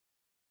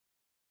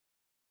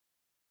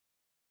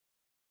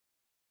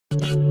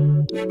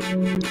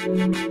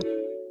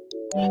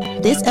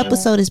This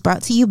episode is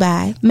brought to you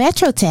by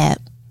MetroTap.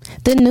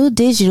 The new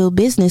digital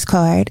business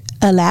card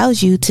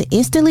allows you to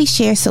instantly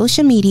share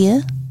social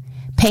media,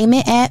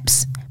 payment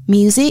apps,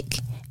 music,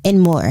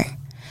 and more.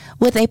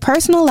 With a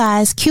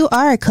personalized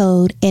QR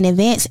code and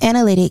advanced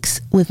analytics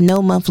with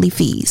no monthly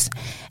fees.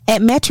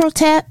 At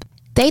MetroTap,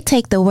 they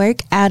take the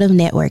work out of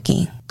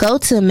networking. Go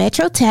to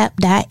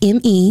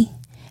metrotap.me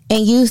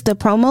and use the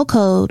promo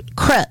code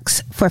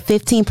CRUX for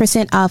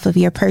 15% off of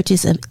your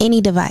purchase of any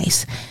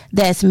device.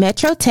 That's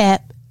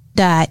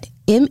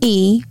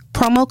metrotap.me,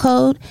 promo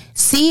code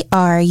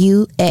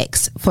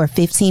CRUX for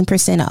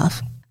 15%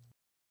 off.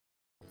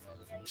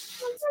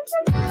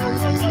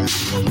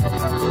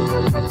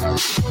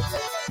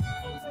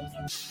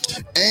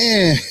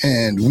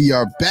 And we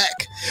are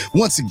back.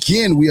 Once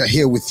again, we are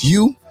here with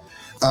you.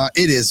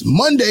 It is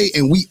Monday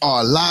and we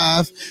are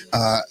live.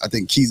 I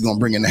think Key's going to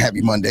bring in a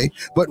happy Monday.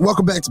 But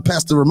welcome back to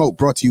Pass the Remote,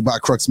 brought to you by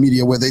Crux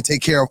Media, where they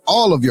take care of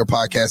all of your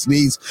podcast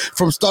needs,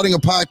 from starting a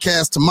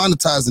podcast to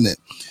monetizing it.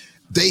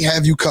 They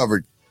have you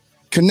covered.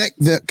 Connect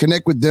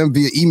with them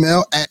via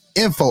email at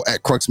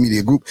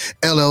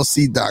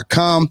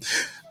info@cruxmediagroupllc.com.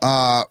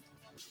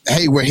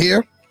 Hey, we're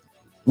here.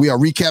 We are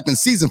recapping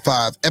season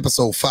 5,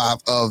 episode 5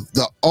 of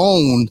the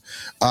OWN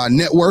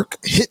network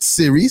hit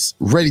series,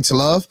 Ready to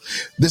Love.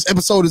 This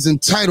episode is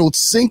entitled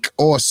Sink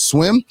or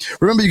Swim.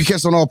 Remember, you can catch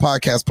us on all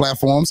podcast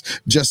platforms.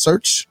 Just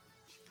search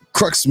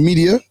Crux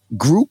Media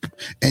Group,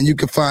 and you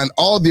can find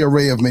all the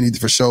array of many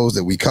different shows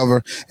that we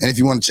cover. And if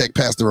you want to check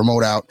Pass the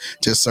Remote out,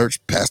 just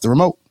search Pass the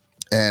Remote.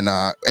 And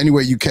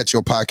anywhere you catch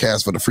your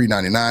podcast for the free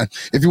 99.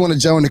 If you want to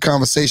join the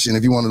conversation,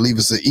 if you want to leave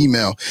us an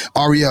email,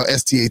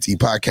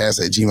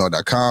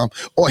 relstatpodcast@gmail.com,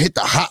 or hit the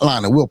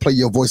hotline and we'll play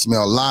your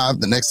voicemail live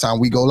the next time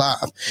we go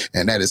live.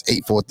 And that is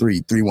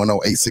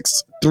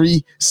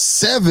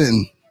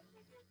 843-310-8637.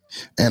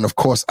 And of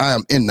course, I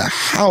am in the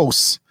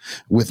house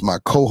with my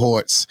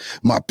cohorts,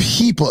 my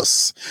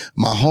peepers,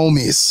 my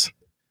homies.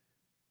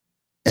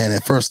 And then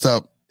first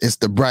up, it's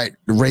the bright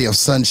ray of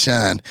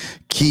sunshine,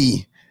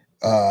 Key.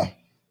 Oh,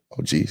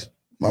 geez.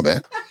 My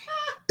bad.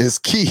 It's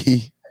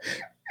Key.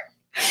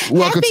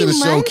 Welcome to the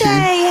show, Monday. Key.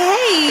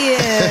 Hey.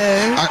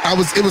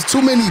 It was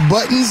too many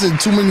buttons and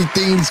too many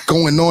things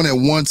going on at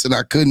once, and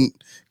I couldn't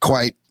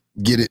quite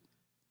get it.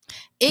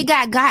 It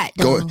got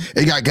though.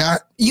 It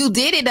got? You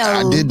did it, though.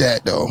 I did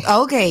that, though.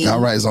 Okay. All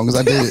right, as long as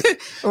I did it.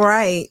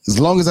 Right. As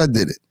long as I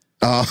did it.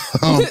 All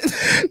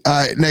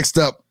right, next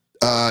up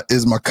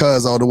is my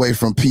cuz all the way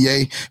from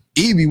PA.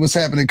 Evie, what's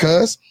happening,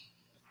 cuz?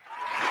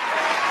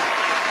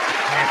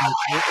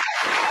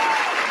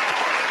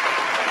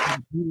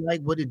 You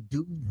like what it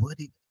do, what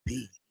it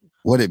be.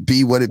 What it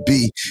be.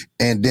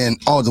 And then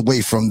all the way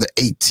from the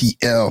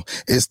ATL,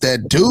 it's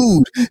that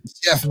dude,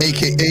 Jeff,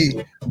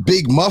 aka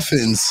Big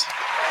Muffins.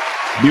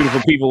 Beautiful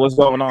people, what's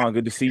going on?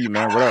 Good to see you,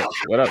 man. What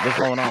up? What's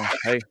going on?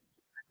 Hey.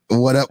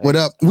 What up?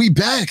 We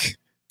back.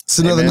 It's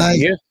another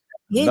night.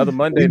 Yeah. Another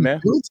Monday, man.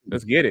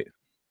 Let's get it.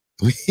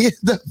 We in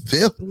the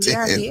building. We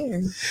are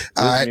here.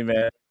 All right. Listen,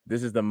 man,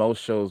 this is the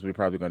most shows we're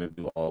probably going to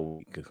do all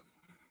week.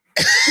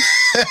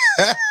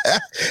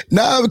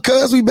 Nah,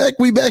 because we back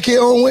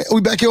here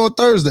on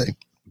Thursday.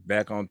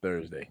 Back on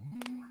Thursday.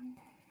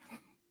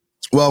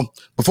 Well,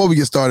 before we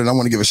get started, I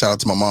want to give a shout out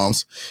to my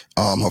mom's.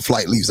 Her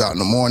flight leaves out in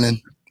the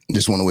morning.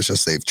 Just want to wish her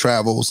safe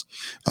travels.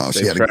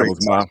 She had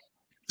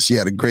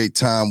a great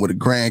time with the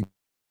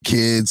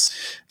grandkids.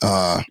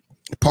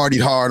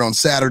 Partied hard on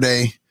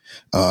Saturday.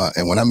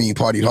 And when I mean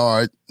partied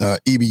hard,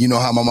 Evie, you know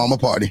how my mama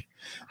party.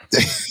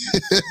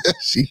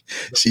 she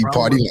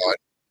partied hard.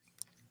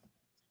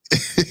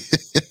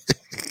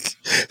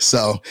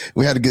 So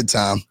we had a good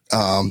time.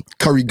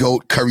 Curry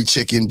goat, curry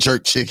chicken,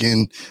 jerk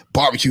chicken,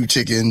 barbecue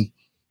chicken,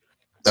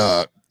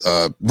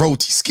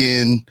 roti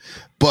skin,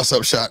 bust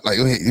up shot. Like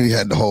we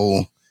had the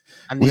whole.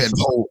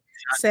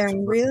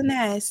 Sound real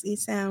nice. It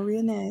sound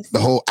real nice. The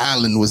whole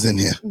island was in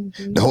here.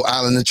 Mm-hmm. The whole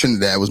island of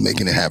Trinidad was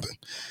making it happen.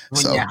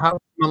 When so your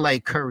house smell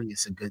like curry,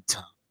 it's a good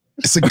time.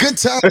 It's a good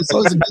time. It's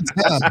always a good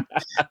time.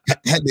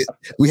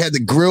 We had the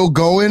grill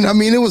going. I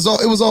mean, it was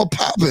all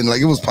popping.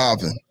 Like it was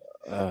popping.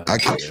 Dear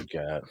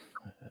God.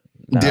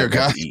 Dear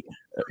God.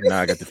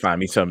 Now I got to find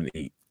me something to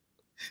eat.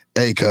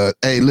 Hey,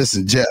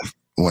 listen, Jeff.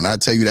 When I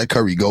tell you that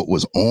curry goat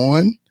was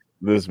on.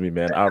 Listen to me,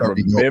 man. I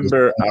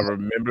remember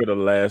the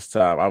last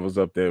time I was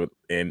up there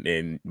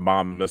and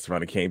mom must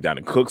have came down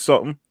and cooked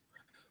something.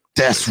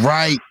 That's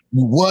right.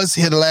 You was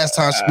here the last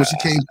time when she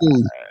came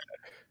through.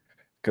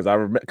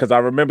 Because I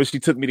remember she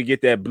took me to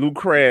get that blue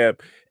crab,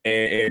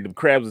 and the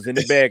crabs was in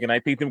the bag, and I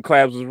think them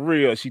crabs was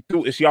real. She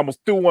almost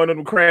threw one of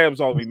them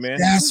crabs on me, man.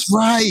 That's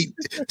right.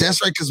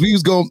 Because we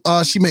was going.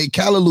 She made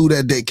callaloo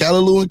that day,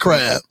 callaloo and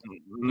crab.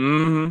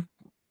 Mm-hmm.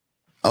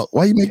 Oh,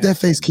 why you make that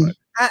face, Keith?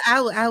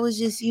 I was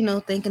just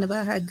thinking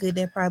about how good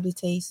that probably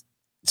tastes.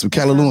 Some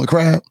callaloo and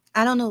crab.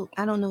 I don't know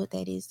what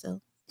that is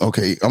though.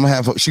 Okay, I'm gonna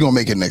have her. She gonna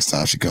make it next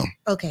time she come.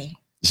 Okay.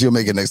 She'll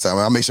make it next time.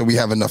 I'll make sure we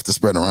have enough to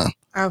spread around.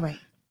 All right.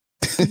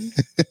 All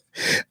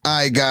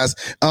right, guys.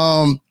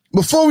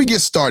 Before we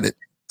get started,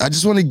 I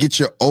just want to get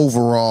your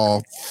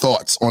overall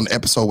thoughts on the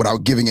episode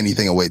without giving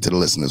anything away to the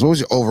listeners. What was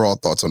your overall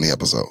thoughts on the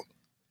episode?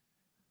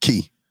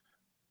 Key.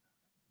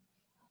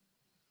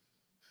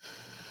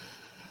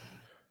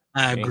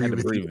 I Ain't agree had to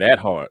with breathe you. that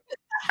hard.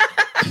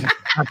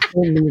 I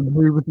totally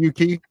agree with you,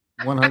 Key.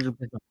 100%.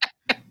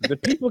 The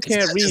people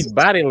can't read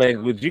body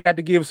language. You got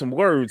to give some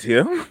words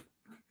here.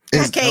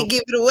 I can't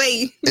give it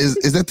away.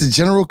 Is that the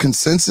general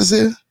consensus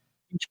here?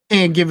 You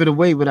can't give it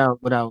away without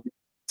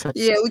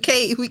touching. Yeah, we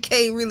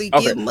can't really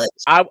Okay. give much.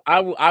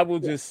 I will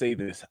just say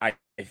this. I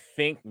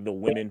think the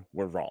women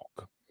were wrong.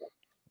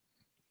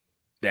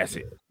 That's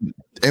it.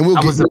 And we'll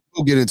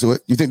get into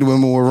it. You think the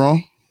women were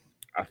wrong?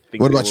 I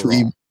think. What about you,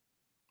 Eve?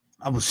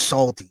 I was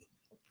salty.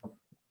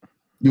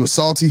 You were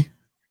salty?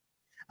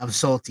 I was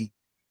salty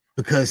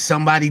because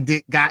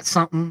somebody got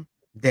something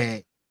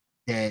that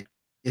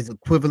is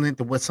equivalent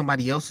to what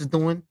somebody else is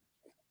doing.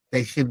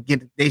 They should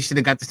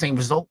have got the same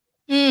result.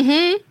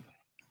 Mm-hmm.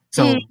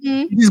 So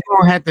you just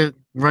gonna have to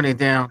run it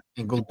down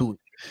and go through it.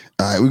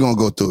 All right, we're gonna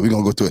go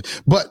through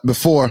it. But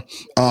before,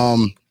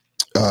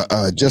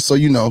 just so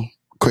you know,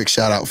 quick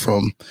shout out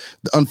from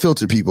the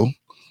Unfiltered people.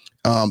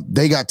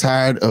 They got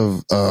tired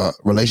of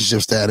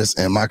relationship status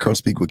and my Curl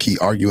Speak with Key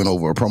arguing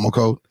over a promo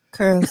code.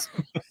 Curls.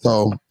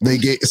 So they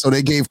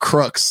gave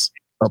Crux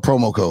a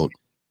promo code.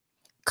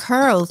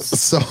 Curls.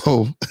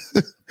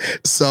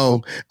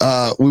 So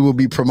we will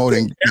be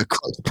promoting the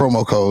Crux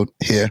promo code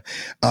here.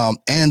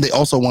 And they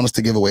also want us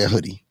to give away a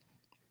hoodie.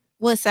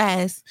 What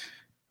size?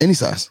 Any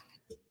size.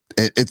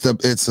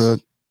 It's a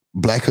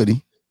black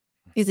hoodie.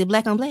 Is it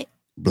black on black?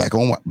 Black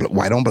on white,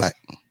 white on black.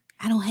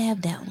 I don't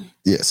have that one.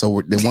 Yeah,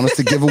 so they want us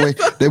to give away.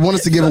 They want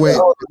us to give away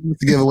a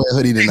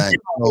hoodie tonight.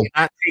 So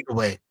Not take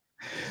away.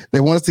 they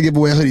want us to give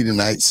away a hoodie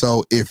tonight.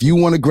 So if you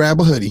want to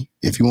grab a hoodie,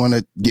 if you want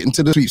to get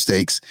into the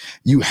sweepstakes,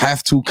 you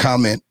have to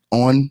comment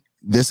on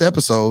this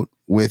episode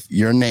with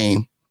your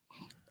name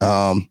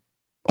on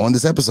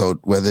this episode,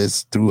 whether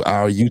it's through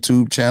our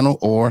YouTube channel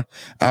or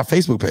our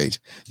Facebook page.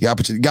 You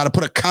got to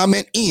put a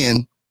comment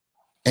in,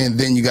 and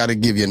then you got to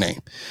give your name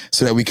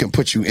so that we can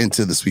put you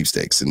into the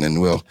sweepstakes, and then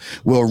we'll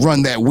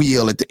run that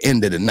wheel at the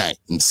end of the night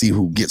and see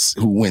who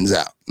wins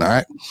out. All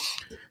right.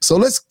 So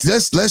let's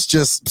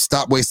just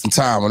stop wasting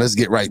time and let's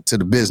get right to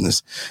the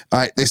business. All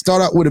right. They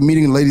start out with a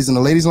meeting of ladies in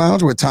the ladies'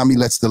 lounge where Tommy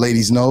lets the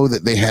ladies know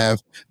that they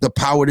have the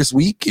power this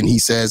week, and he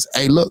says,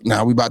 "Hey, look,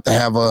 now we about to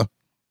have a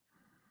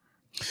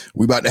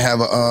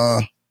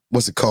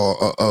what's it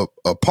called?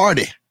 A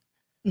party.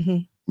 Mm-hmm.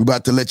 We're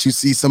about to let you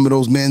see some of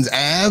those men's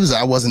abs."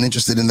 I wasn't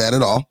interested in that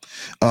at all.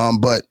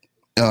 But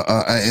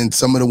and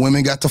some of the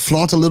women got to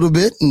flaunt a little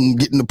bit and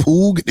get in the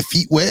pool, get their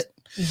feet wet,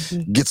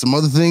 get some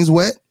other things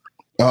wet.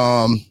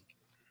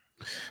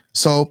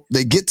 So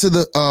they get to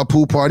the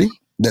pool party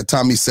that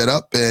Tommy set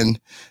up, and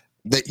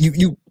that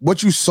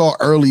what you saw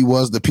early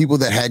was the people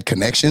that had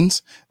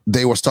connections,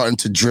 they were starting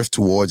to drift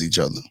towards each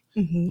other.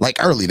 Mm-hmm. Like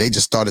early, they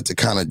just started to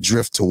kind of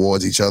drift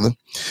towards each other.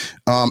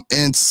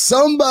 And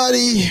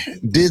somebody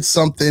did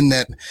something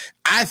that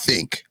I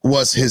think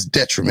was his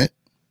detriment,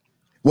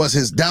 was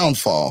his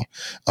downfall.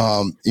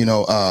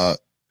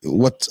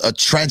 What's a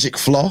tragic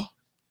flaw?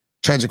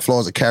 Tragic flaw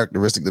is a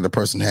characteristic that a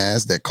person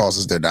has that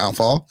causes their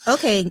downfall.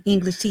 Okay,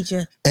 English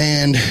teacher.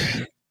 And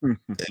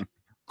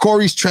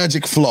Corey's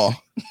tragic flaw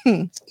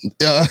hit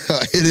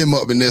him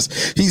up in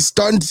this. He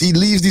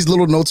leaves these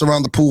little notes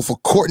around the pool for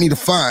Courtney to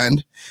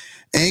find.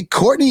 And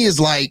Courtney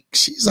is like,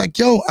 she's like,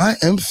 yo, I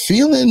am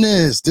feeling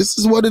this. This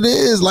is what it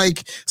is.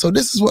 Like, so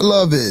this is what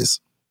love is.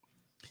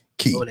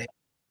 Key,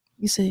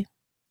 You see.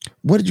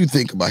 what did you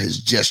think about his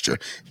gesture?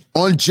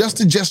 On just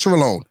the gesture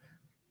alone,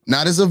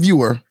 not as a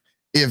viewer,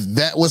 if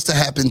that was to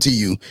happen to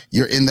you,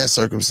 you're in that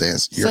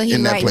circumstance. You're So he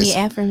in that writing place.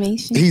 me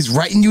affirmations. He's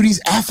writing you these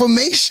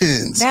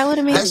affirmations. That would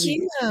have made That's-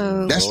 you.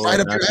 That's Lord, right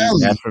up not your these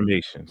alley.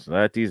 Affirmations.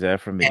 Not these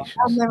affirmations.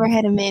 I've never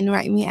had a man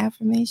write me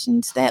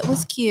affirmations. That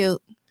was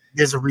cute.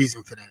 There's a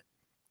reason for that.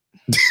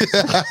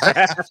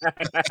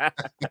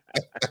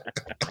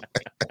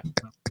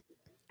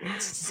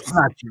 It's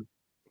not you.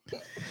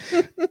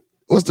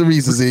 What's the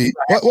reason, Z?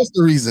 What's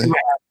the reason?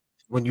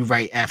 When you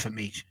write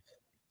affirmations.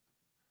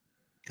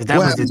 Because that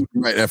What was happens his,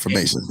 when you write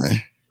affirmations,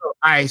 man?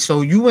 all right.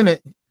 So you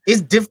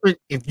it's different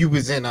if you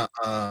was in a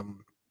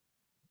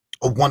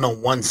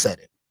one-on-one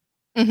setting.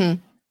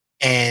 Mm-hmm.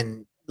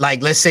 And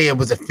like, let's say it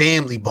was a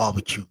family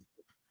barbecue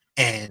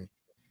and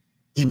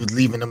he was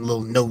leaving them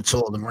little notes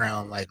all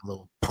around like a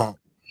little punk.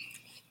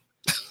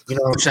 You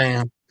know what I'm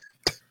saying?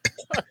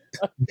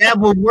 That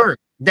would work.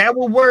 That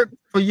would work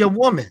for your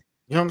woman.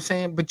 You know what I'm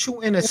saying? But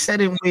you in a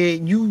setting where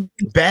you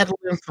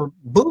battling for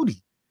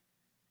booty.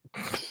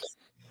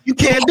 You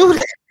can't do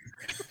that.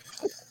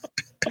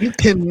 You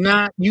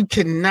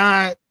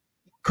cannot,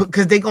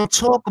 because they gonna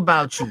talk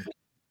about you.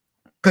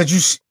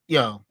 Because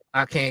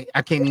I can't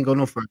even go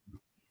no further.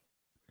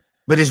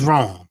 But it's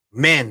wrong.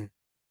 Men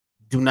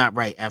do not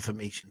write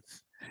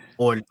affirmations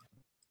or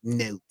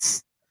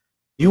notes.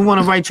 You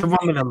want to write your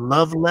woman a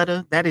love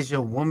letter? That is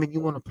your woman. You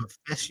want to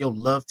profess your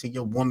love to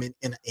your woman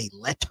in a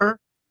letter?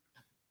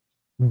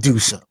 Do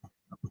so.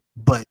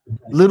 but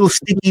little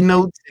sticky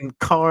notes and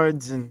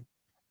cards and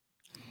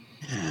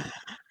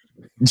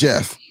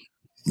Jeff,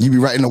 you be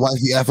writing the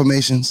wifey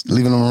affirmations,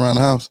 leaving them around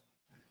the house?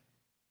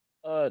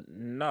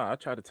 Nah, I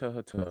try to tell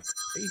her to her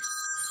face.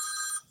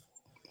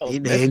 Hey,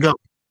 there you go.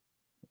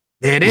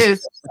 There it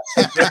is.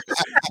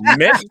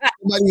 Somebody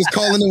was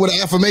calling it with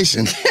an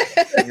affirmation.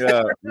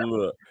 Yeah,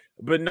 look.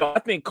 But no, I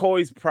think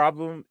Corey's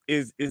problem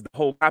is the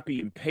whole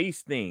copy and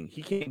paste thing.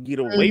 He can't get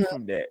away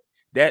from that.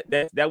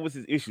 That was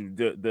his issue.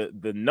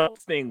 The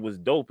notes thing was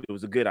dope. It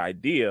was a good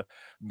idea,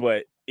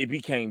 but it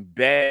became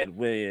bad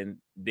when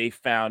they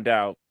found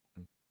out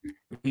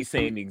he's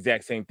saying the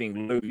exact same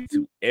thing literally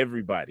to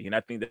everybody. And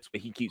I think that's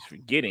what he keeps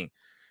forgetting.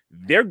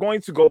 They're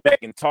going to go back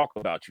and talk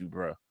about you,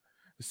 bro.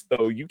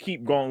 So you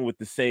keep going with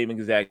the same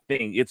exact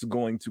thing, it's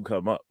going to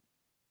come up.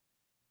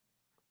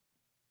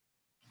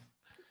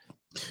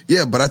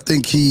 Yeah, but I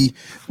think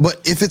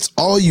but if it's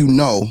all you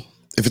know,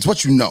 if it's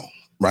what you know,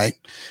 right?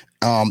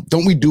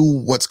 Don't we do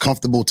what's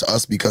comfortable to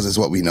us because it's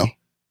what we know?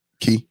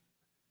 Key?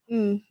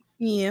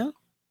 Yeah.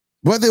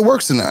 Whether it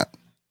works or not.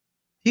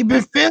 He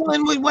been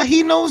feeling with what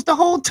he knows the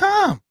whole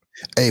time.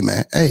 Hey,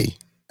 man. Hey,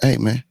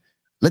 man.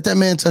 Let that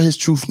man tell his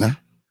truth now.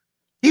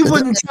 He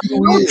wasn't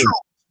telling no truth.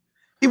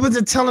 He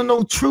wasn't telling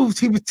no truth.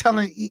 He was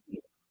telling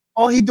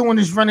all he doing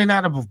is running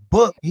out of a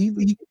book.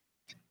 He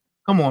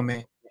come on,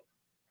 man.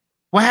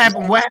 What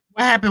happened? What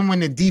happened when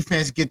the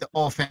defense get the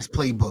offense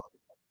playbook?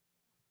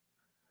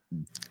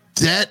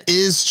 That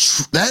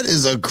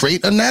is a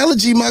great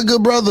analogy, my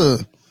good brother.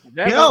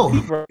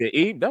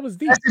 That was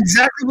deep. That's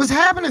exactly what's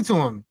happening to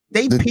him.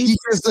 They the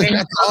defense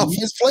got the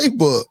offense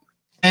playbook,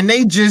 and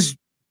they just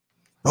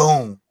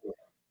boom. All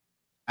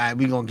right,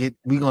 we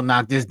gonna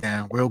knock this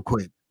down real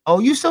quick. Oh,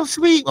 you so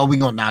sweet. Oh, we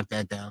gonna knock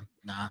that down.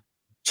 Nah,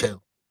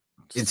 chill.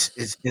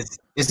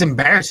 It's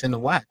embarrassing to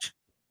watch.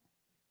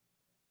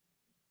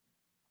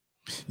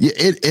 Yeah,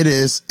 it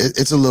is.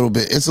 It's a little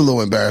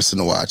embarrassing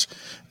to watch.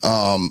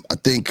 I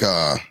think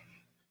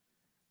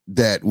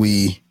that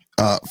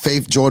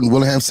Faith Jordan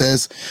Willingham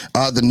says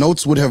the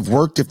notes would have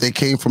worked if they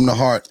came from the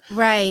heart.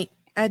 Right.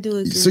 I do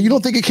agree. So you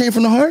don't think it came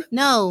from the heart?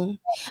 No.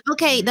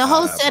 Okay, the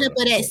whole setup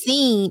of that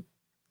scene,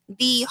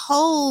 the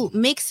whole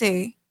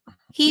mixer,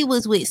 he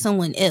was with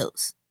someone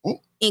else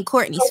in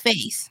Courtney's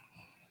face.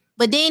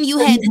 But then you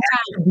had the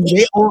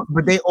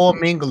time. They all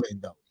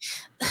mingling though.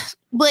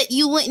 But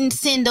you wouldn't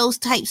send those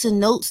types of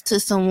notes to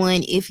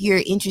someone if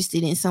you're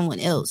interested in someone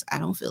else, I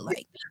don't feel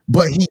like.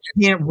 But he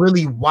can't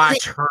really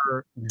watch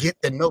her get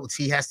the notes.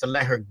 He has to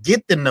let her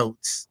get the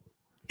notes.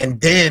 And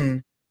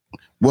then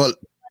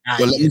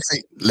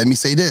let me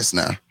say this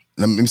now.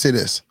 Let me say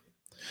this.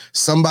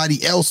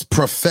 Somebody else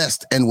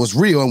professed and was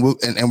real, and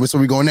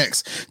where we go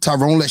next.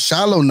 Tyrone let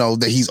Shiloh know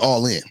that he's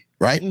all in,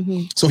 right?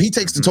 Mm-hmm. So he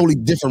takes the totally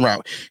different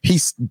route. He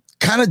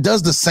kind of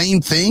does the same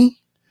thing,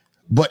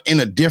 but in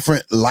a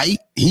different light.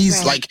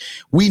 He's like,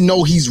 we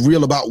know he's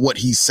real about what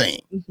he's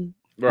saying,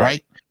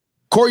 right?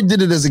 Corey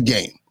did it as a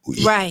game,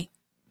 right?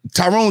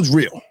 Tyrone's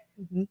real,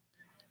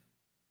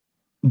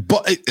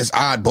 but it's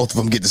odd both of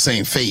them get the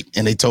same fate,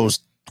 and they told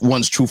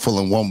one's truthful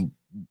and one,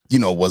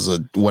 was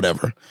a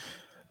whatever.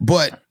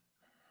 But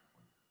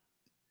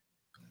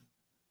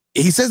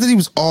he says that he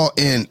was all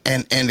in,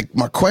 and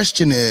my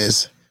question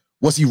is,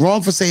 was he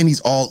wrong for saying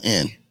he's all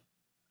in?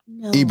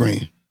 No.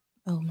 Ibrahim.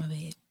 Oh, my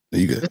bad.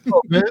 You good?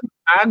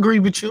 I agree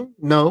with you.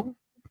 No,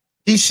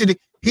 he did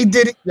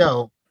it.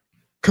 Yo,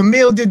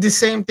 Camille did the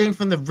same thing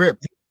from the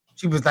rip.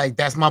 She was like,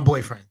 "That's my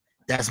boyfriend.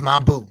 That's my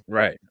boo.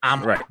 Right.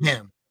 I'm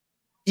him."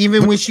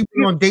 Even when she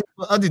went on dates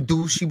with other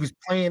dudes, she was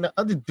playing the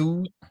other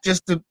dude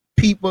just to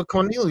peep what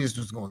Cornelius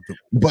was going through.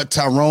 But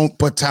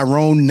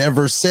Tyrone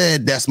never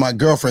said that's my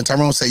girlfriend.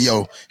 Tyrone said,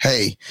 "Yo,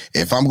 hey,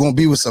 if I'm gonna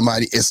be with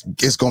somebody,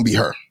 it's gonna be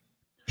her."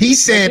 He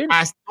said,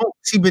 "I don't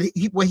see," but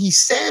what he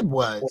said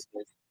was,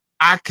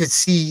 "I could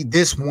see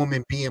this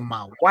woman being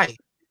my wife,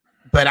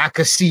 but I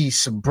could see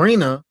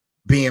Sabrina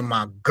being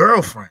my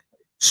girlfriend."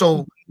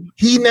 So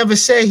he never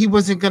said he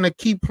wasn't gonna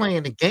keep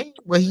playing the game.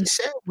 What he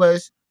said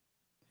was,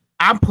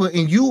 "I'm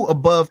putting you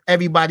above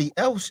everybody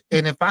else,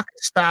 and if I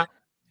could stop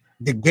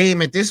the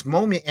game at this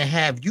moment and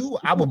have you,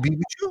 I will be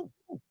with you."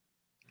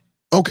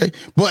 Okay,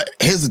 but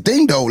here's the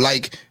thing though,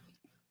 like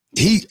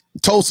he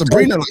told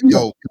Sabrina, like,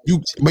 "Yo,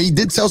 but he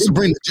did tell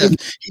Sabrina, Jeff.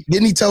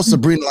 Didn't he tell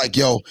Sabrina, like,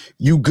 yo,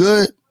 you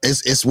good?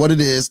 It's what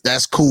it is.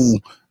 That's cool,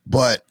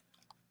 but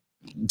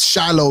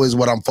Shiloh is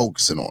what I'm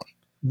focusing on."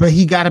 But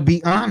he got to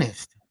be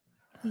honest.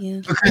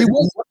 Yeah.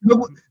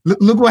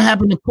 Look what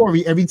happened to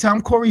Corey. Every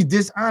time Corey's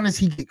dishonest,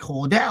 he get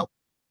called out.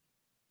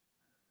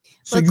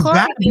 So but you Corey,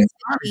 got to be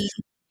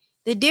honest.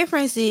 The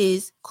difference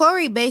is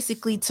Corey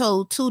basically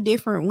told two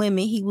different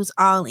women he was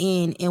all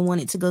in and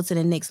wanted to go to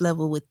the next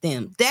level with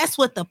them. That's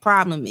what the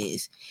problem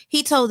is.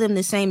 He told them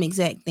the same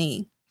exact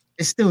thing.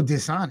 It's still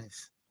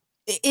dishonest.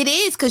 It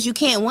is, because you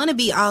can't want to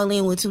be all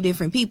in with two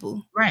different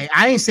people. Right.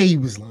 I didn't say he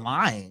was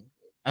lying.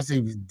 I said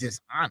he was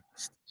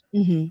dishonest.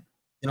 Mm-hmm.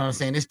 You know what I'm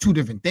saying? It's two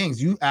different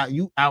things. You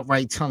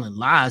outright telling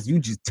lies. You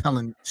just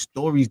telling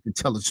stories to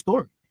tell a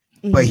story.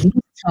 Mm-hmm. But he's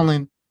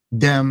telling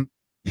them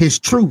his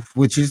truth,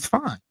 which is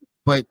fine.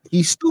 but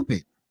he's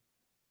stupid.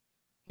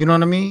 You know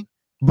what I mean?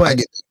 I But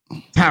get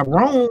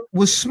Tyrone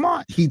was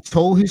smart. He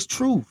told his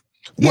truth.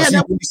 Was he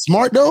that- really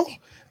smart though?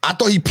 I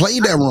thought he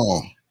played that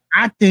wrong.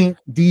 I think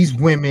these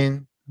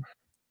women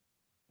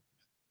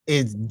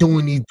is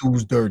doing these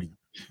dudes dirty.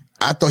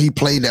 I thought he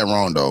played that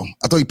wrong though.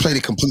 I thought he played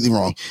it completely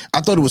wrong.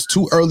 I thought it was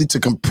too early to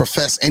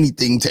profess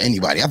anything to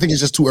anybody. I think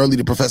it's just too early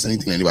to profess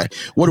anything to anybody.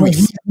 What are we?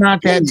 He's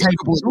not that type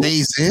of dude.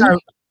 Days in?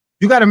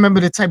 You got to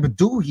remember the type of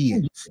dude he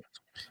is.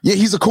 Yeah,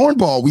 he's a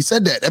cornball. We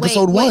said that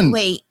episode one.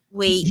 Wait.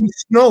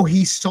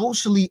 He's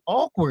socially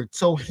awkward.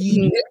 So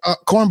he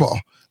cornball.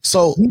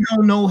 So he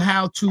don't know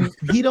how to.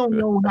 He don't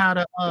know how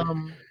to.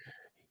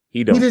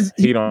 He don't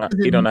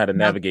know how to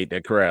navigate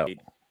that crowd.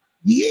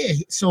 Yeah.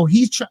 So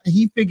he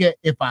figured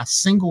if I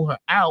single her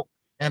out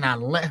and I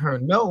let her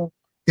know,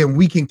 then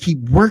we can keep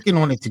working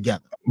on it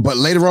together. But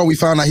later on, we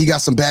found out he got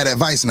some bad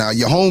advice. Now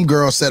your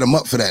homegirl set him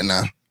up for that.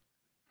 Now.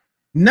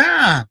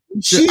 Nah,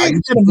 she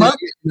didn't set him up.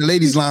 In the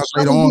ladies' lounge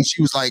later on, she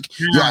was like,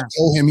 "Yo, I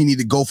told him he need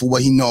to go for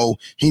what he know.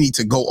 He need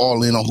to go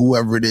all in on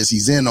whoever it is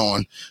he's in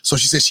on." So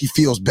she said she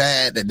feels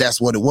bad that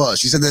that's what it was.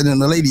 She said that in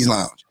the ladies'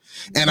 lounge,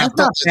 and that's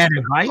not bad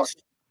advice.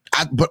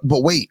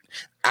 But wait,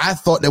 I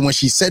thought that when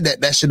she said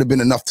that should have been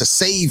enough to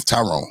save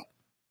Tyrone.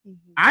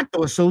 I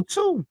thought so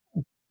too.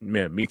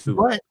 Yeah, me too.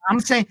 But I'm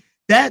saying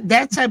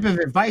that type of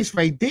advice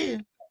right there,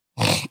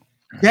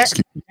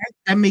 that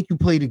make you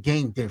play the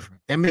game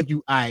different. That make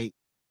you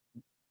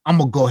I'm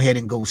gonna go ahead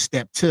and go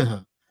step to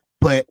her,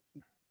 but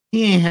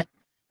he ain't.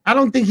 I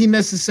don't think he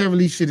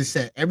necessarily should have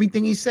said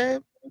everything he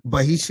said,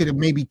 but he should have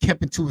maybe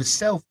kept it to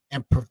himself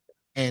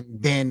and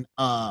then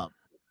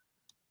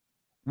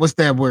what's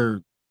that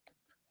word?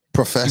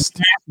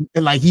 Professed.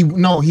 Like he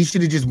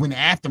should have just went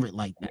after it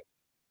like that.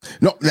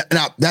 No,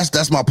 now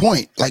that's my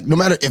point. Like no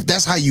matter if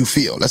that's how you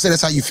feel, let's say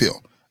that's how you feel.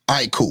 All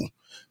right, cool.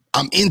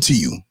 I'm into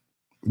you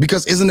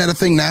because isn't that a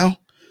thing now?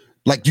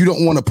 Like you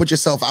don't want to put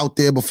yourself out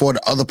there before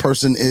the other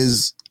person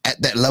is at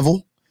that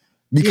level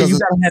because you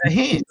gotta have a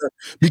hand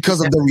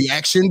because of the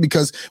reaction.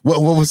 Because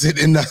what was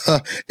it in the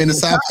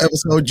side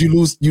episode? You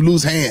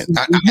lose hand.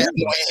 I have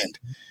no hand.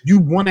 You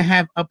want to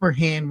have upper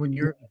hand when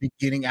you're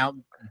beginning out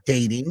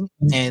dating,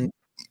 and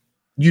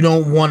you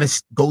don't want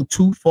to go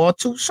too far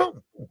too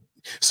soon.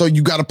 So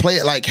you got to play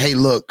it like, hey,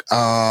 look,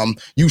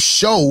 you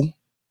show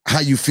how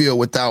you feel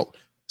without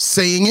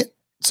saying it,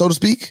 so to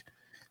speak.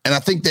 And I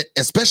think that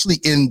especially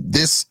in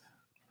this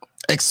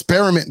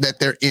experiment that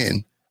they're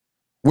in,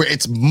 where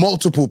it's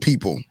multiple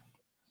people,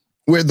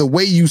 where the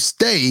way you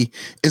stay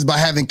is by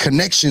having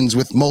connections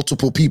with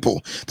multiple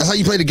people. That's how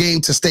you play the game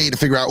to stay, to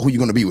figure out who you're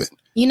going to be with.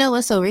 You know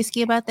what's so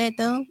risky about that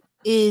though?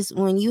 Is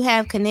when you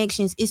have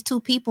connections, it's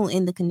two people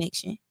in the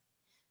connection.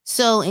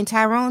 So in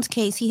Tyrone's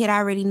case, he had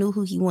already knew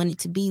who he wanted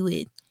to be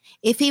with.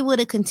 If he would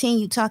have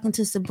continued talking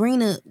to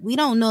Sabrina, we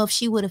don't know if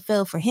she would have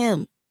fell for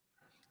him.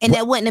 And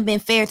that wouldn't have been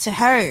fair to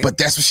her. But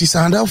that's what she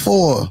signed up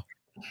for.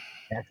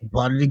 That's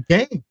part of the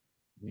game.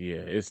 Yeah,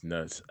 it's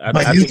nuts. I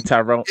think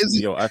Tyrone.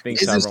 I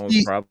think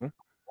Tyrone's problem.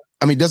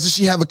 I mean, doesn't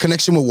she have a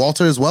connection with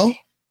Walter as well?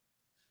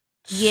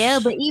 Yeah,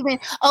 but even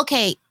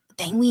okay,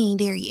 dang, we ain't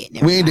there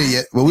yet. We ain't there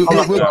yet. Well, we'll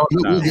get to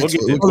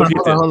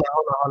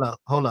it.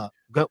 Hold up.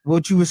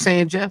 What you were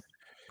saying, Jeff?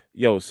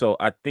 Yo, so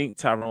I think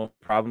Tyrone's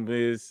problem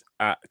is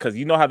because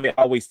you know how they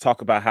always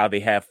talk about how they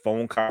have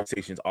phone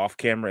conversations off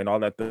camera and all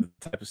that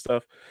type of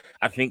stuff.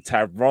 I think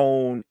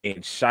Tyrone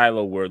and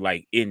Shiloh were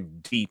like in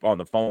deep on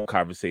the phone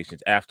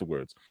conversations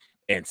afterwards.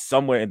 And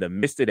somewhere in the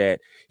midst of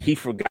that, he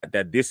forgot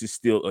that this is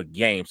still a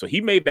game. So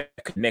he made that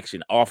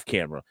connection off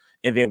camera.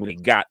 And then when he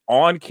got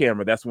on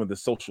camera, that's when the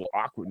social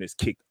awkwardness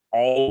kicked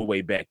all the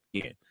way back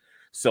in.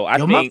 So I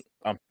think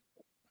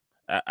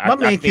my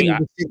man can't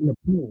even sit in the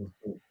pool.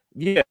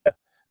 Yeah.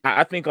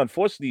 I think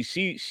unfortunately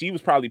she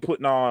was probably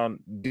putting on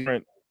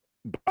different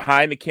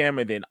behind the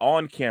camera than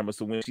on camera.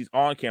 So when she's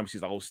on camera,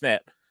 she's like, oh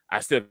snap,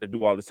 I still have to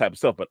do all this type of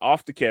stuff. But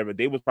off the camera,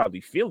 they was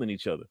probably feeling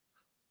each other.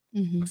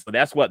 Mm-hmm. So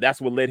that's what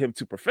led him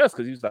to profess,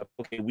 because he was like,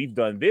 okay, we've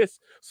done this,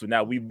 so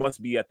now we must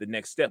be at the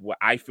next step where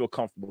I feel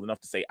comfortable enough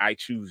to say I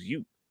choose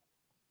you.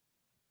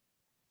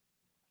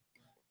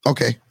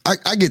 Okay,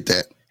 I get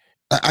that.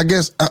 I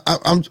guess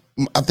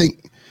I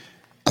think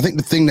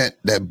the thing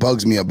that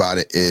bugs me about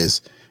it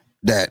is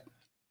that,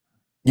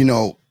 you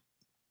know,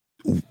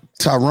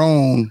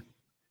 Tyrone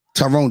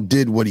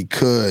did what he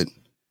could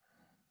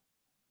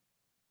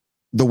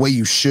the way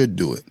you should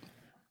do it.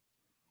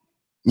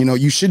 You know,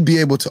 you should be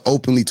able to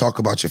openly talk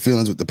about your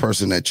feelings with the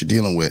person that you're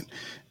dealing with,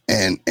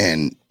 and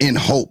in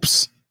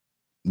hopes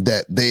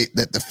that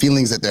the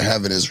feelings that they're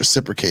having is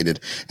reciprocated.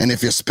 And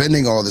if you're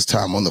spending all this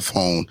time on the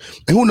phone,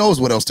 and who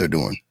knows what else they're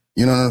doing,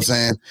 you know what I'm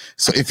saying?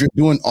 So if you're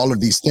doing all of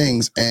these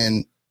things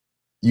and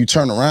you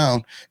turn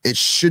around, it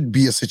should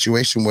be a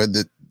situation where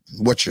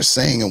what you're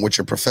saying and what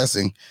you're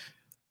professing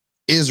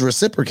is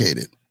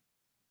reciprocated.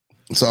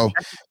 So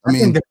I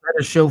mean, think the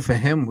better show for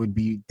him would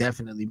be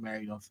definitely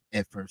Married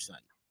at First Sight.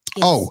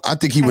 Yes. Oh, I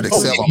think he would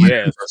excel.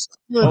 Yes.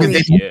 Because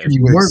they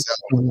work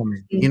with a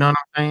woman. You know what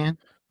I'm saying?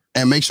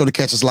 And make sure to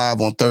catch us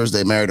live on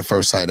Thursday, Married at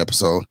First Sight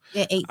episode.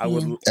 At 8 I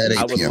would, p.m. At 8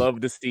 I would p.m. love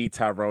to see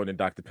Tyrone and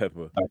Dr.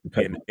 Pepper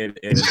in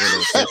a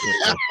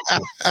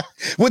segment.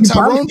 Would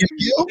Tyrone be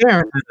Gil?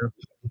 Yeah.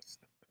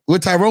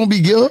 Would Tyrone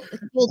be Gil?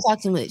 We'll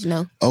talk too much.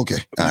 No. Okay.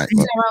 All right.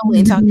 Tyrone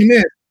wouldn't talk.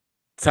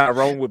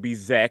 Tyrone would be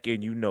Zach,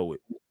 and you know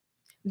it.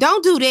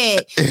 Don't do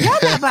that. Y'all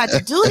not about to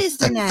do this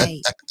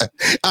tonight.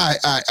 All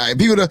right.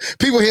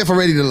 People here for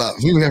Ready to Love.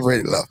 All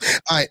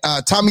right.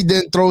 Tommy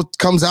then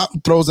comes out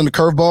and throws in the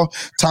curveball.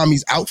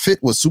 Tommy's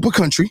outfit was super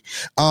country.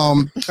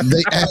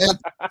 They add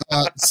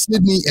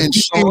Sydney and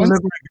Sean.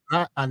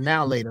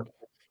 Now later.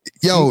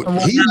 Yo,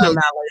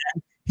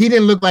 he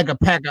didn't look like a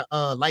pack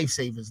of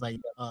lifesavers. Like,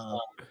 oh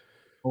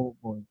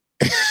boy.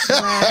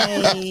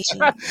 Right.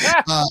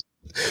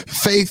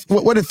 Faith.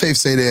 What did Faith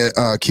say there,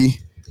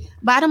 Key?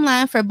 Bottom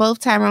line for both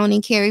Tyrone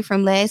and Carrie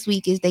from last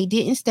week is they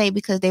didn't stay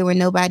because they were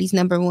nobody's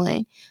number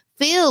one.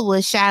 Phil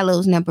was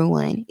Shiloh's number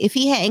one. If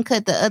he hadn't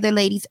cut the other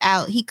ladies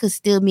out, he could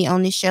still be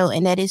on the show,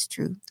 and that is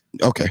true.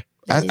 Okay,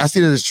 I see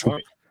that as true.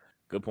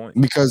 Good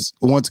point. Because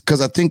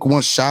I think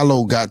once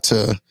Shiloh got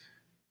to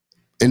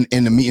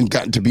in the meeting,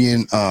 got to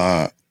being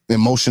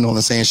emotional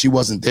and saying she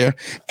wasn't there,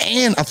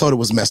 and I thought it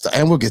was messed up.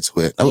 And we'll get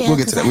to it. We'll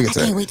get to that. I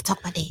can't wait to talk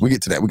about that. We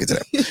get to that.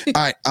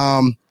 All right.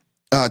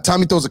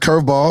 Tommy throws a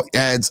curveball,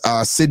 adds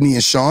Sydney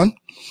and Sean.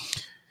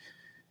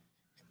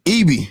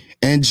 Evie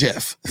and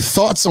Jeff,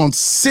 thoughts on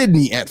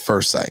Sydney at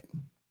first sight?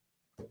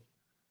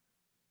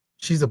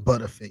 She's a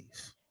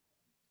butterface.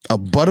 A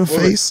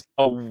butterface?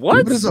 A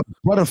what? What is a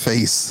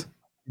butterface?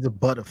 She's a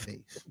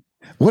butterface.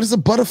 What is a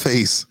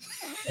butterface?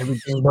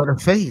 Everything but her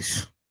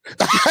face.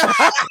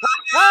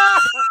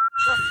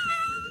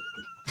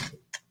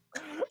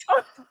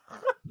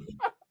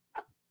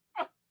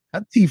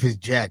 Her teeth is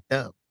jacked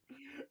up.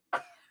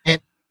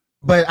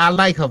 But I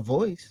like her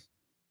voice.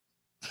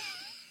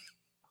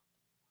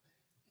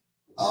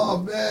 Oh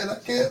man, I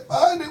can't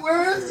find it.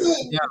 Where is it?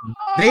 Yeah.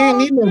 They ain't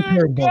need no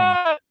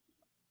curveballs.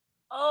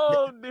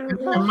 Oh, dude.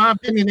 In my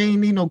opinion, they ain't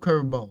need no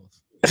curveballs.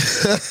 You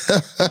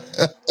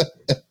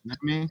know what I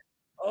mean?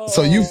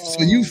 So you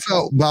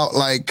felt about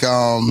like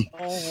who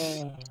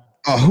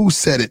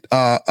said it?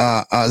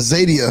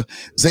 Zadia.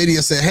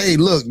 Zadia said, "Hey,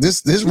 look,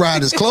 this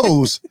ride is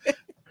closed."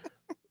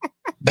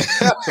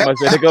 Somebody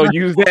said they're gonna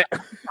use that.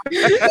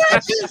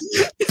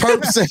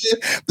 Perp said,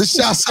 the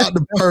shouts out to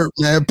Perp,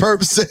 man.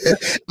 Perp said,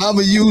 I'm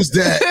gonna use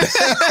that.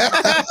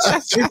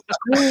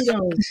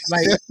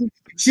 Like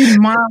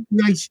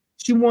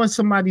she wants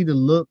somebody to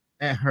look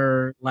at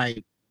her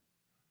like,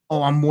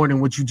 oh, I'm more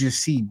than what you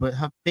just see. But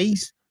her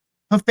face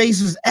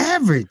was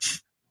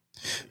average.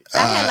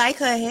 I like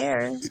her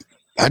hair.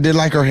 I did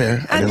like her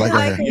hair. I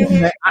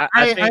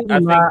think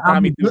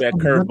Tommy threw that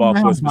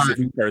curveball for a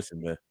specific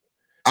person, man.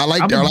 I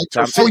like her.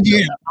 Oh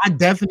yeah, I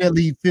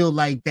definitely feel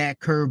like that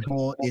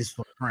curveball is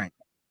for Frank.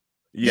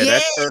 Yeah,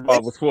 that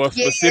curveball was for a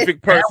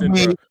specific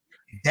person.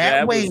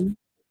 That way,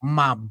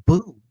 my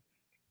boo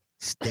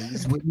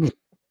stays with me.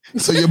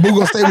 So your boo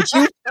gonna stay with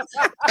you?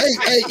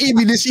 Hey,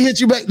 Evie, did she hit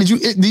you back? Do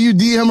you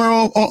DM her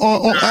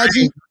on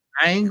IG?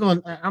 I ain't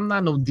gonna. I'm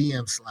not no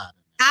DM slider.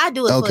 I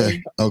do it for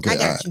you. Okay. I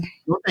got you.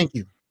 Well, thank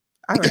you.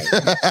 All right.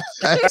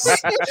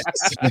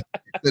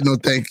 No,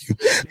 thank you.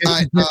 All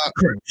right,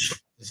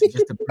 This is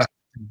just a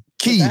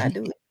Key, I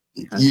do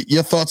it.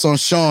 Your thoughts on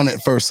Sean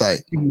at first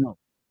sight?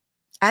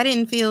 I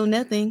didn't feel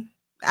nothing.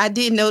 I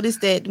did notice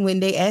that when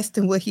they asked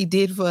him what he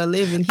did for a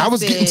living, I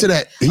was getting to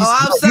that.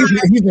 I'm sorry.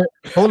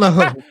 Hold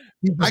on.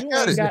 I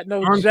got it. Got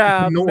no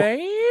job, man.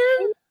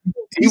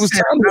 He was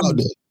talking about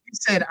that. He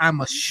said, "I'm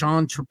a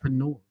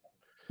entrepreneur."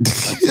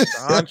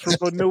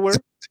 Entrepreneur.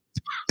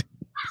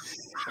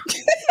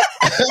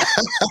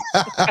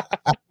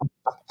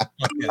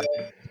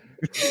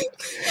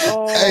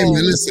 Hey man,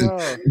 listen.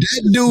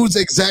 That dude's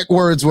exact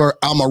words were,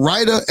 "I'm a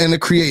writer and a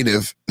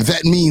creative.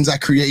 That means I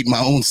create my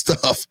own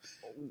stuff."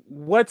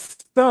 What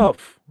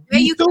stuff? Where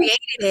you created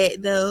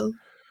it though?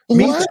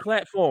 What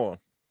platform?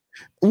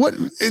 What?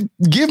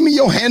 Give me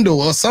your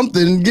handle or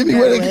something. Give me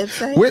where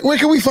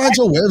can we find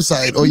your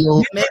website or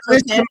your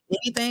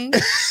anything?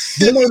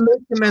 They don't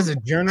list him as a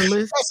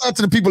journalist. Shout out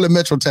to the people at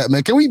MetroTap,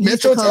 man. Can we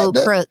MetroTap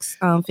that? Crux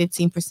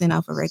 15%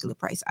 off of regular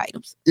price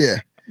items. Yeah,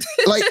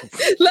 like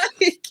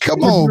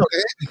come on, man.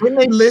 When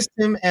they list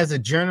him as a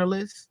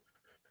journalist,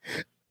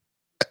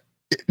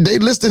 they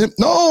listed him.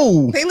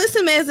 No, they list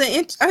him as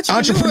an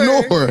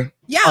entrepreneur.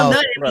 Y'all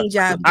know that means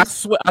job. I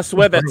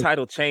swear that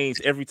title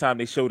changed every time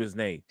they showed his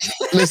name.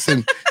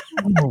 Listen,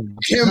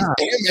 him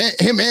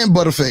and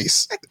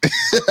Butterface.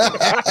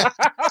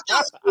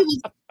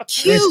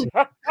 Cute.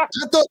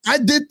 I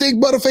did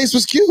think Butterface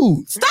was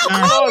cute. Stop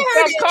calling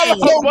her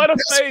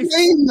Butterface.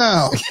 Name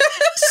now.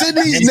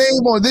 Sydney's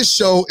name on this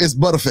show is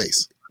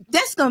Butterface.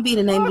 That's gonna be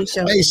the name of the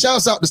show. Hey,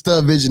 shouts out to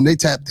Stud Vision. They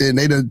tapped in.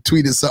 They done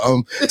tweeted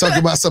something talking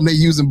about something they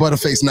using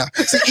Butterface now.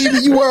 See,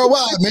 even you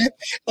worldwide, man.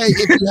 Hey,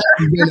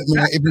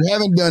 if you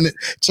haven't done it,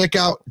 check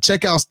out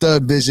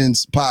Stud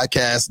Vision's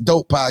podcast,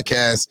 dope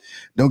podcast.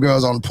 Them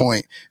girls on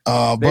point.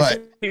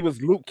 But he was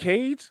Luke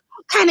Cage.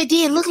 Kind of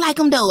did look like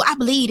him though. I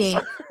believe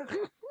that.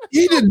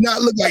 He did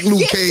not look like Luke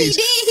Yes, Cage.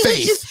 he did. He Faith.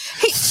 was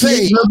just,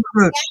 Faith.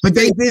 But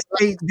they did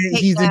say that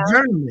he's a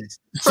journalist,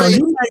 so Faith.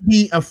 he might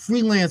be a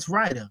freelance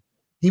writer.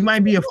 He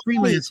might be a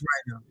freelance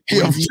writer. He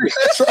a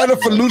freelance writer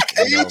for Luke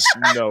Cage.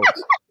 No.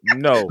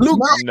 Luke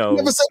Cage No.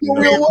 never said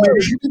no real word. What are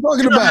you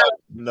talking about?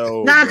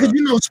 No. Nah, because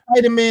you know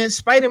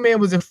Spider-Man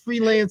was a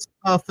freelance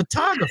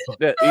photographer.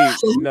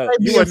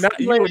 You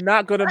are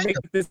not gonna make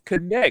this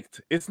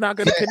connect. It's not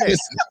gonna connect.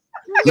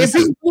 If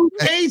he's Luke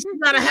Cage, he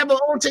gotta have an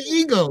alter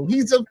ego.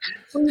 He's a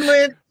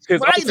freelance His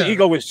writer. alter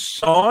ego is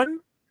Sean.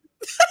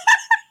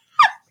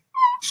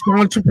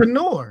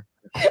 Entrepreneur.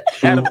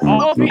 Out of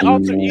all the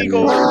alter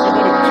egos, I'm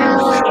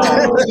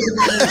gonna choose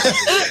Sean.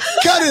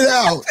 Cut it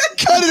out.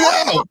 Cut it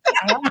out.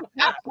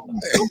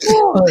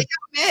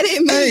 mad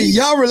at me. Hey,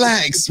 y'all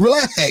relax.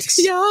 Relax.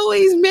 You're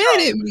always mad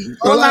at me.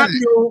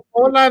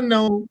 All I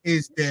know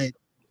is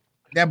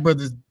that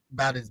brother's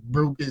about as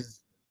broke as.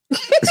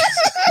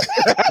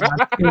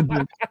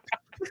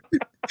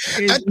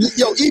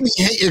 Yo, he be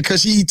hating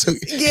because he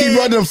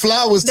run them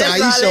flowers to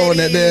That's Aisha all on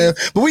it that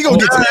damn. But we gonna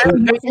get to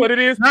that. That's what it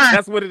is.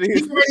 That's what it is.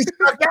 He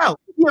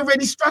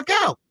already struck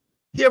out.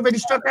 He already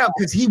struck out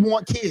because he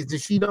want kids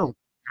and she don't.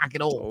 Knock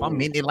it off. I'm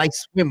in it like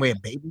swimwear,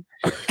 baby.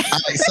 All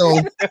right,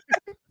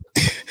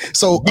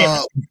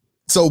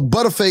 so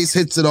Butterface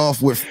hits it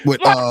off with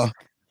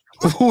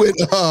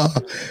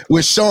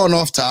Sean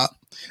off top.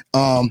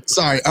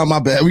 Sorry, my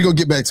bad. We gonna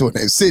get back to her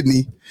name.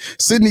 Sydney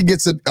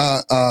gets it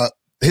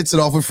hits it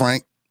off with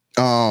Frank.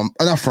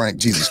 Not Frank,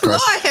 Jesus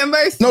Christ. Lord have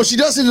mercy. No, she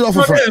does hit it off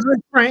with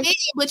Frank. Yeah,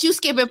 but you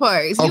skipping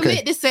parts. You Okay.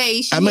 meant to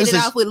say she I hit meant it to-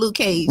 off with Luke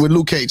Cage. With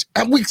Luke Cage.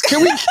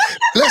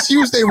 Let's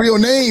use their real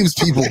names,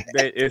 people.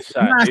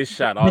 It's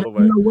shot all the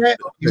way.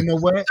 You know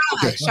what?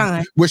 Okay.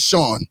 Sean. With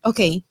Sean.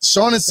 Okay.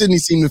 Sean and Sydney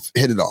seem to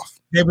hit it off.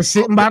 They were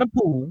sitting by the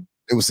pool.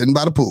 They were sitting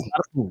by the pool.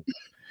 All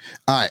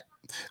right.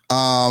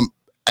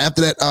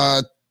 After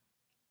that,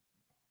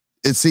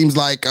 it seems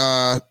like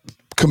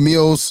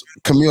Camille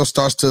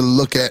starts to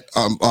look at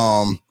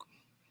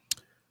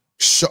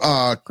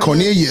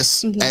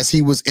Cornelius as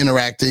he was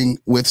interacting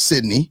with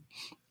Sydney.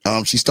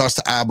 She starts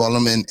to eyeball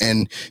him,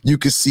 and you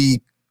could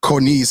see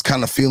Cornelius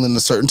kind of feeling a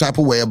certain type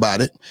of way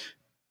about it.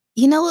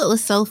 You know what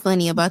was so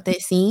funny about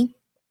that scene?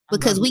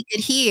 Because we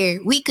could hear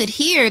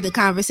the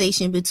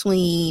conversation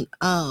between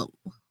her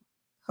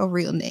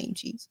real name,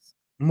 Jesus.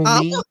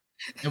 Mummy.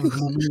 It was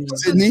Mummy.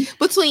 Sydney?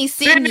 Between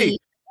Sydney.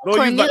 No,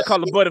 you about to call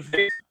her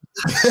Butterface.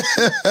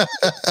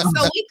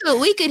 So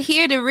we could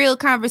hear the real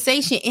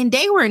conversation, and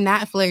they were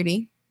not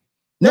flirting.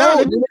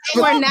 No,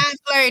 They were not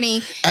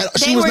flirting.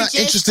 She was not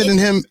interested in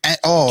him at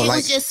all. It Like,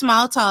 was just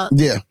small talk.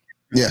 yeah.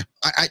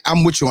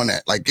 I'm with you on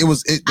that. Like, it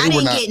was. I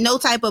didn't get no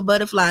type of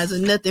butterflies or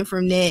nothing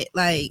from that.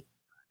 Like,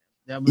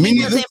 Me he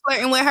neither. wasn't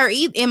flirting with her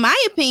either. In my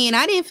opinion,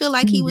 I didn't feel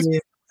like he was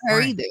flirting with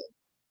her either.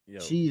 Yo,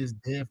 She is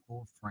there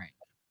for Frank.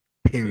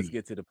 let's Period.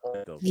 get to the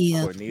point though.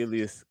 Yeah.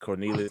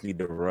 Cornelius need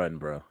to run,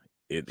 bro.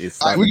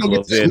 It's All right, starting to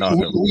close in on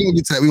him. we gonna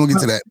get to that. We gonna get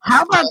to that.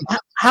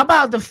 How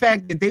about the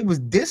fact that they was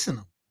dissing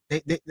him?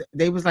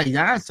 They was like,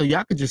 yeah, so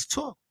y'all could just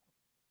talk.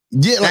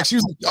 Yeah, like she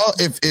was like, oh,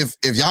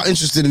 if y'all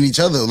interested in each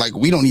other, like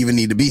we don't even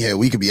need to be here.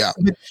 We could be out.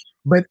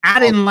 But I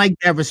didn't like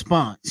that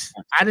response.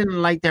 I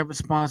didn't like that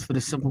response for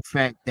the simple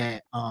fact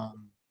that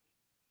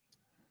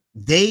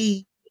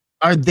they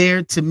are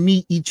there to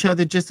meet each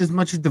other just as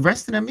much as the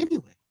rest of them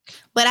anyway.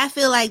 But I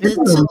feel like the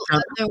two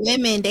other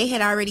women, they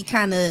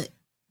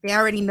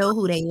already know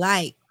who they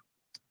like.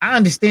 I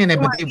understand that,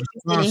 but they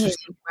response was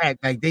so whack.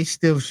 Like they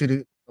still should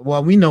have.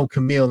 Well, we know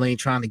Camille ain't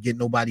trying to get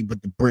nobody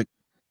but the brick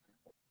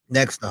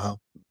next to her,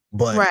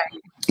 but Right.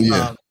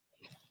 Yeah.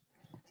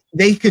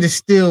 they could have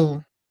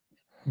still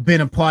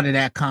been a part of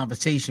that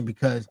conversation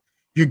because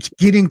you're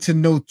getting to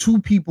know two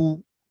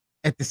people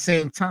at the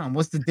same time.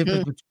 What's the difference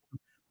between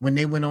when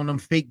they went on them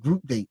fake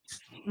group dates?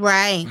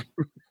 Right.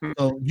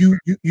 So you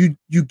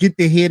get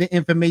to hear the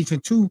information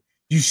too.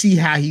 You see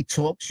how he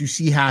talks, you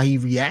see how he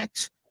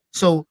reacts.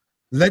 So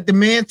let the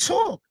man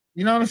talk.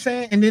 You know what I'm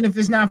saying? And then if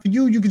it's not for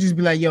you, you could just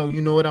be like, yo, you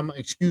know what? I'm gonna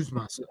excuse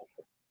myself.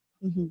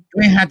 Mm-hmm.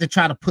 You ain't have to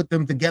try to put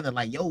them together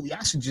like, yo,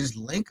 y'all should just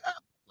link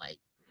up. Like,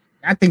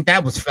 I think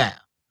that was foul.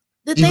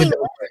 The Even thing though-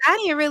 was, I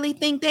didn't really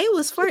think they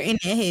was flirting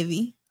that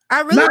heavy. I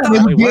really Nah, thought they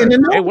were getting to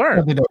know They each were.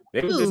 other, though.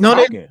 They was just No,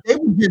 talking. they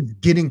were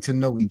just getting to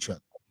know each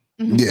other.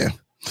 Yeah.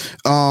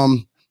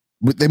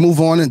 But they move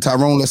on, and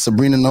Tyrone lets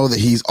Sabrina know that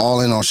he's all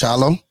in on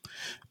Shiloh.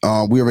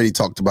 We already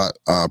talked about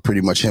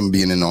pretty much him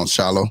being in on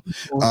Shiloh.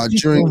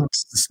 During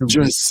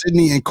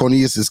Sydney and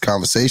Cornelius's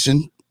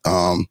conversation,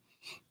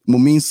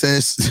 Mumin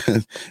says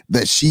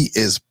that she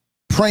is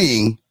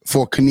praying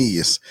for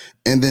Cornelius,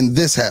 and then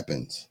this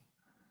happens.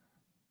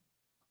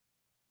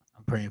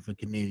 I'm praying for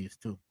Cornelius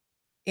too.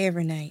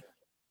 every night.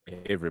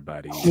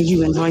 Everybody. Did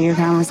you enjoy your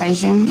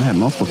conversation? I had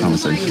multiple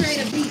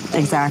conversations.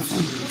 Exactly.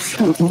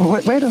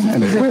 Wait a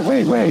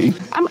minute. Wait.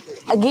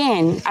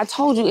 Again, I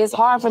told you it's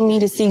hard for me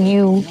to see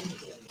you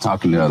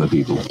talking to other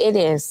people. It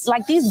is.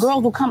 Like, these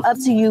girls will come up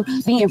to you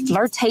being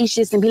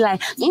flirtatious and be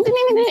like,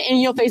 in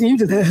your face, and you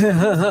just,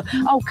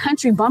 oh,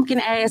 country bumpkin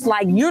ass.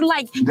 Like, you're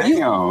like,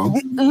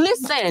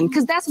 listen,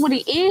 because that's what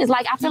it is.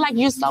 Like, I feel like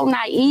you're so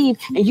naive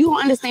and you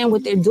don't understand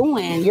what they're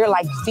doing. You're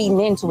like feeding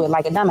into it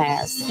like a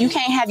dumbass. You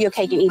can't have your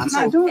cake and eat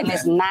it too. And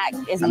it's not,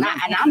 and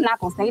I'm not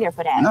going to stay there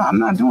for that. No, I'm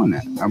not doing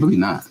that. I'm really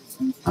not.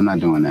 I'm not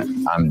doing that.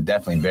 I'm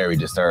definitely very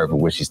disturbed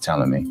with what she's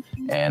telling me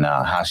and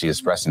how she's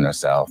expressing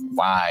herself.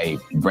 Why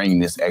bringing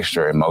this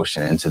extra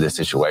emotion into this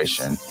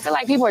situation? I feel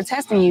like people are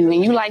testing you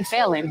and you like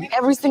failing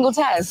every single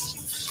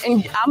test.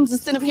 And I'm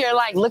just sitting up here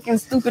like looking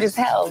stupid as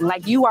hell.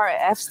 Like, you are an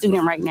F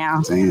student right now.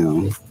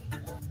 Damn.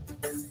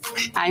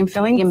 I'm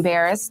feeling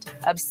embarrassed,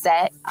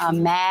 upset,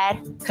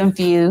 mad,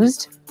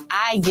 confused.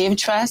 I give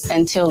trust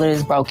until it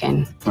is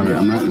broken. Okay,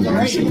 I'm not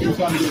embarrassing you.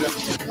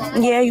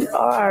 Yeah, you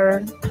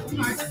are.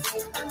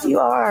 You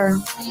are.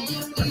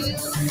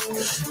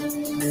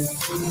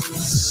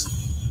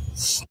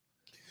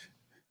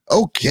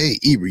 Okay,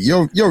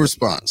 Ibra, your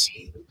response.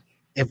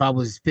 If I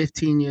was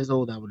 15 years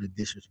old, I would have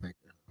disrespected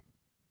her.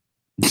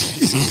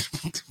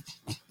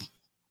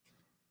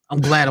 I'm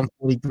glad I'm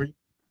 43.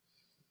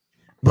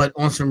 But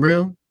on some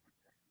real,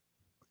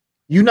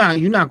 you're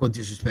not gonna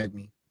disrespect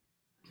me.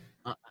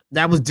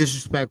 That was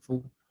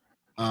disrespectful.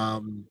 I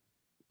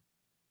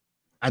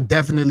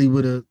definitely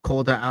would have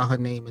called her out her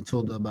name and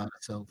told her about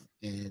herself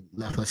and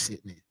left her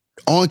sitting there.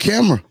 On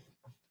camera.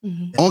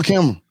 Mhm. On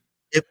camera.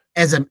 If,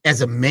 as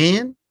a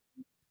man,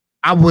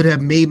 I would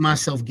have made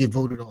myself get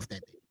voted off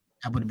that day.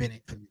 That would have been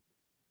it for me.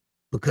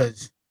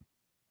 Because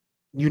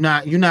you're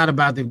not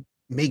about to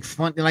make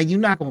fun. Like, you're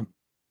not gonna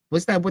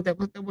what's that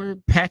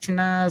word?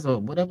 Patronize or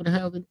whatever the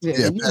hell it is.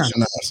 Yeah, You're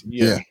patronize.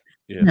 Yeah.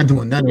 You're not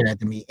doing none of that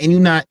to me. And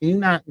you're not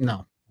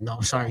no,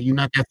 sorry, you're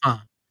not that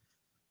fine.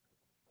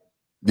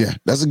 Yeah,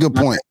 that's a good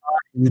point.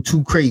 You're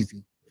too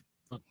crazy.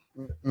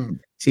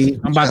 See,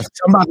 I'm about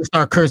to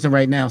start cursing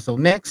right now. So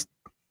next,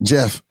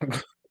 Jeff.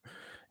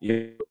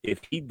 Yeah, if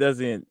he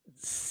doesn't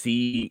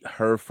see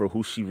her for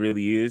who she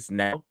really is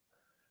now,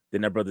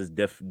 then that brother's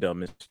deaf,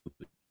 dumb, and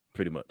stupid,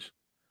 pretty much.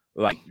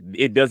 Like,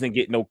 it doesn't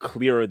get no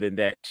clearer than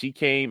that. She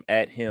came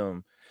at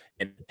him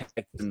and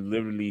attacked him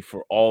literally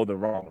for all the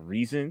wrong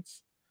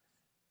reasons.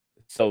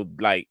 So,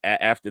 like,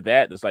 after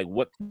that, it's like,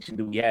 what question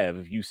do we have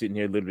if you sitting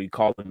here literally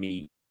calling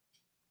me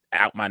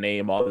out my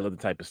name, all the other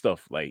type of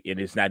stuff? Like, and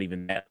it's not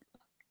even that.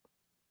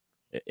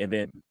 And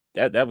then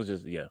that was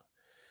just, yeah.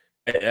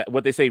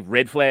 What they say,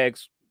 red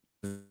flags.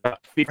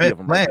 50 red of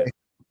them. flag. Right.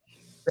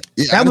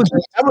 Yeah,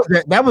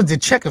 that was the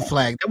checker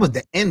flag. That was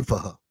the end for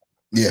her.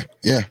 Yeah,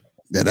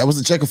 that was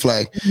the checker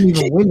flag. She didn't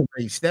even win the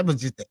race. That was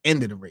just the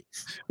end of the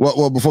race.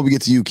 Well, before we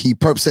get to you, Key,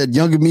 Perp said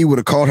younger me would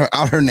have called her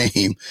out her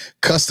name,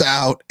 cussed her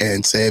out,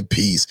 and said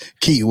peace.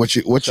 Key, what's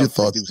your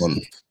thoughts on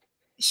it?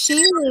 She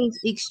was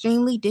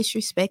extremely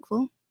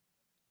disrespectful.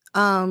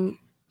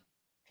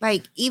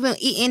 Like, even,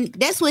 and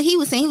that's what he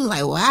was saying. He was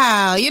like,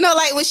 wow,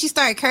 like when she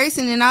started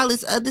cursing and all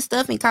this other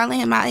stuff and calling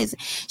him out,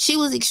 she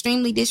was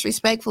extremely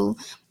disrespectful.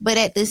 But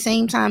at the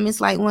same time, it's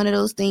like one of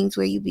those things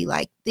where you be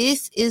like,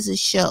 this is a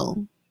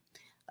show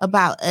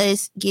about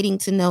us getting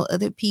to know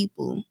other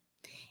people.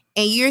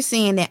 And you're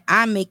saying that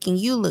I'm making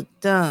you look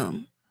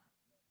dumb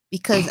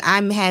because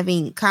I'm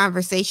having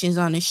conversations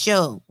on a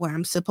show where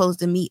I'm supposed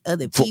to meet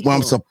other people. Where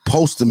I'm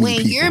supposed to meet when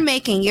people. You're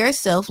making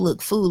yourself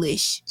look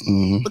foolish.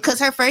 Mm-hmm. Because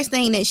her first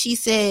thing that she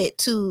said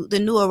to the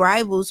new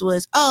arrivals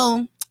was,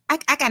 oh, I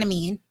got a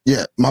man.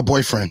 Yeah, my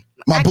boyfriend.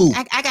 My boo.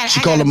 She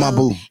called him my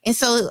boo. And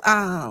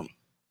so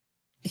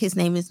his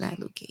name is not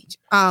Luke Cage.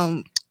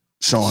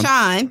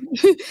 Sean.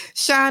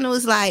 Sean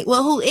was like,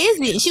 well, who is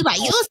it? And she's like,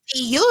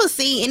 you'll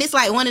see. And it's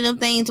like one of them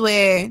things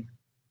where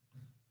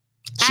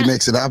she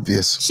makes it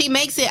obvious. She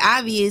makes it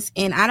obvious,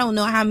 and I don't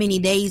know how many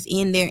days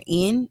in they're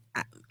in.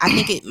 I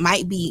think it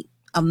might be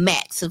a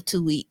max of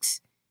 2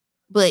 weeks.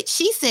 But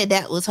she said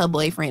that was her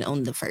boyfriend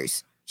on the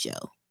first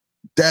show.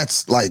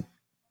 That's like,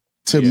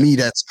 to me,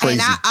 that's crazy.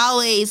 And I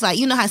always, like,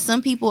 how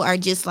some people are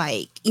just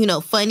like,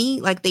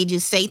 funny, like they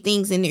just say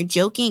things and they're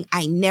joking.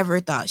 I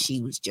never thought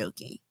she was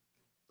joking.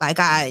 Like,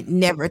 I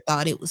never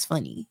thought it was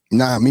funny.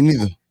 Nah, me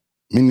neither.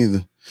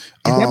 Is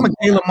that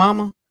Michaela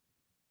mama?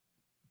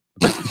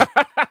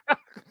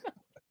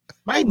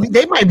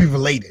 They might be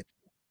related.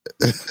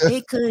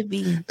 It could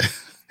be.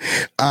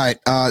 All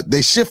right.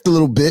 They shift a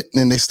little bit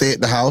and they stay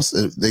at the house.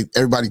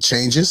 Everybody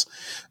changes.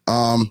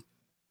 And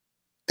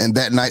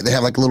that night they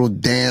have like a little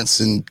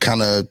dance and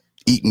kind of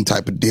eating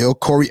type of deal.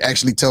 Corey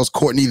actually tells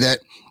Courtney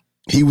that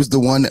he was the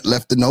one that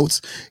left the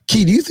notes.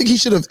 Key, do you think he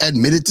should have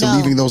admitted to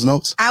leaving those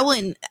notes? I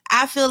wouldn't.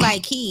 I feel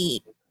like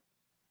it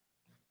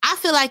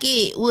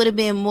would have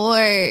been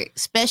more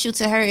special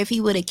to her if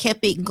he would have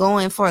kept it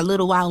going for a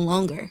little while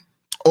longer.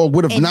 Or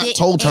would have not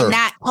told her.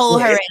 Not told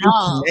her at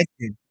all.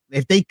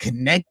 If they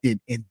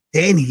connected and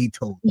then he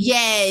told her.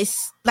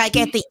 Yes, like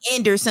at the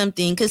end or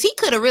something. Because he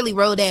could have really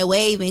rode that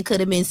wave and could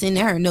have been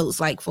sending her notes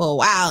like for a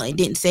while and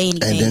didn't say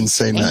anything. And didn't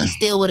say nothing. He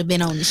still would have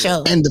been on the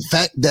show. And the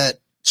fact that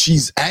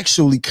she's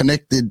actually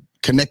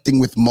connecting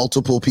with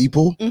multiple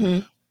people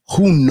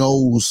who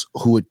knows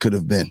who it could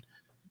have been?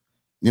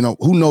 You know,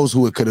 who knows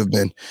who it could have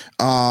been?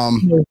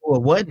 Who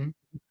it wasn't.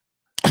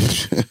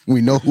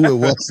 We know who it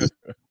was.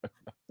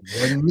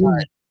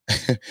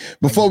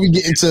 Before we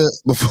get into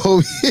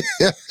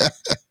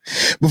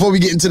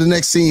the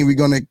next scene, we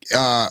got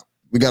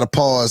to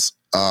pause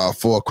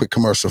for a quick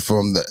commercial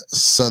from the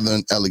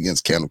Southern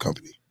Elegance Candle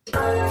Company.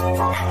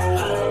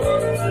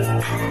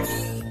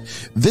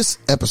 This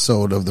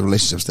episode of the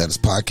Relationship Status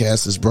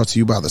Podcast is brought to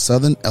you by the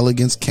Southern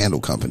Elegance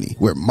Candle Company,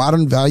 where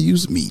modern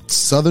values meet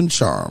Southern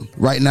charm.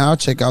 Right now,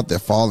 check out their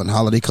fall and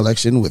holiday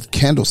collection with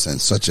candle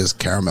scents such as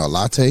caramel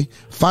latte,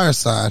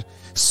 fireside,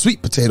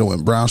 sweet potato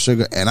and brown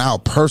sugar, and our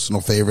personal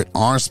favorite,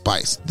 orange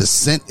spice. The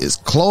scent is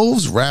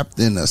cloves wrapped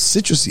in a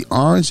citrusy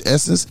orange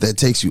essence that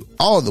takes you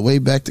all the way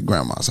back to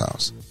grandma's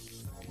house.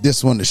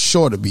 This one is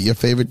sure to be your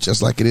favorite,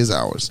 just like it is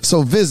ours.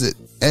 So visit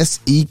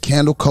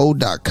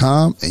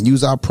secandleco.com and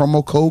use our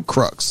promo code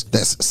CRUX.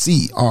 That's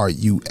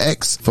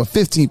CRUX for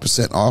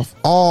 15% off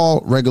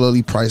all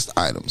regularly priced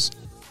items.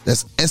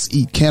 That's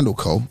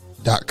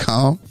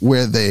secandleco.com,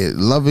 where they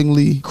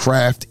lovingly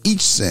craft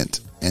each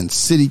scent and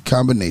city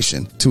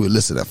combination to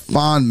elicit a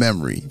fond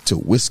memory to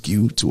whisk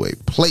you to a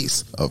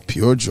place of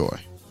pure joy.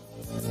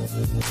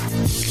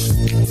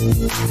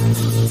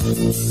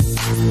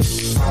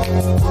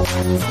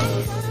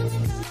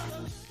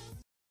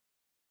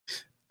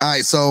 All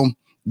right, so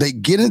they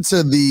get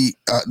into the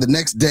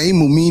next day.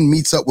 Mumin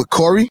meets up with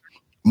Corey,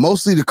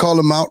 mostly to call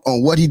him out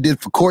on what he did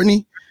for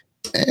Courtney,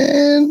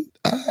 and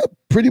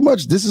pretty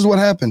much this is what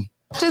happened.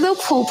 After the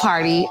pool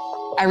party,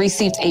 I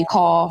received a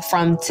call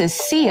from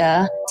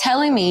Tasia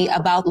telling me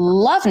about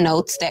love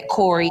notes that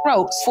Corey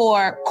wrote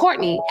for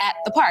Courtney at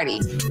the party.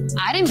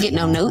 I didn't get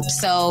no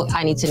notes, so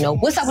I need to know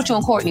what's up with you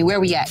and Courtney.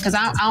 Where we at? Because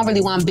I don't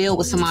really want to build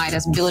with somebody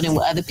that's building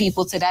with other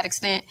people to that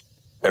extent.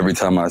 Every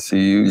time I see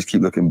you, you just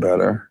keep looking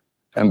better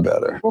and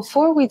better.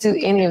 Before we do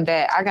any of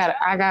that, I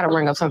gotta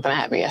bring up something that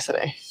happened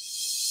yesterday.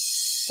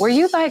 Were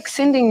you like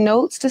sending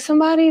notes to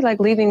somebody, like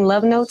leaving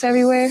love notes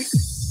everywhere?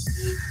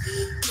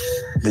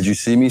 Did you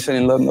see me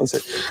sending love notes?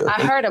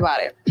 I heard about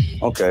it.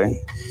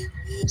 Okay.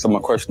 So my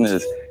question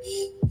is,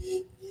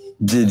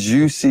 did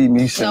you see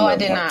me send No, love I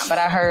did notes? not, but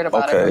I heard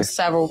about it from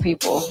several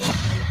people.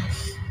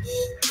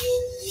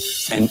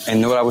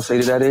 And know what I would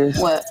say to that is?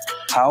 What?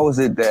 How is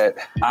it that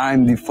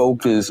I'm the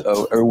focus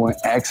of everyone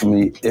asking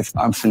me if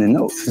I'm sending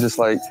notes? It's just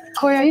like,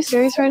 Corey, are you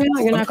serious right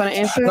now? You're not going to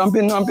answer? I'm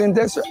being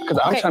dead serious because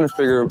I'm trying to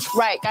figure.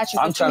 Right, got you.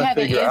 I'm But trying you to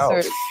haven't figure out.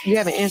 answered. You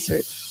haven't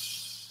answered.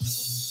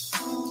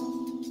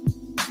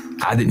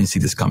 I didn't see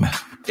this coming.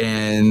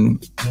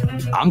 And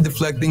I'm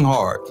deflecting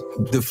hard.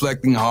 Because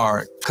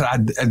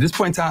at this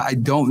point in time, I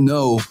don't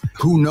know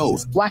who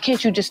knows. Why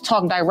can't you just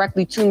talk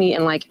directly to me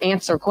and like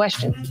answer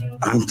questions?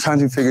 I'm trying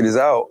to figure this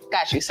out.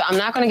 Got you. So I'm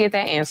not going to get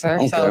that answer.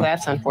 Okay. So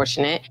that's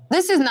unfortunate.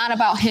 This is not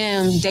about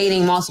him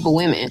dating multiple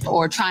women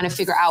or trying to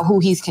figure out who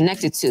he's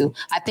connected to.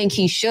 I think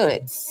he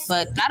should.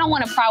 But I don't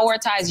want to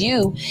prioritize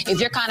you if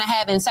you're kind of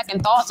having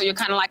second thoughts or you're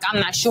kind of like, I'm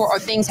not sure, or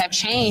things have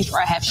changed or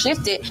have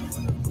shifted.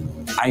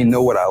 I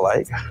know what I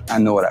like. I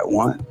know what I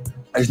want.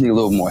 I just need a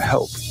little more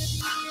help.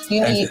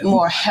 You need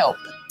more help.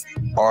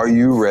 Are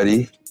you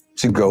ready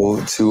to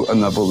go to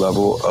another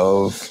level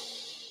of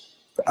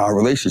our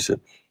relationship?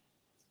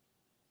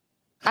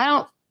 I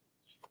don't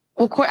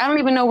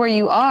even know where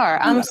you are.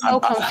 I'm so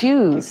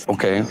confused.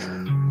 Okay.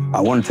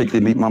 I want to take you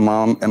to meet my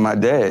mom and my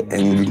dad,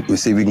 and we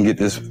see if we can get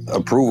this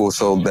approval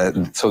so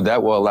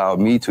that will allow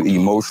me to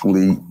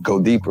emotionally go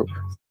deeper.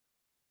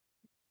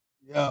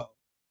 Yo.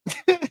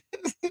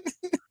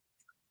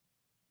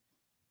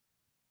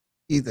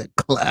 He's a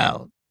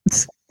clown.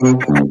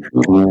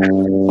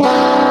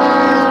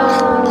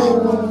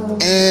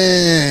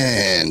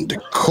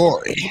 And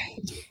Corey.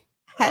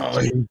 Oh,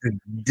 he's the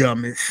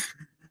dumbest.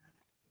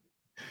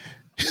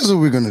 Here's what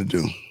we're gonna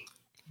do.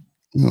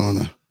 We're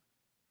gonna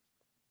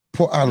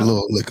pour out a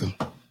little liquor.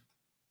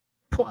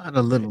 Pour out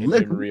a little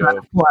liquor. Pour out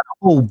a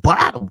whole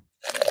bottle.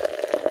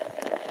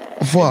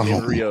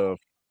 Wow.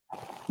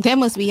 That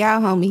must be our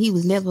homie. He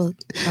was never a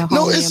homie.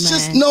 No, it's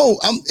just no.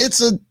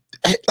 It's a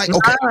like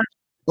okay.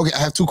 Okay, I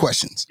have two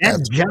questions.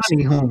 That's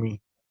Johnny homie.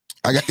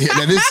 I got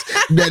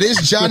that is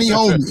Johnny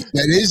homie.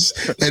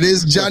 That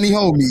is Johnny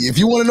homie. If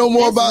you want to know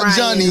more about Ryan,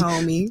 Johnny,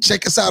 homie.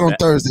 check us out on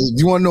Thursday.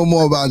 If you want to know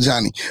more about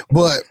Johnny,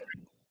 but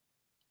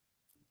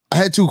I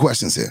had two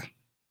questions here.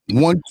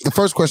 One, the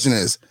first question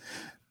is,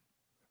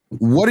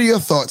 what are your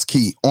thoughts,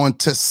 Key, on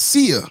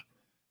Tasia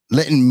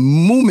letting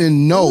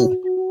Mumin know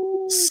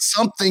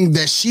something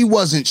that she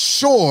wasn't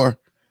sure?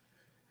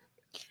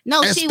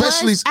 No, she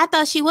was. I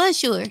thought she was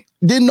sure.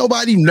 Didn't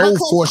nobody know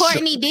for sure?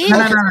 Courtney did.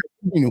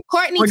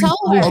 Courtney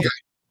told her.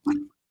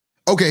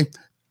 Okay,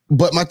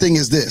 but my thing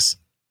is this: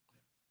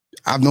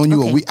 I've known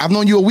you a week. I've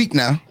known you a week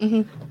now.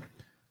 Mm-hmm.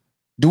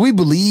 Do we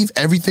believe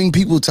everything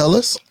people tell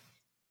us?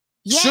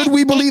 Yes, should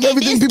we believe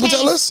everything people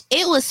tell us?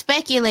 It was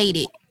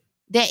speculated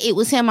that it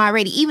was him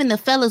already. Even the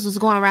fellas was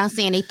going around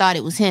saying they thought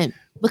it was him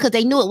because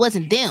they knew it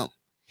wasn't them,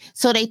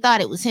 so they thought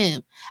it was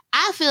him.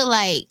 I feel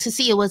like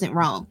Tasia wasn't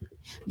wrong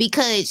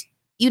because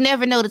you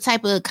never know the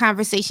type of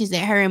conversations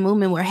that her and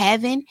Moomin were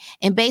having.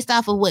 And based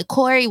off of what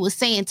Corey was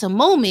saying to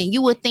Moomin,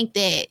 you would think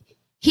that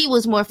he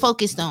was more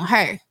focused on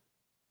her.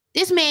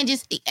 This man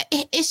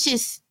it's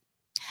just,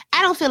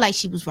 I don't feel like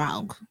she was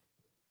wrong.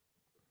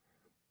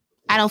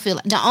 I don't feel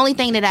like, the only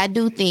thing that I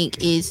do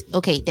think is,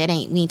 okay, we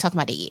ain't talking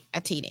about that yet. I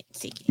tell you that.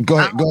 Go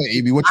ahead,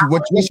 AB. What's your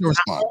response?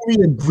 I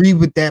only agree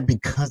with that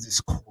because it's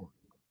Corey.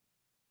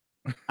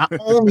 I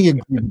only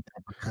agree with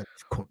that because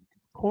it's Corey.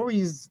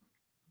 Corey's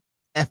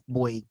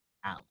F-boy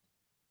out,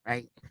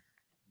 right?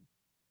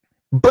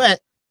 But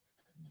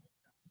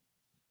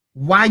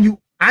I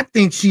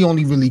think she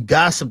only really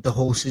gossiped the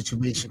whole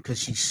situation because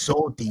she's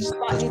salty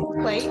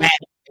and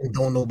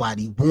don't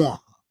nobody want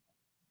her.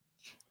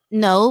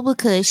 No,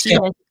 because she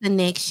has a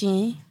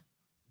connection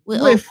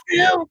with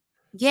Phil.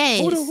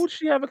 Yes. Who does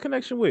she have a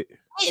connection with?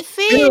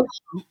 Phil.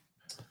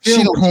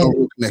 She don't have no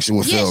real connection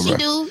with Phil, she bro.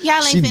 do.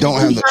 Y'all She don't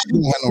have no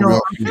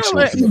real connection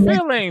with Phil.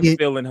 Phil ain't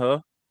feeling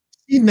her.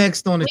 She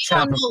next on the We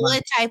don't know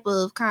what type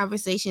of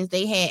conversations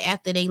they had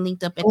after they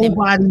linked up at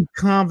nobody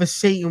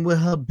conversating with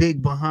her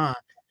big behind.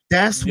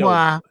 That's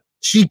why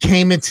she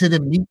came into the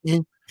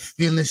meeting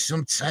feeling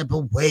some type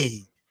of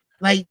way.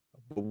 Like,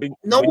 when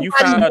you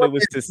found out it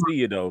was to see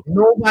you though,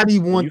 nobody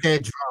want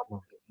that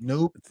drama.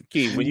 Nope.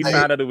 Key, when you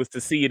found out it was to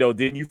see you though,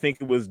 didn't you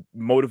think it was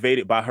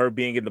motivated by her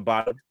being in the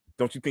bottom?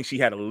 Don't you think she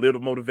had a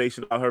little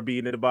motivation about her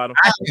being in the bottom?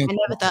 I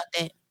never thought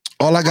that.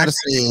 All I gotta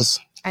say is,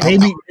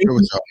 maybe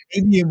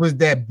it was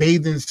that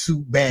bathing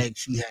suit bag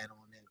she had on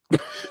there.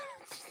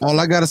 All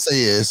I gotta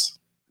say is,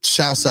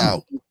 shouts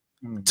out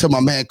to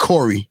my man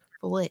Corey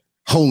for what?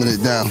 Holding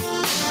it down.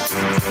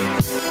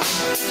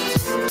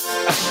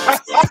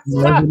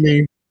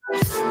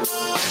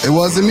 It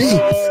wasn't me.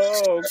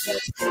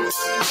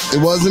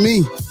 It wasn't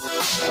me.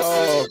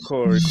 Oh,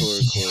 Corey.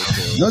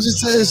 No, she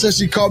said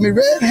she called me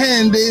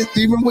red-handed,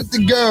 even with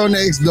the girl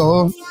next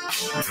door.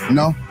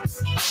 No.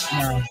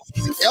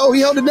 Oh, he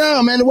held it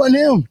down, man. It wasn't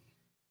him.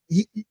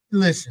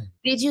 Listen.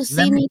 Did you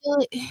see me do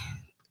it?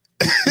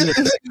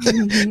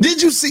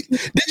 Did you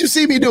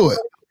see me do it?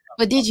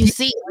 But did you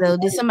see it though?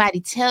 Did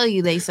somebody tell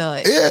you they saw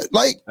it? Yeah,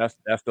 like that's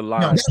the lie.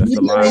 No, that's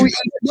the lie.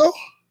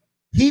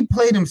 He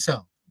played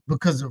himself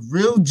because a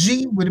real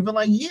G would have been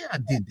like, "Yeah, I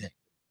did that."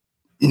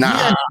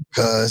 Nah,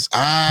 because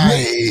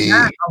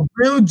a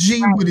real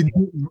G would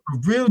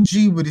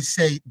have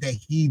said that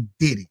he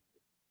did it.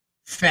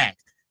 Fact.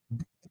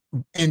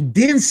 And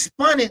then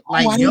spun it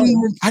like, I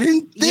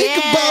didn't think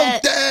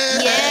about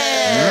that.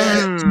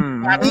 Yeah.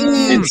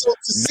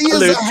 She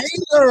is a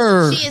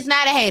hater. She is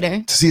not a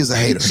hater. She is a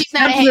hater. She's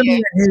not a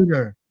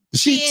hater.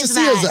 She is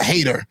a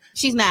hater.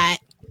 She's not.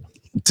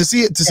 To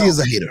see is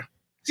a hater.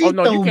 Oh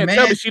no, you can't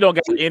tell me she don't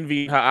got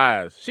envy in her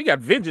eyes. She got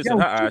vengeance in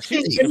her eyes.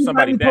 She's keeping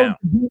somebody down.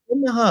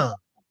 Into her.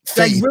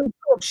 Like real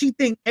talk, she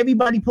think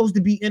everybody supposed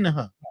to be into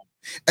her.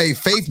 Hey,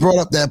 Faith brought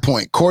up that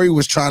point. Corey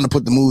was trying to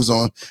put the moves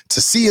on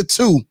to see it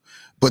too,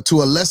 but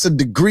to a lesser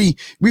degree.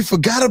 We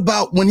forgot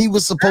about when he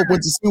was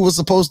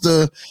supposed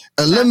to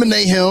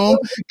eliminate him.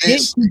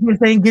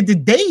 And get the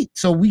date,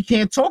 so we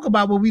can't talk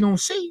about what we don't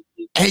see.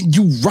 And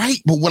you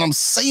right, but what I'm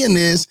saying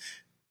is,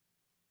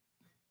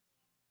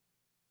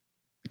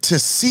 to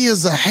see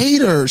as a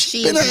hater,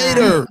 she's been a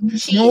hater.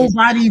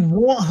 Nobody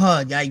want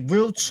her, like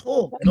real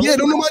talk.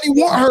 Nobody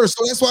want her,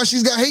 so that's why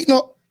she's got hating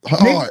on her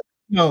heart.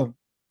 No,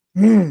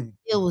 it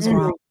was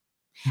wrong.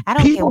 I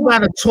don't people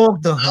gotta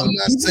talk to her. I'm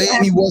not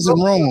saying he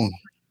wasn't wrong.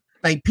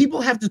 Like people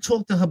have to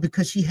talk to her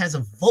because she has a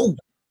vote.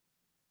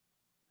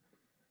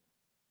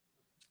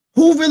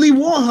 Who really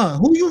want her?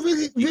 Who you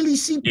really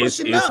see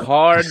pushing up? It's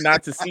hard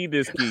not to see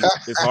this, Key.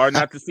 It's hard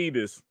not to see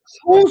this.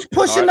 Who's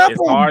pushing up? It's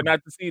hard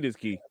not to see this,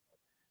 Key.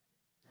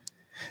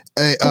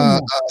 Hey,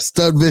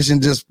 Stud Vision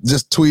just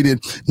tweeted,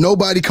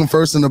 nobody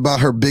conversing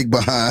about her big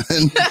behind.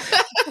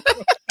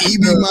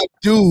 Evie, my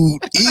dude.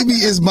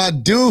 Evie is my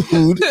dude.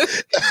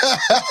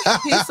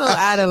 He's so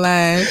out of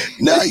line.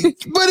 No,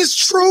 but it's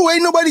true.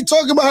 Ain't nobody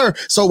talking about her.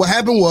 So what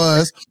happened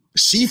was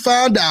she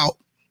found out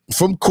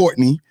from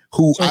Courtney,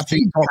 who I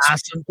think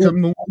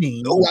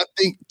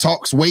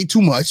talks way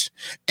too much.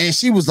 And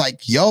she was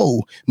like,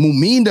 yo,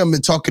 Moomin done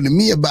been talking to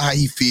me about how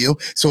he feel.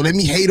 So let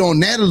me hate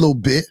on that a little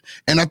bit.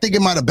 And I think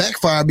it might have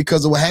backfired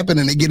because of what happened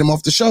and they get him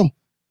off the show.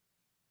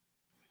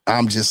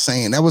 I'm just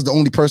saying that was the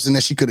only person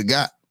that she could have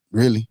got,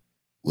 really,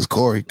 was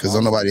Corey, because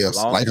nobody else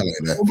like her like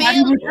that.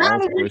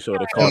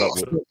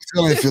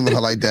 Phil ain't feeling her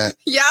like that.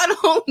 Y'all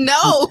don't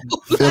know.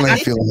 Phil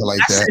ain't feeling her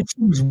like that.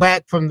 She was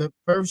back from the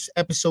first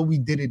episode we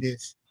did of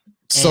this.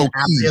 So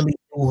I really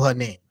knew her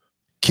name.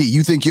 Key,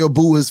 you think your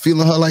boo is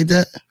feeling her like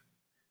that?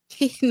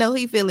 No,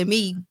 he feeling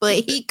me, but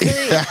he could.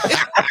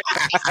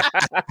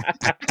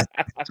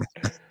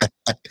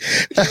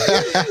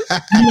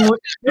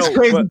 It's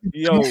crazy.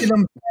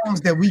 Them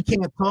songs that we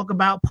can't talk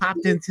about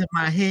popped into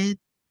my head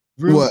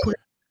real quick.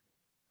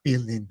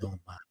 Feeling on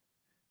my.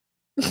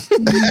 It's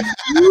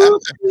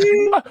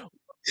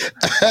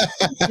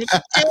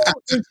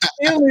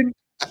feeling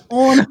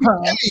on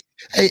her.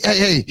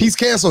 Hey, he's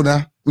canceled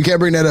now. We can't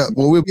bring that up.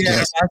 Well, we'll be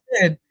canceled. I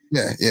said.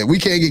 Yeah, we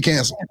can't get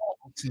canceled.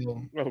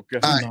 So, Okay.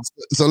 All right,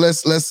 so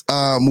let's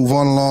move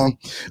on along.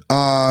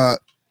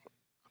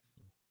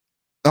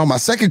 My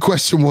second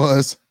question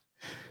was,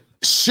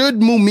 should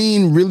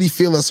Mumin really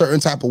feel a certain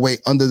type of way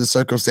under the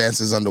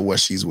circumstances under what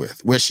she's with,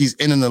 where she's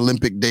in an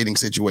Olympic dating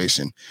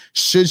situation?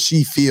 Should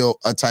she feel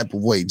a type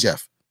of way,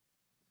 Jeff?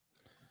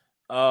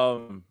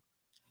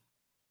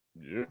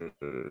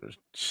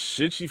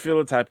 Should she feel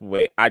a type of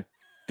way? I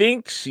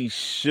think she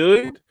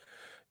should,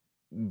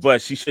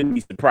 but she shouldn't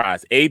be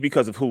surprised. A,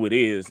 because of who it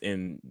is,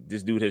 and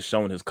this dude has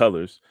shown his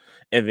colors.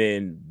 And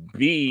then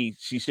B,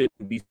 she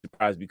shouldn't be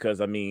surprised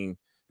because, I mean,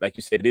 like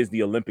you said, it is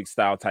the Olympic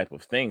style type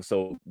of thing.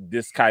 So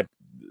this type,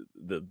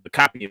 the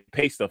copy and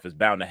paste stuff is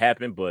bound to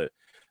happen. But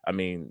I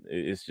mean,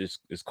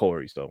 it's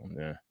Corey. So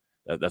yeah,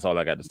 that's all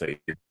I got to say.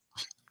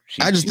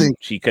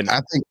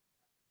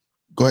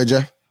 Go ahead,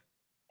 Jeff.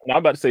 I'm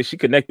about to say she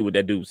connected with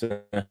that dude. So.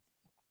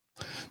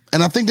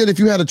 And I think that if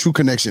you had a true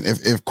connection,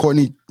 if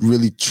Courtney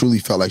really truly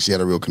felt like she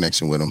had a real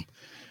connection with him,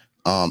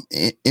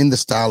 in the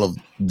style of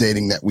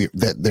dating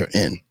that they're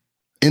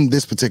in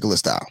this particular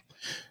style,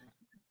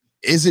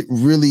 is it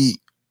really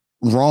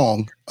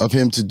wrong of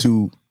him to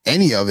do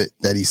any of it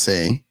that he's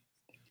saying,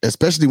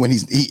 especially when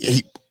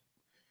he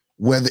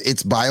whether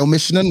it's by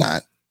omission or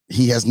not,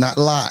 he has not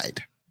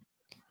lied.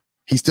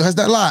 He still has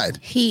not lied.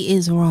 He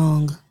is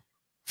wrong.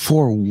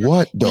 For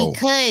what though?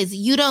 Because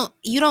you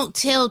don't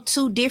tell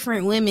two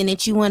different women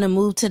that you want to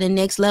move to the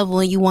next level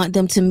and you want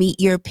them to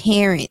meet your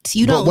parents.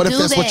 You don't. What if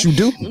that's what you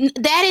do?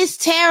 That is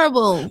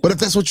terrible. But if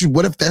that's what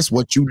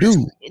you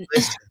do,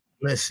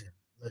 listen.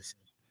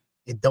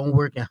 It don't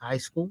work in high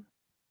school.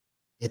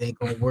 It ain't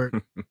gonna work.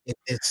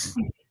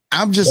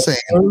 I'm just saying.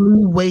 The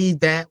only way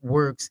that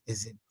works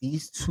is if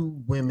these two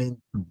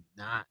women do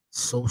not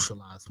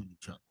socialize with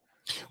each other.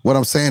 What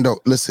I'm saying though,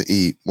 listen,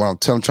 E. What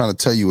I'm trying to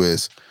tell you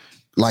is,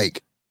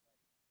 like,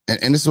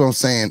 and this is what I'm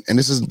saying, and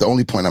this is the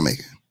only point I'm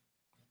making.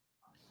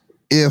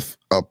 If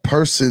a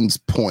person's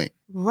point,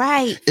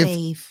 right,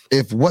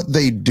 if what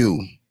they do,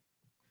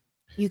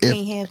 you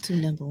can't have two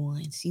number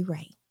ones. You're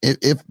right. If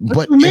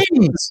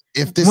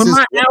this when is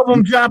my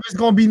album drop, is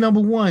gonna be number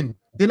one.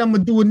 Then I'm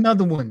gonna do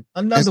another one.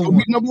 Another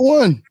one. Number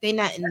one. They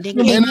can't be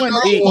number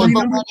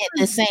one at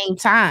the same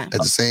time.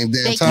 At the same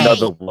damn time.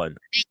 Another one.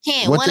 They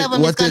can't. One of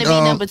them is gonna be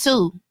number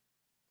two.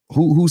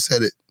 Who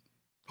said it?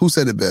 Who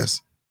said it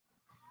best?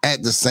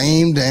 At the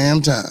same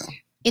damn time.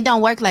 It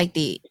don't work like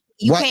that.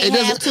 You can't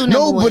have two number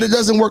No, ones. but it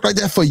doesn't work like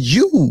that for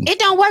you. It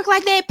don't work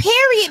like that,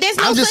 period. There's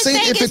no such thing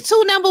as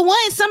two number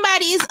ones.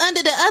 Somebody is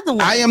under the other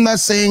one. I am not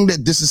saying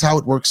that this is how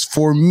it works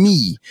for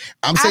me.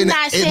 I'm saying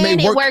it may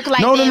work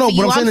like that for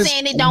you. I'm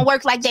saying it don't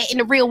work like that in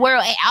the real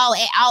world at all.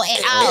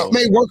 It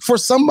may work for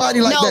somebody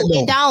like that, though.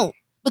 No, it don't.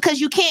 Because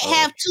you can't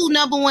have two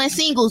number one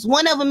singles.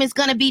 One of them is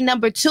going to be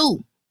number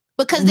two.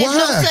 Because there's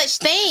no such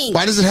thing.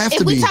 Why does it have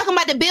to be? If we're talking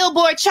about the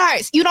Billboard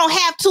charts, you don't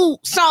have two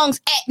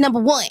songs at number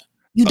one.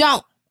 You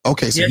don't.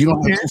 Okay, so you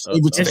don't have two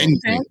favorites of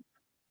anything.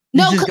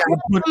 No, because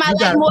one I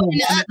like more than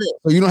the other.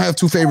 So you don't have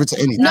two favorites of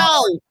anything.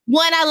 No,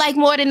 one I like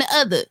more than the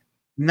other.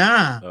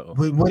 Nah,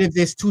 but what if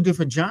there's two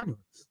different genres?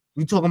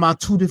 We're talking about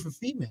two different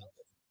females.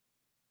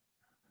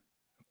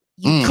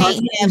 You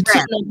can't have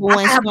two number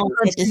one songs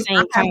at the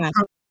same time.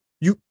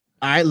 All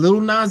right,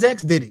 Lil Nas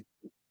X did it.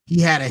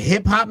 He had a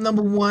hip hop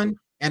number one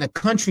and a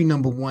country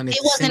number one. It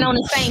wasn't on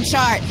the same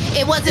chart.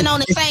 It wasn't on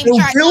the same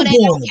chart. So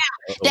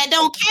that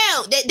don't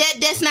count.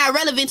 That's not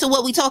relevant to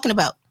what we're talking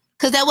about.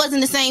 Because that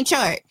wasn't the same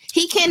chart.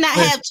 He cannot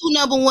have two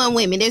number one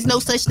women. There's no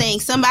such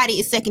thing. Somebody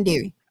is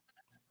secondary.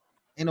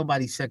 Ain't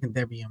nobody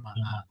secondary in my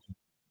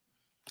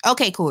eye.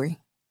 Okay, Corey.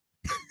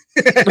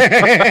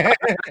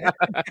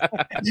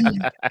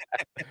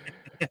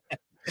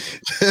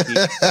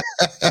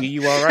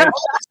 You all right?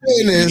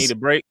 You need a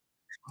break?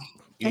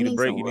 You need a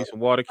break? You need some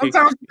water?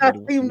 Sometimes you got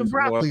to steam the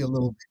broccoli a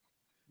little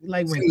bit.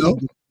 Like when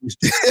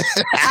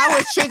I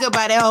was triggered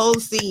by that whole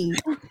scene.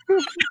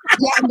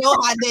 Y'all know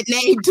how that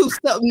name do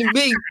something to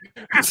me.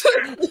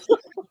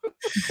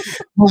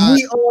 But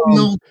we all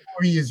know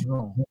Corey is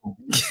wrong.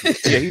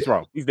 Yeah, he's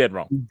wrong. He's dead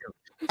wrong.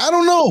 I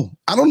don't know.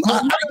 I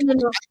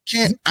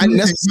can't. I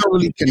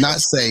necessarily cannot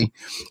say.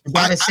 You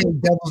gotta say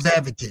devil's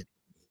advocate.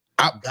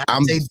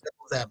 I'm say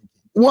devil's advocate.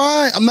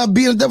 Why? I'm not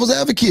being a devil's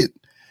advocate.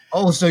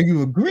 Oh, so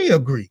you agree?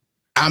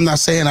 I'm not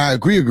saying I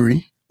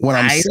agree. What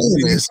I'm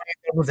saying is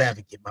devil's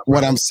advocate.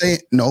 What I'm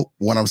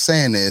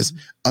saying is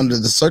under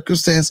the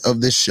circumstance of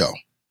this show,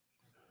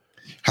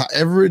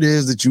 however it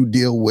is that you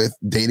deal with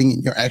dating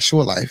in your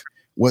actual life,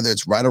 whether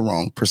it's right or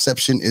wrong,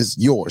 perception is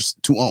yours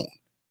to own.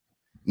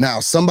 Now,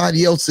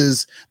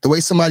 the way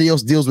somebody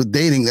else deals with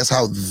dating, that's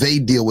how they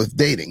deal with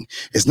dating.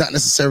 It's not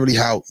necessarily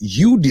how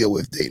you deal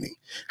with dating.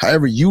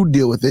 However you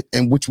deal with it,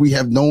 and which we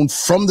have known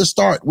from the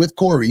start with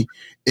Corey,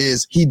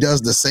 is he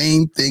does the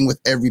same thing with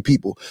every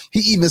people. He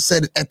even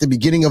said it at the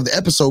beginning of the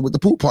episode with the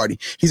pool party.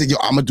 He said,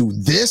 I'm going to do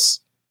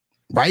this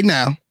right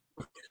now.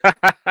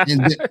 And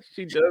then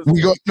she does.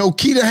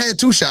 Keita had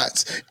two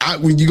shots.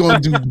 You're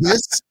going to do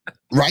this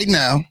right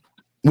now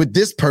with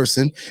this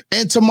person,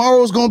 and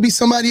tomorrow's going to be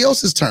somebody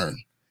else's turn.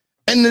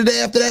 And the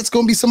day after that's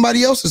going to be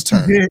somebody else's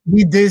turn.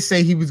 He did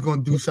say he was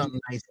going to do something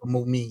nice for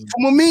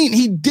Mumin.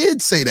 He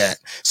did say that.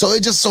 So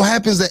it just so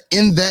happens that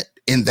in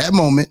that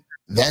moment,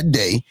 that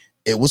day,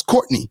 it was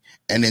Courtney.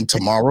 And then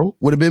tomorrow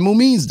would have been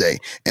Mumin's day.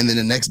 And then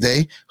the next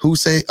day, who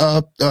say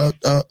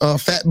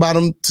fat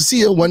bottom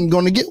Tasia wasn't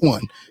going to get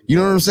one. You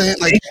know what I'm saying?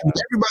 Like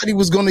everybody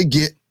was going to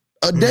get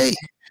a day.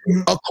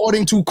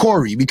 According to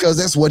Corey, because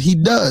that's what he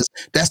does.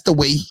 That's the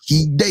way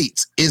he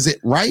dates. Is it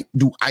right?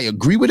 Do I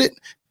agree with it?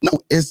 No,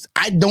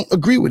 I don't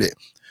agree with it.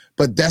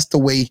 But that's the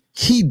way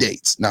he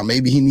dates. Now,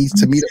 maybe he needs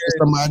to meet up with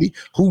somebody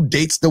who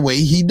dates the way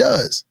he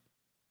does.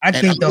 I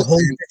think the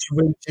whole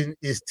situation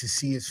is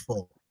Tasia's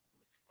fault.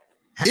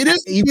 It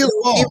is his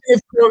fault.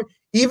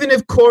 Even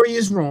if Corey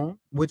is wrong,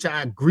 which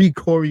I agree,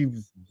 Corey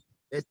was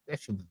that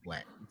shit was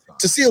whack.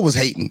 Tasia was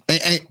hating.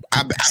 I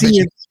bet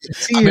you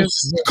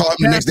called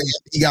him the next day.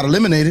 He got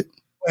eliminated.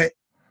 But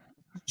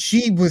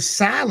she was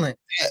silent.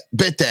 Yeah,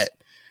 bet that.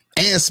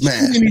 And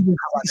smashed.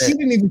 She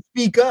didn't even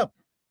speak up.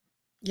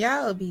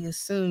 Y'all be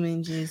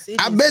assuming just.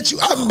 I bet you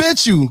that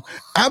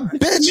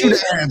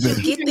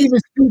happened. She didn't even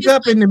speak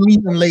up in the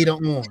meeting later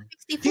on.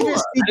 2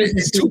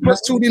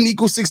 + 2 didn't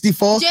equal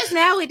 64. Just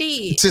now it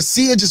did.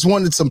 Tasia just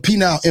wanted some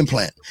penile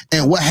implant.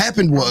 And what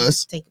happened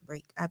was. Take a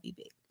break. I'll be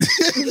back.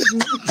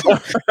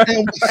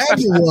 And what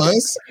happened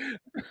was.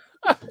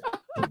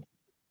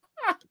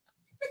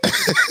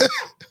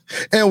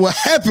 And what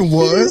happened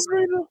was.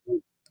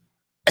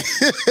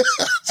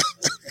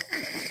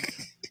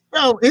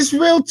 Bro, it's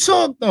real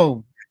talk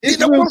though. You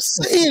know what I'm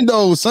saying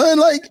though, son?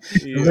 Like,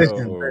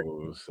 listen, all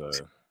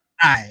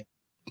right.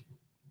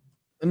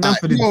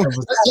 Enough of this.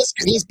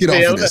 Let's get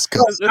off of this. Let's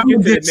get to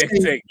the next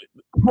segment.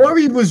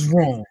 Corey was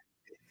wrong,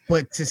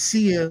 but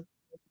Tasia,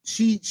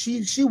 she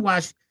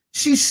watched.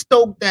 She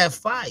stoked that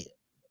fire.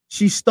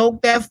 She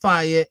stoked that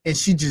fire, and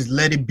she just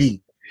let it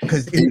be.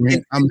 Because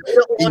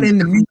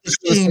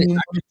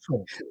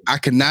I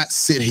cannot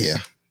sit here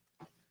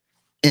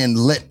and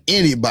let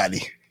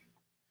anybody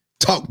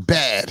talk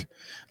bad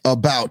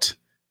about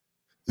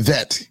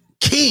that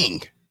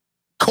king,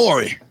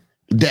 Corey,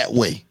 that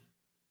way.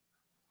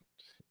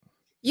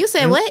 You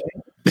said what?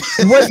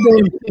 What?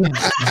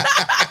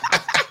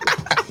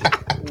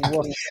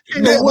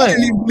 Why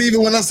didn't you believe it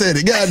when I said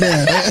it?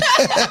 Goddamn.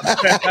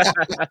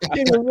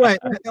 What?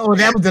 Oh,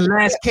 that was the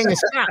last king of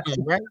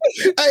Scotland, right?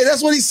 Hey,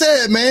 that's what he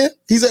said, man.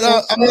 He said,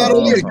 I'm not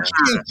only the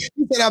king.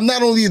 He said, I'm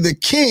not only the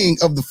king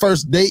of the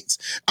first dates,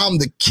 I'm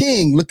the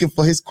king looking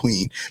for his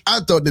queen. I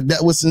thought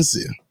that was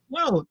sincere.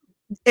 No,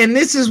 and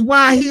this is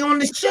why he on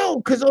the show,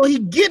 because all he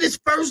get is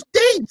first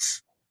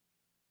dates.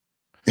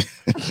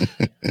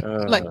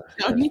 Like,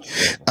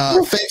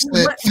 what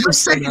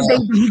second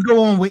date did he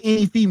go on with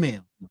any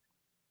female?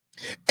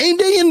 Ain't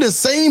they in the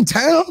same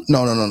town?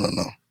 No.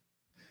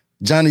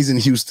 Johnny's in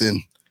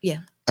Houston.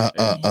 Yeah.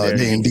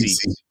 They in DC.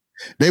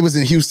 They was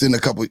in Houston a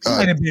couple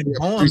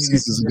 3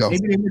 seasons ago.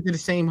 Maybe they went to the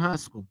same high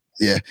school.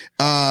 Yeah.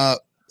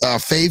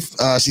 Faith,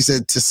 she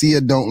said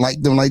Tasia don't like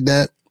them like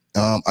that.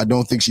 I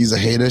don't think she's a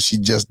hater. She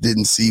just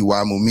didn't see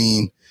why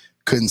Mumin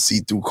couldn't see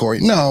through Corey.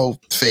 No,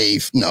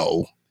 Faith,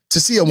 no.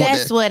 Tasia want that.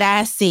 That's what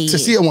I see.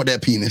 Tasia want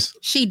that penis.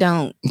 She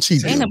don't. She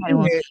do. Ain't nobody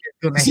want it.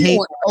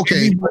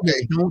 Okay.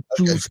 Don't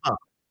choose her.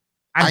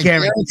 I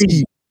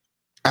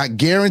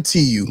guarantee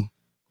you,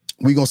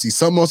 we're gonna see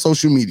something on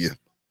social media.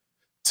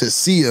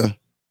 Tasia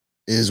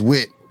is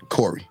with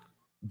Corey.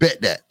 Bet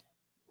that.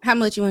 How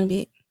much you want to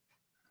bet?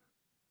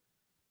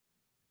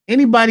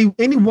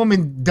 Any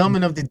woman dumb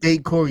enough to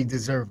date Corey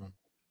deserve him.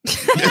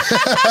 That's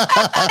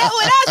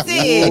what I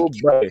said.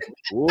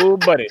 Oh,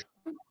 buddy.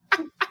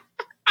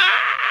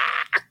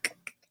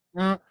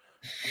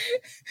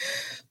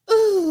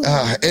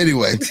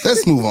 Anyway,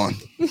 let's move on.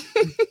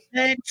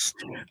 Next.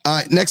 All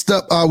right, next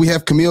up, we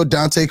have Camille,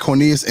 Dante,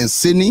 Cornelius, and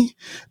Sydney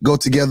go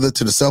together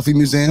to the Selfie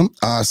Museum.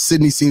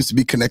 Sydney seems to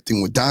be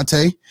connecting with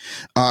Dante.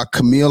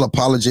 Camille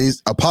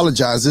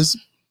apologizes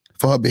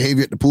for her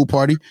behavior at the pool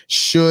party.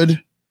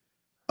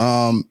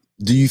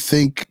 Do you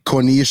think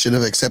Cornelius should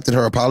have accepted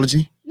her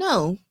apology?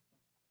 No.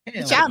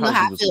 Y'all know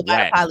how I feel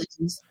about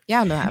apologies.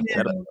 Y'all know how I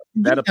feel.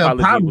 That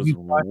apology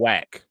was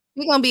whack.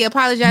 We're gonna be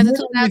apologizing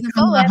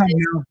 2004. Her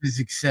mouth is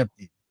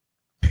accepted.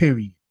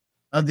 Period.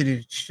 Other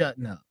than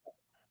shutting up.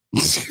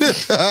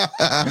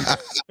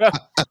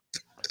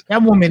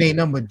 That woman ain't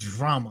nothing but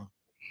drama.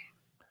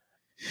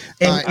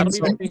 And I don't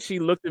even think she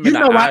looked him in the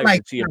eyes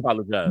and she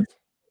apologized.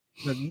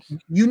 Look,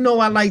 you know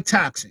I like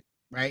Toxic,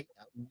 right?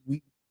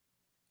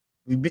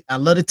 I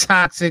love the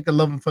Toxic. I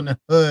love him from the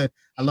hood.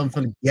 I love him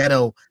from the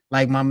ghetto,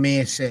 like my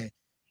man said.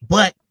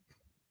 But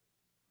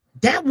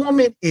that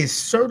woman is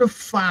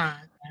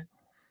certified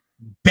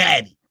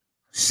baddie.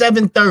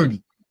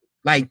 730.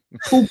 Like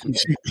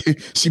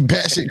she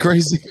batshit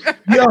crazy.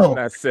 Yo,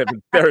 not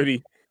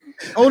 730.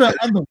 Oh, the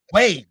other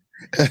way.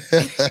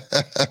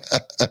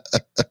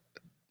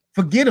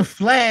 Forget a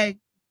flag.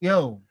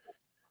 Yo.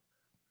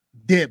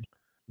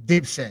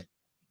 Dipset.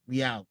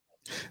 We out.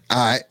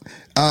 All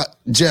right.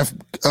 Jeff,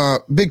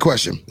 big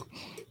question.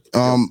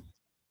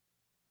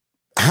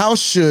 How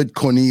should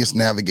Cornelius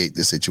navigate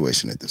this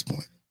situation at this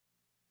point?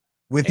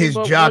 with his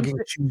jogging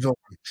shoes on.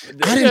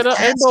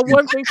 But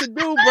one thing to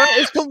do, bro,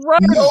 is to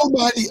run.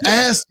 Nobody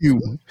asked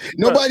you.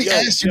 Nobody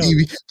asked you,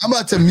 Evie. I'm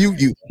about to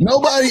mute you.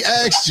 Nobody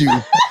asked you.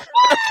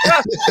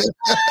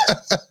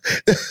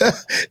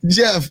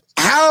 Jeff,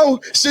 how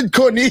should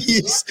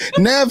Cornelius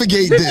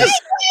navigate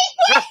this?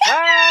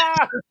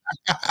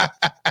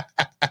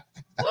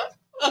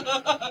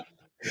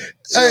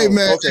 Hey,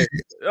 man. Okay.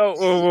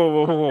 Whoa.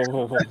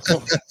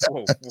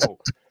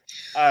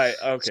 All right,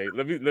 okay.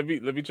 Let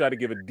me try to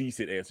give a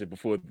decent answer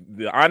before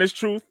the honest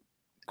truth.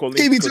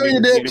 Evie, turn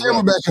your damn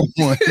camera back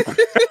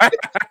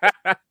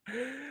on.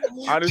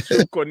 Honest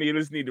truth,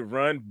 Cornelius need to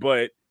run,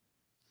 but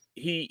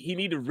he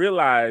need to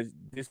realize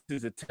this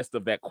is a test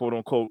of that quote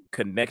unquote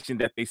connection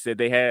that they said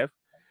they have.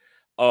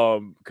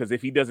 Because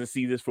if he doesn't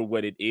see this for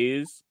what it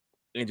is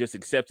and just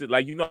accept it,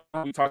 like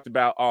how we talked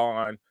about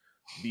on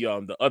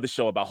the other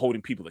show about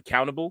holding people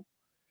accountable,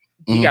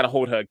 he gotta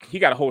hold her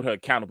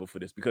accountable for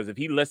this, because if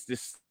he lets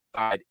this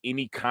slide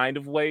any kind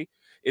of way,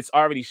 it's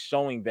already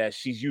showing that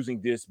she's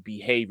using this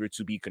behavior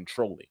to be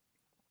controlling.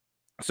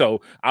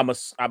 So I'm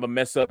a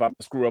mess up, I'm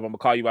a screw up, I'm gonna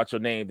call you out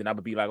your name, then I'm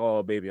gonna be like,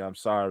 oh baby, I'm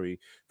sorry,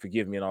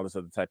 forgive me, and all this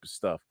other type of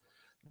stuff.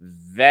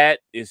 That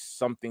is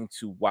something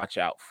to watch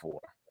out for.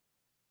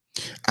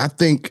 I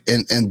think,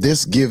 and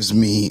this gives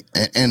me,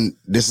 and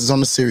this is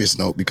on a serious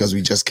note because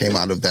we just came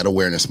out of that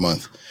awareness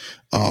month.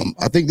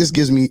 I think this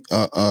gives me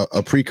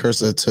a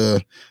precursor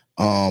to,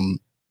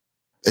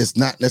 it's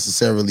not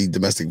necessarily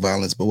domestic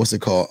violence, but what's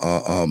it called?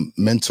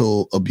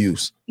 Mental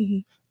abuse. Mm-hmm.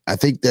 I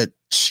think that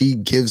she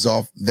gives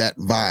off that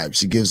vibe.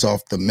 She gives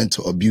off the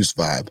mental abuse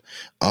vibe.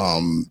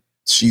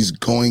 She's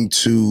going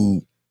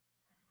to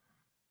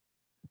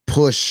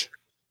push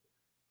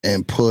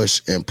and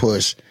push and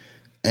push.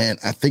 And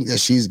I think that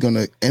she's going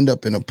to end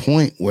up in a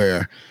point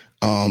where,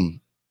 and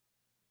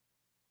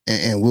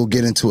we'll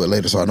get into it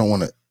later, so I don't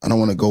want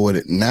to go with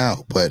it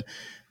now, but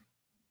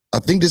I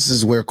think this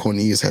is where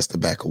Cornelius has to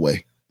back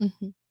away.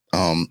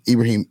 Mm-hmm.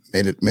 Ibrahim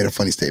made a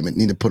funny statement,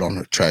 need to put on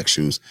her track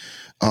shoes.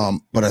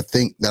 But I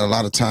think that a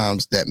lot of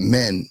times that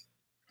men,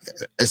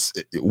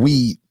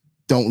 we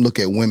don't look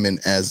at women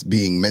as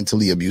being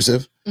mentally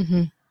abusive.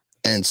 Mm-hmm.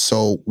 And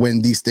so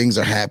when these things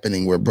are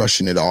happening, we're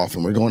brushing it off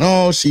and we're going,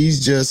 oh,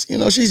 she's just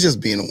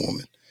being a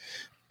woman.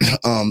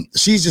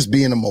 She's just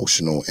being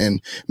emotional.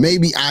 And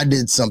maybe I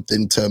did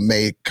something to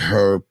make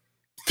her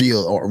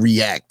feel or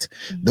react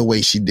the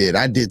way she did.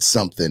 I did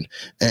something.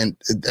 And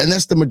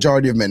that's the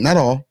majority of men, not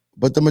all,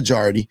 but the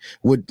majority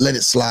would let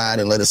it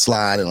slide and let it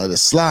slide and let it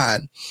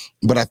slide.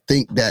 But I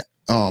think that,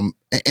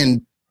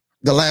 and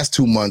the last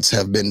 2 months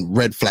have been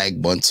red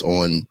flag months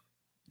on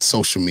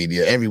social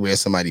media. Everywhere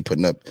somebody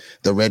putting up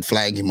the red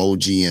flag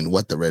emoji and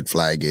what the red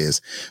flag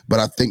is. But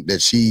I think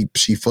that she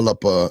full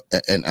up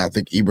and I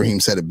think Ibrahim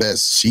said it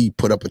best, she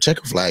put up a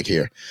checker flag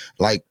here.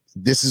 Like,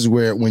 this is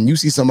where when you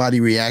see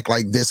somebody react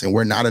like this and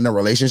we're not in a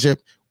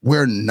relationship,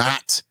 we're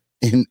not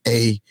in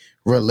a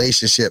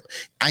relationship.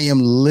 I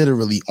am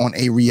literally on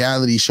a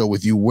reality show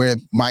with you where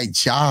my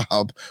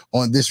job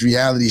on this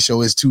reality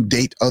show is to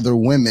date other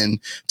women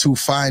to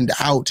find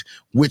out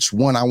which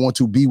one I want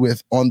to be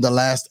with on the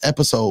last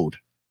episode.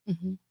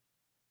 Mm-hmm.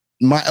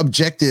 My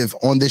objective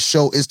on this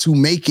show is to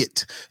make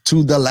it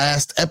to the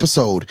last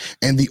episode.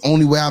 And the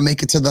only way I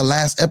make it to the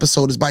last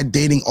episode is by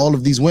dating all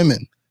of these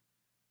women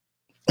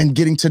and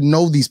getting to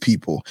know these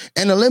people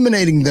and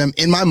eliminating them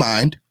in my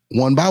mind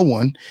one by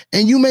one.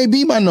 And you may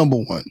be my number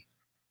one.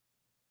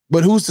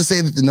 But who's to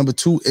say that the number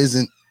two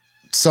isn't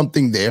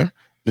something there?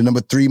 The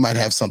number three might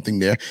have something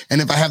there.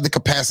 And if I have the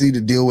capacity to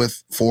deal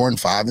with 4 and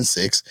 5 and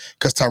 6,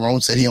 because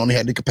Tyrone said he only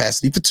had the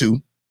capacity for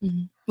 2.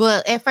 Mm-hmm.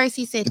 Well, at first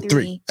he said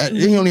 3. Mm-hmm.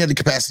 He only had the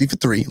capacity for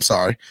 3. I'm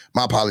sorry.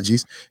 My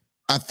apologies.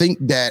 I think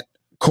that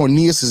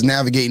Cornelius is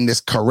navigating this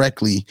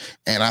correctly.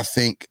 And I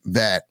think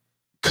that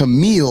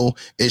Camille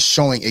is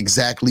showing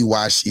exactly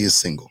why she is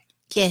single.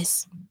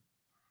 Yes.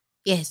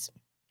 Yes.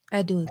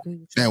 I do agree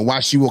with you. And why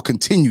she will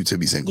continue to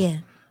be single. Yeah.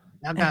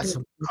 I got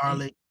some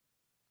garlic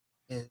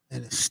and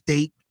a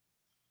steak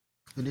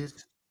for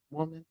this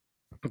woman.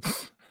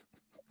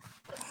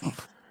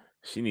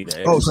 She need an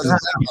exorcism.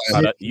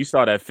 You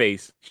saw that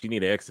face. She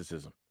need an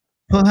exorcism.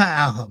 Put her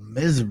out her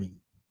misery.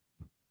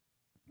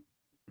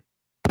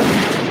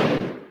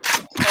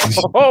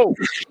 Oh.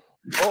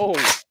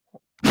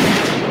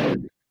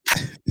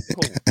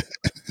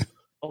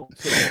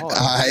 All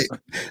right.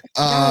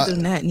 Do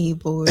not need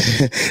board.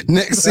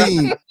 Next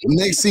scene.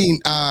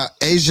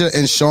 Asia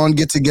and Sean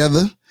get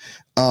together.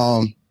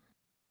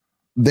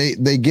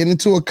 They get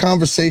into a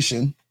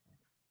conversation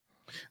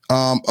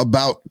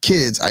about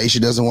kids.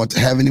 Aisha doesn't want to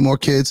have any more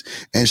kids,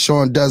 and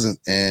Sean doesn't.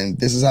 And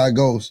this is how it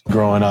goes.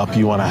 Growing up,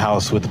 you want a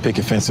house with a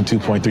picket fence and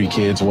 2.3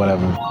 kids,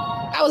 whatever.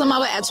 I was a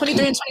mother at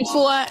 23 and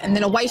 24, and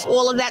then a wife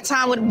all of that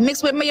time with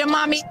mixed with me and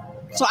mommy.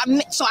 So I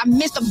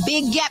missed a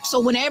big gap.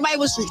 So when everybody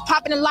was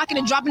popping and locking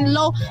and dropping it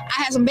low, I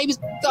had some babies.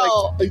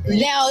 So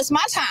now it's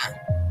my time.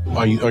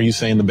 Are you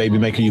saying the baby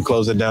making you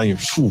close it down? You're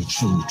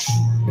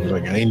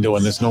like, I ain't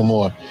doing this no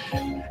more.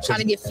 trying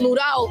to get flued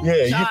out.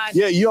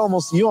 Yeah, you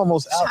almost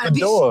out the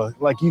door.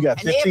 Like you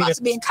got and 15. about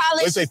to be in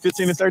college. Let's say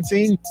 15 and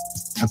 13.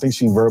 I think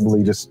she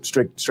verbally just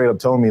straight up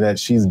told me that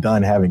she's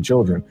done having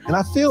children, and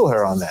I feel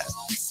her on that.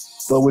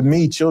 But with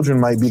me, children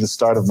might be the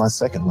start of my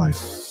second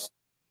life.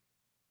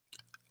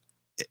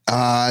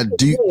 Can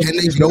they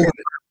get over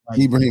this?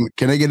 Ibrahim,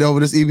 can they get over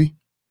this, Evie?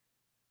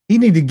 He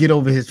need to get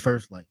over his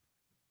first life.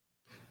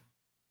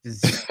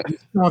 He's an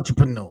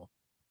entrepreneur.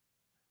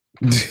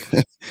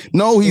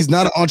 No, he's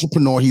not an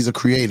entrepreneur. He's a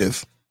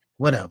creative.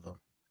 Whatever.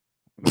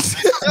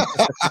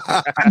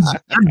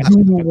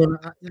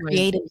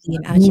 Creatively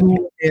and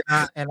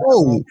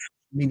entrepreneur.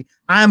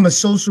 I'm a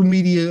social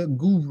media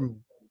guru.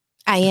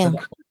 I am.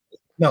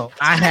 No,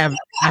 I have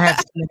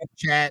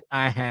Snapchat.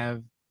 I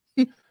have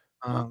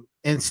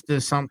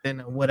Insta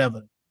something or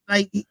whatever.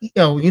 Like,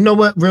 yo, you know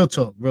what? Real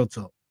talk.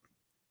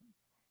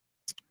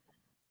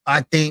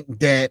 I think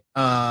that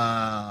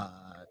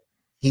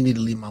he need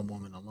to leave my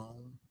woman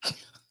alone.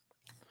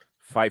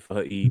 Fight for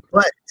her, Eve.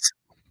 But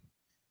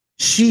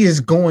she is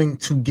going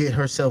to get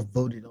herself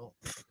voted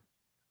off.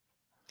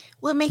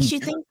 What makes you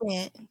think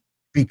that?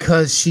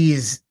 Because she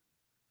is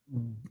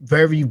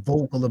very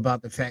vocal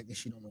about the fact that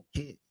she don't want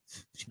kids.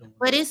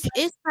 But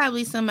it's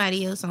probably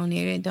somebody else on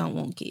there that don't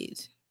want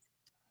kids.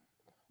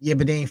 Yeah,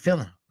 but they ain't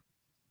feeling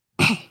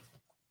her.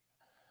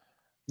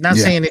 Not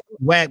saying it's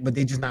whack, but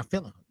they just not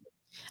feeling her.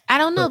 I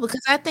don't know,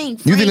 because I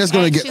think you think that's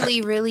going to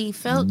actually really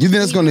felt. You think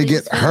that's going to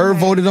get her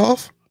voted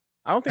off?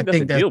 I don't think that's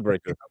a deal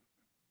breaker.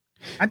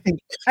 I think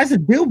that's a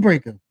deal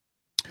breaker.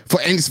 For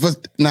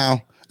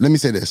now, let me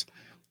say this.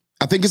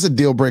 I think it's a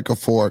deal breaker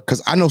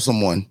because I know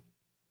someone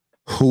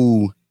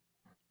who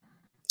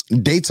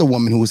dates a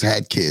woman who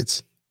has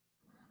kids,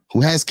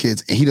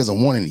 and he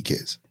doesn't want any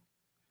kids.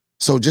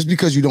 So just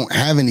because you don't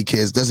have any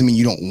kids doesn't mean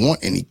you don't want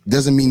any.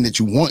 Doesn't mean that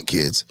you want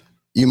kids.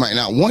 You might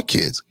not want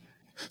kids.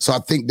 So I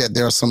think that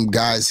there are some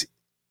guys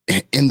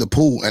in the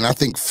pool, and I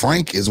think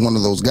Frank is one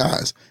of those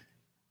guys.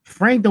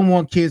 Frank don't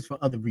want kids for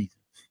other reasons.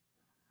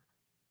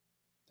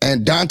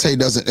 And Dante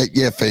doesn't.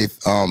 Yeah,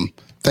 Faith.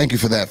 Thank you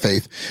for that,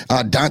 Faith.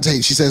 Dante,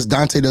 she says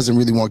Dante doesn't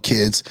really want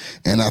kids,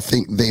 and I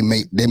think they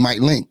might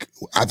link.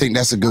 I think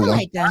that's a good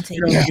one. Dante.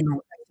 Yeah.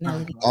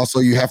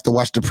 Also, you have to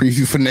watch the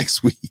preview for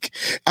next week.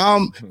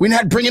 We're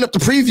not bringing up the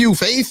preview,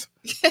 Faith.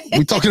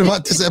 We're talking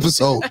about this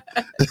episode.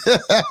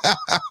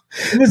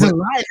 It was a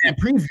lie, that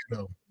preview,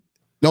 though.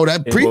 No,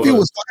 that preview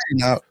was fire.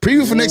 Now,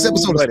 preview for next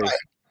episode is fire.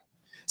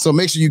 So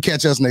make sure you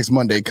catch us next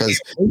Monday, because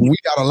we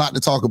got a lot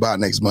to talk about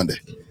next Monday.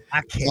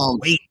 I can't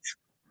wait.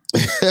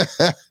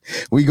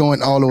 We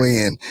going all the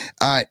way in.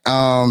 All right.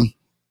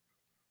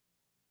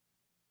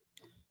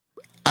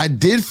 I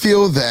did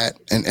feel that,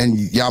 and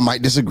y'all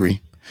might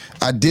disagree.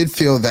 I did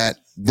feel that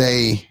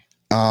they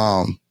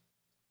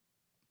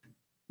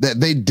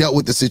dealt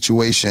with the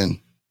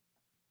situation.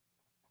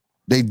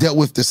 They dealt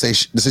with the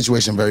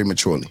situation very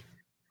maturely.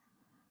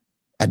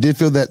 I did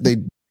feel that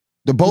the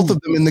both of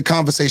them in the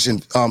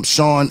conversation,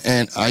 Sean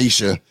and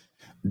Aisha,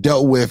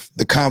 dealt with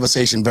the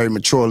conversation very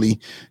maturely.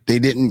 They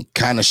didn't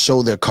kind of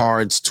show their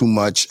cards too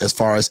much as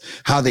far as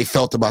how they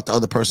felt about the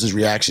other person's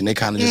reaction. They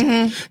kind of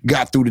just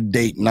got through the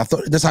date. And I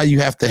thought that's how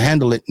you have to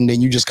handle it. And then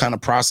you just kind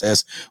of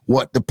process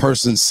what the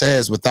person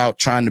says without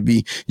trying to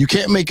be, you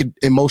can't make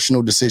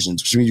emotional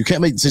decisions, which means you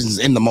can't make decisions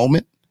in the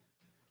moment.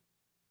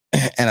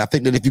 And I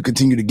think that if you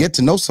continue to get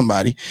to know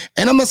somebody,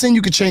 and I'm not saying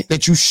you could change,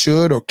 that you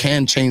should or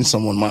can change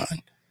someone's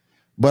mind,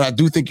 but I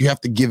do think you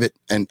have to give it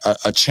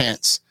a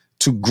chance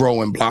to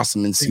grow and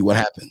blossom and see what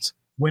happens.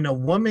 When a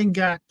woman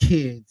got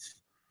kids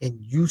and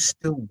you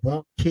still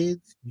want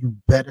kids, you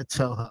better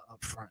tell her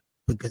up front.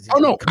 Because I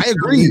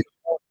agree.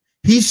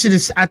 He should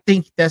have. I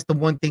think that's the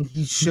one thing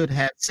he should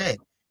have said.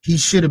 He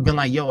should have been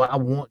like, "Yo, I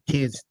want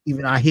kids.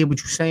 Even I hear what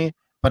you're saying,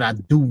 but I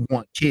do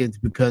want kids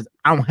because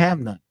I don't have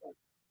none.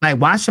 Like,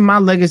 why should my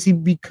legacy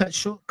be cut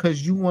short?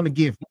 Because you want to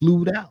get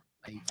flued out?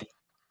 Like,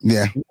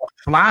 yeah,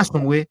 fly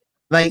somewhere.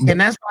 Like, and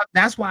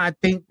that's why I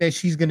think that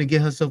she's gonna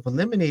get herself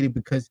eliminated,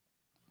 because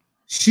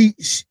she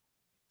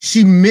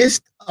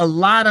missed a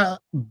lot of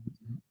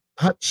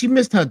she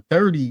missed her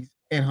 30s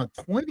and her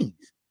 20s.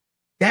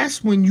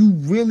 That's when you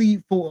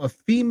really, for a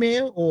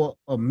female or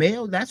a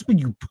male, that's when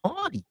you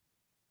party.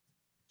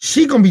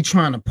 She gonna be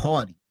trying to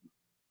party.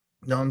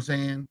 You know what I'm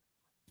saying?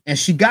 And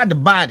she got the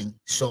body,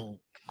 so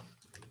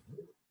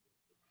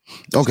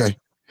okay.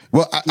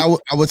 Well, I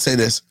would say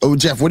this. Oh,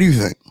 Jeff, what do you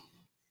think?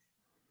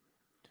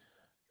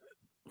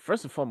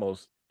 First and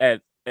foremost, I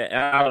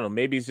don't know,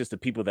 maybe it's just the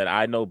people that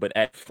I know, but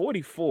at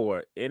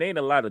 44, it ain't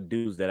a lot of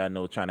dudes that I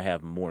know trying to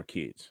have more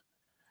kids.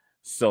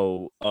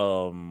 So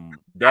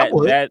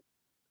that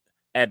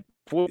at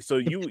 40, so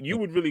you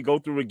would really go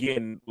through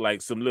again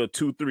like some little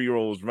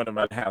 2-3-year-olds running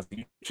around the house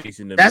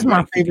chasing them. That's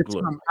my favorite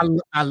time.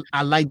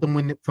 I like them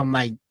when from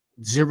like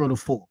 0 to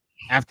 4.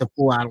 After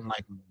 4, I don't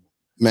like them.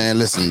 Man,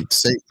 listen,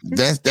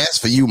 that's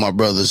for you, my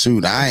brother.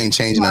 Shoot, I ain't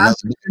changing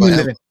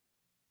another.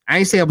 I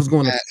ain't say I was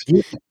going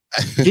to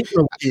get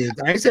no kids.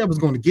 I ain't say I was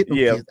going to get no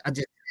kids. I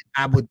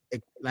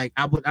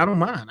don't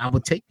mind. I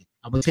would take it.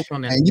 I would take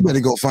on that. And you better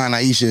go find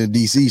Aisha in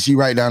DC. She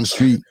right down the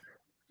street.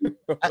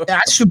 I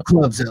shoot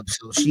clubs up,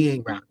 so she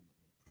ain't rocking.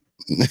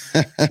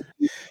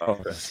 Oh,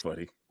 that's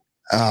funny.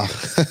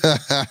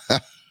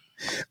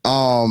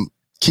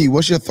 Key,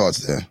 what's your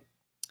thoughts there?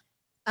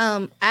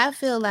 I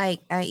feel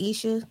like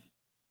Aisha.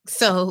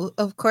 So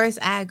of course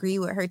I agree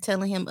with her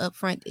telling him up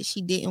front that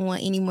she didn't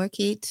want any more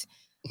kids.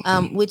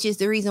 Which is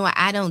the reason why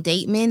I don't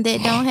date men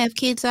that don't have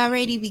kids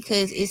already,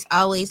 because it's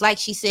always, like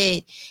she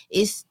said,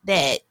 it's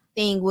that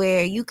thing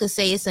where you could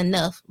say it's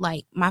enough,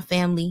 like my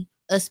family,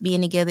 us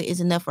being together is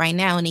enough right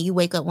now, and then you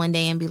wake up one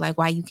day and be like,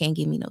 why you can't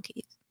give me no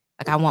kids?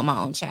 Like, I want my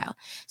own child.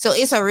 So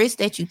it's a risk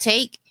that you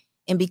take,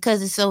 and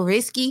because it's so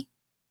risky,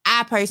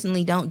 I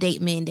personally don't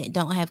date men that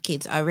don't have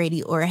kids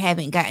already or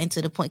haven't gotten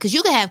to the point, because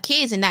you can have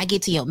kids and not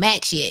get to your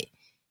max yet.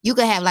 You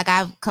could have, like,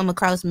 I've come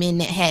across men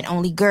that had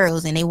only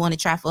girls and they want to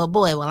try for a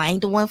boy. Well, I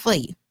ain't the one for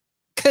you,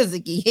 because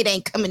it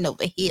ain't coming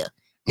over here.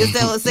 You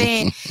know what I'm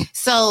saying?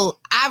 So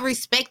I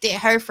respected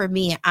her for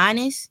being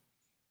honest,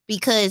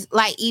 because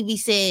like Evie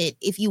said,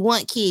 if you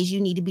want kids,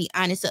 you need to be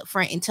honest up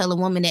front and tell a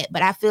woman that.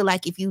 But I feel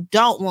like if you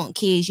don't want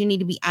kids, you need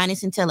to be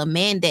honest and tell a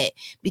man that,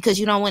 because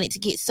you don't want it to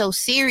get so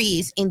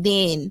serious. And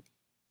then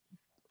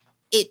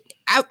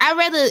I'd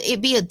rather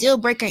it be a deal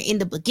breaker in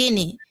the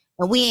beginning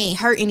and we ain't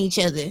hurting each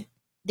other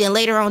than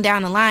later on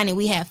down the line and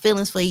we have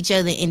feelings for each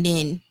other and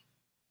then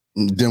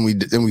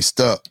we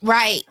stuck.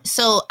 Right.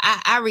 So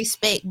I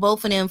respect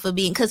both of them for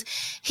being, because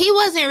he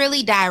wasn't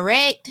really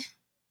direct.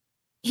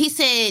 He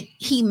said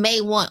he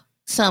may want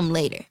some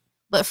later.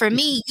 But for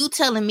me, you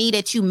telling me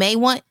that you may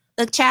want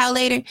a child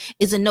later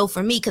is a no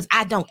for me, because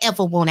I don't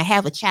ever want to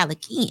have a child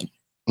again.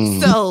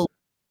 Mm-hmm. So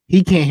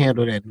he can't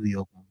handle that New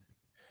York woman.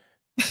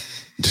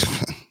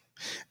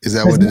 Is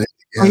that what it is?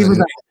 He was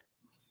like,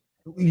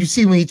 you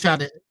see when he tried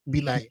to be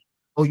like,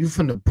 oh, you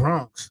from the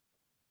Bronx?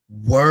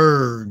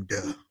 Word.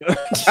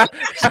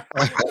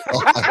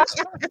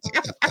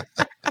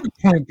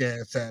 Punk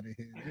ass out of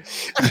here.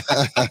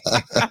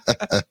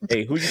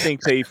 Hey, who you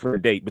think paid for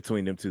a date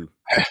between them two?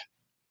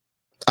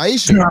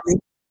 Aisha.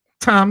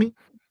 Tommy.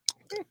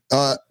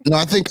 No,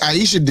 I think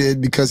Aisha did,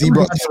 because he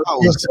brought the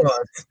flowers.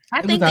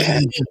 I think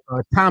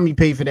Tommy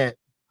paid for that.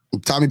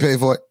 Tommy paid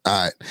for it.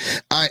 All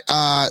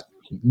right.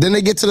 Then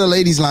they get to the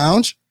ladies'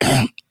 lounge.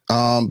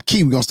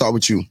 Key, we're gonna start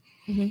with you.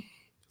 Mm-hmm.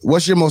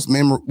 What's your most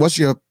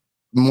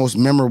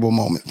memorable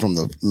moment from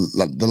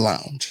the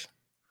lounge?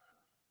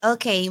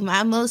 Okay,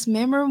 my most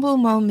memorable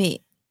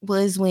moment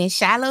was when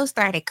Shiloh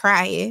started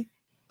crying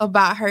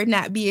about her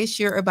not being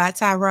sure about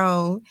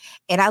Tyrone,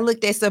 and I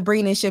looked at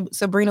Sabrina, and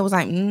Sabrina was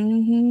like,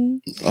 "Mm-hmm."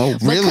 Oh,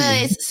 really?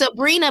 Because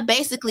Sabrina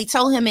basically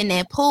told him in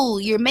that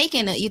pool, you're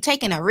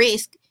taking a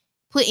risk,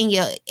 putting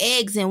your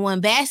eggs in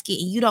one basket,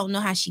 and you don't know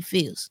how she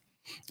feels.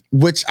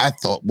 Which I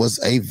thought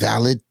was a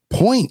valid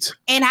point.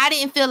 And I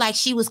didn't feel like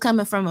she was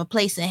coming from a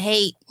place of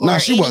hate or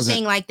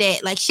anything like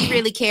that. Like, she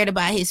really cared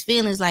about his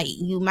feelings. Like,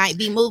 you might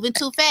be moving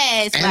too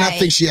fast. And I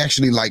think she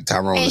actually liked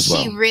Tyrone as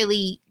well. And she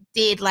really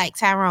did like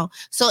Tyrone.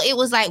 So it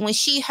was like when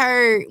she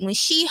heard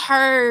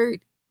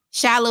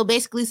Shiloh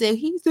basically said,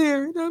 he's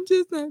there and I'm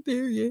just not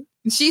there yet.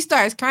 And she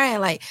starts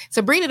crying. Like,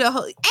 Sabrina,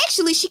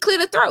 actually, she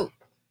cleared her throat.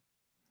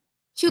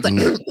 She was like,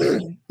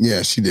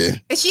 yeah, she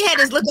did. And she had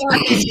this look on her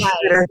face like,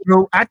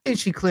 I think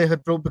she cleared her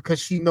throat because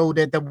she know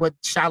that what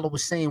Shiloh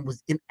was saying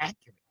was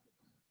inaccurate.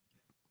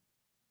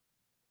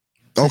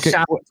 Okay.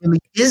 Shiloh really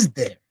is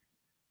there,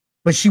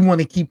 but she want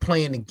to keep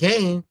playing the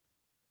game.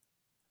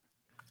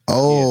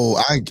 Oh,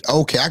 I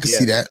can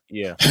see that.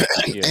 Yeah.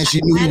 And she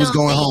knew he was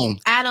going home.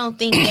 I don't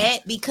think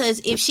that, because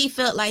if she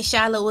felt like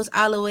Shiloh was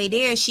all the way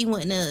there, she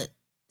wouldn't have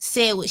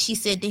said what she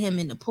said to him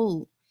in the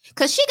pool.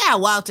 Because she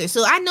got Walter,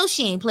 so I know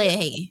she ain't playing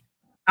hating.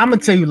 I'm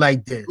gonna tell you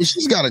like this.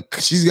 She's got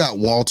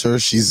Walter.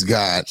 She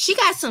got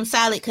some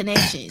solid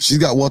connections. She's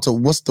got Walter.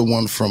 What's the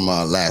one from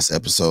last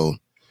episode?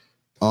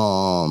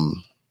 Frank?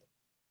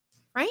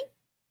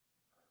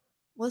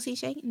 Was he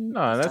shaking?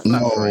 No, that's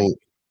not Frank.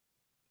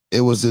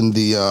 It was in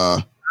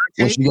the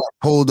when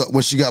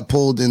she got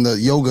pulled in the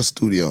yoga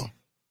studio.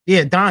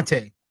 Yeah,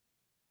 Dante.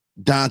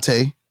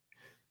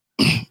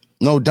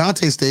 No,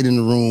 Dante stayed in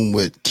the room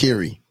with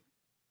Kerry.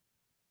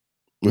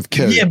 With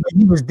Kerry. Yeah, but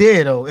he was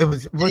there though. He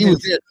was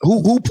there.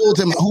 Who pulled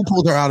him? Who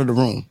pulled her out of the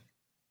room?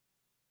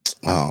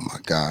 Oh my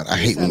God. I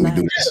hate when we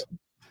do this.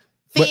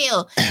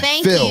 Phil,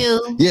 thank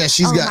you. Yeah,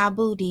 she's got my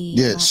booty.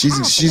 Yeah,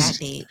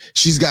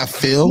 she's got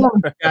Phil.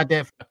 Got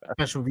that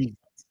special reason.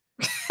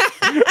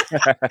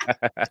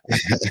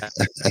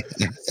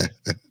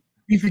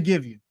 We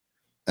forgive you.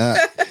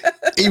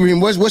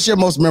 Ibrahim, what's your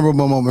most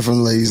memorable moment from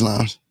the ladies'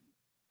 lounge?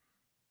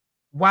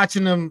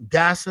 Watching them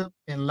gossip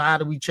and lie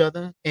to each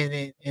other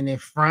in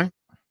front.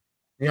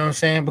 You know what I'm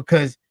saying?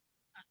 Because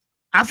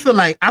I feel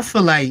like,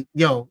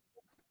 yo,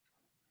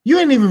 you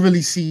didn't even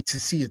really see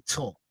it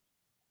talk.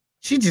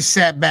 She just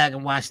sat back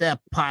and watched that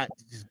pot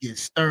just get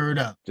stirred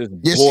up. Just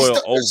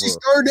boil over.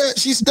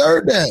 She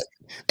stirred that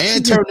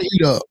and turned the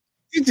heat up.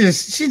 She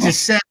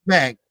just sat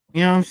back.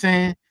 You know what I'm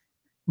saying?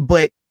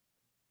 But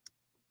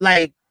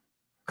like,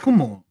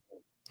 come on.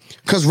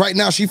 Because right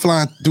now she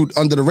flying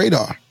under the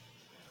radar.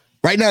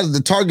 Right now the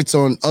target's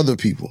on other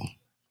people.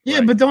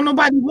 Yeah, but don't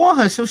nobody want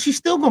her, so she's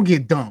still gonna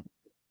get dumped.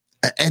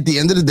 At the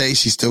end of the day,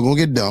 she's still gonna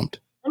get dumped.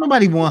 Don't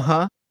nobody want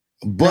her.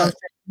 But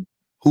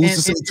who's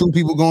to say two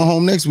people going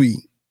home next week?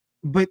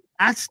 But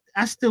I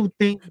still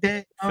think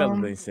that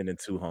Fellas ain't sending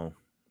two home.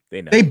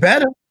 They not. They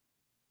better.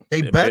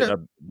 They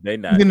better. They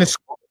not. Even the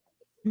score.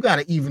 You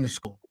gotta even the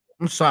score.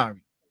 I'm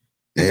sorry.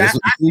 Yeah, that's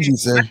what Fuji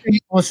said. I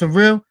think on some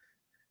real,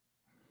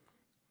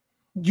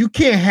 you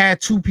can't have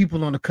two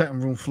people on the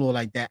cutting room floor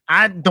like that.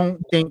 I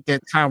don't think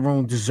that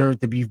Tyrone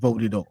deserved to be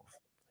voted off.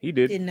 He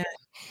did. Did not.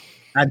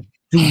 I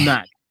do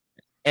not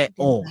at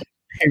all.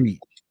 Period.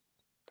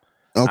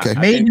 Okay.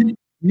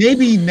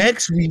 Maybe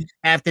next week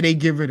after they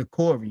get rid of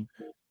Corey.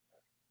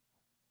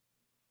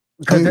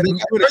 Because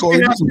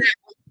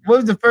what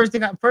was the first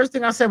thing? First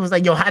thing I said was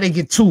like, "Yo, how they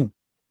get two?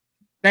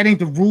 That ain't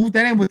the rules.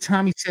 That ain't what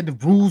Tommy said the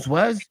rules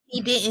was."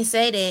 He didn't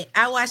say that.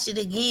 I watched it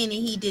again, and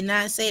he did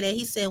not say that.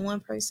 He said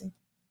one person.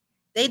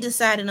 They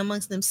decided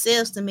amongst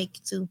themselves to make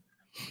it two.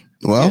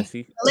 Well,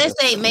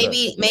 let's say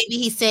maybe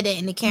he said that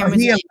in the cameras.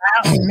 He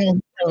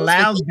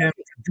allowed them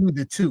to do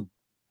the two.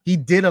 He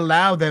did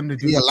allow them to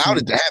do. He allowed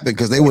it to happen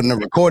because they wouldn't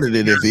have recorded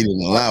it if he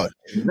didn't allow it.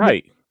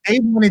 Right. They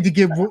wanted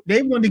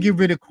to get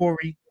rid of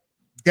Corey,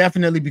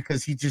 definitely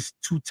because he's just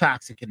too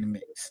toxic in the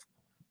mix.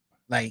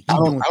 Like I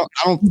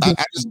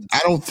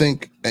don't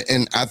think,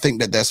 and I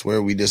think that's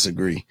where we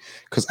disagree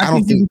because I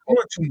don't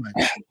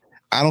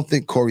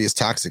think Corey is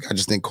toxic. I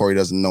just think Corey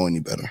doesn't know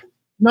any better.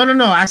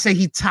 No. I say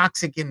he's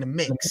toxic in the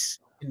mix.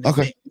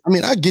 Okay. I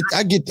mean, I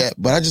get that,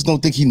 but I just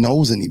don't think he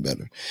knows any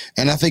better.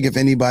 And I think if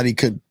anybody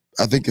could,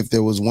 I think if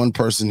there was one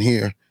person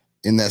here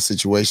in that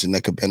situation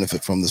that could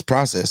benefit from this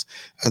process,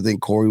 I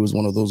think Corey was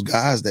one of those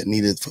guys that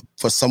needed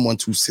for someone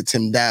to sit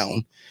him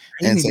down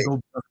and say,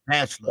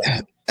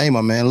 "Hey,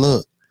 my man,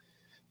 look,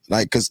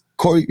 like, because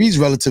Corey, he's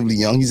relatively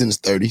young, he's in his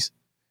 30s,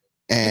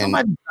 and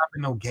nobody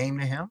dropping no game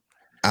to him."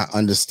 I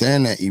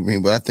understand that,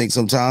 Ibrahim, but I think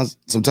sometimes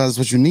it's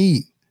what you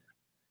need.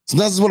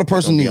 Sometimes it's what a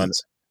person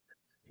needs.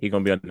 He's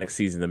gonna be on the next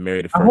season of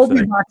Married at I First hope he's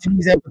Sight. watching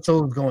these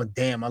episodes going,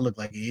 "Damn, I look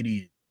like an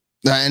idiot."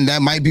 And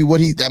that might be what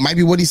he's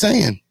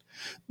saying.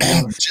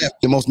 Jeff,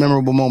 the most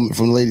memorable moment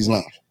from the Ladies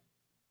Lounge.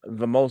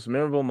 The most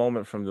memorable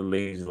moment from the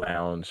Ladies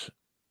Lounge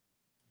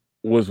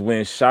was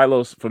when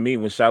Shiloh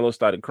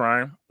started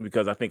crying,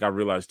 because I think I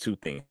realized two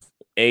things.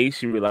 A,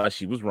 she realized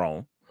she was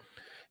wrong.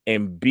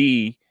 And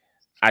B,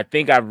 I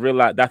think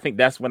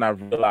that's when I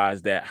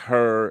realized that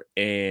her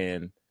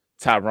and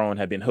Tyrone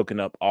had been hooking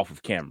up off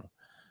of camera.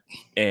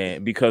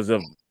 And because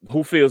of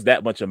who feels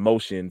that much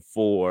emotion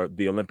for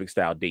the Olympic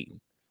style dating?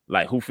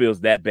 Like, who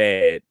feels that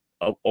bad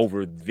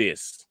over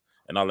this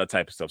and all that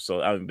type of stuff?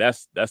 So I mean,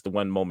 that's the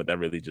one moment that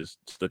really just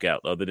stuck out.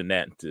 Other than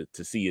that,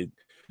 to see it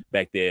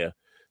back there,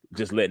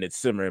 just letting it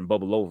simmer and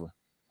bubble over.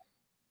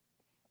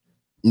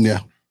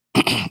 Yeah,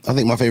 I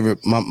think my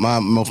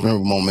most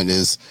memorable moment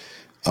is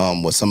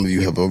what some of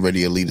you have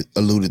already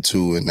alluded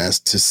to, and that's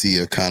to see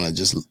her kind of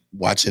just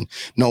watching.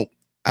 No,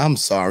 I'm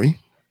sorry.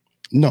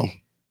 No,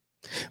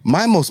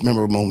 my most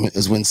memorable moment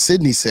is when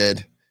Sydney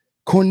said,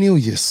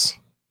 "Cornelius."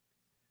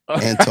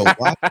 And to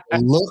watch the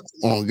look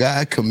on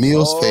Guy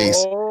Camille's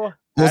face,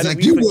 I was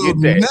like, "You will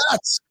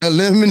not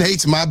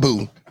eliminate my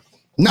boo.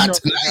 Not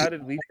tonight. How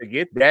did we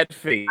forget that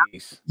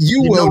face?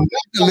 You will not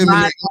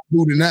eliminate my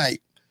boo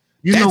tonight."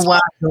 You know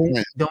why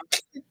I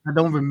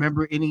don't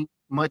remember any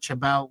much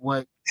about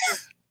what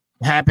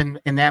happened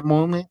in that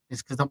moment?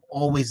 It's because I'm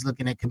always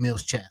looking at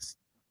Camille's chest.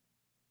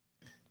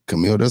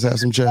 Camille does have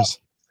some chest.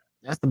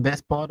 That's the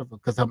best part of her,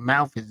 because her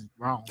mouth is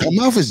wrong. Her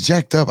mouth is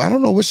jacked up. I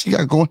don't know what she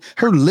got going.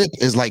 Her lip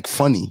is like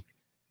funny.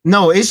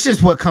 No, it's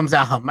just what comes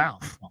out her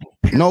mouth.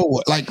 No,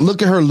 like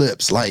look at her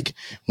lips. Like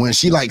when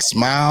she like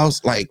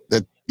smiles, like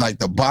the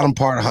bottom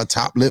part of her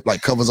top lip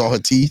like covers all her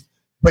teeth.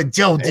 But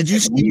Joe, did you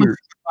see her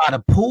by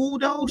the pool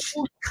though? She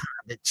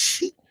kind of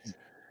cheeky.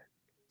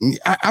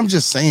 I'm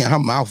just saying her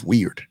mouth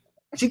weird.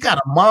 She got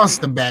a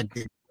monster back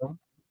there.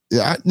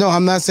 Yeah, no,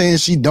 I'm not saying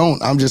she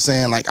don't. I'm just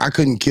saying like I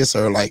couldn't kiss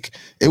her. Like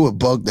it would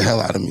bug the hell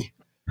out of me.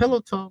 Pillow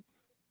talk.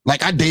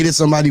 Like I dated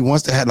somebody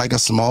once that had like a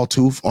small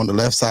tooth on the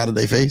left side of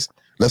their face,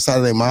 left side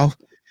of their mouth,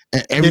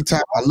 and every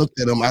time I looked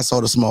at them, I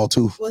saw the small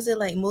tooth. Was it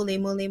like mole?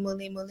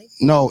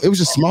 No, it was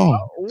just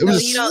small. It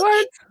was just,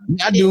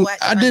 I did.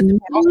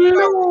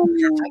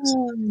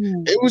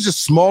 It was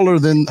just smaller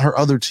than her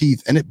other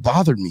teeth, and it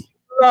bothered me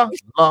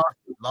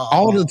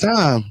all the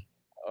time.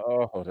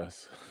 Oh,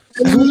 that's.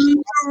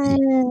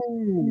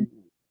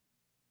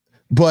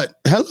 But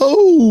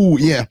hello,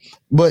 yeah.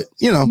 But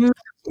you know,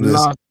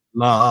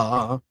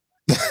 Oh,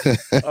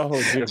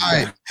 all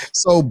right.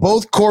 So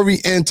both Corey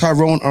and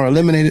Tyrone are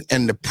eliminated,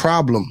 and the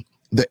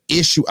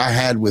issue I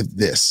had with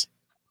this,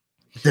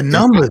 the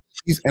numbers,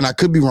 and I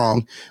could be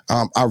wrong.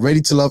 Our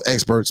Ready to Love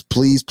experts,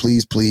 please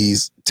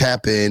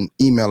tap in,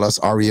 email us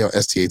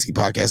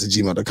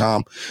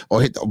relstatpodcast@gmail.com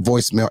or hit the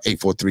voicemail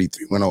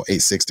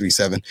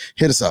 843-310-8637.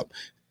 Hit us up.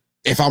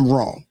 If I'm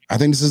wrong, I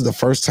think this is the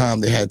first time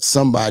they had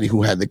somebody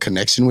who had the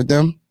connection with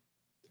them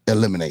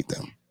eliminate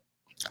them.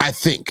 I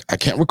think, I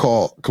can't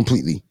recall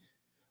completely,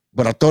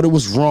 but I thought it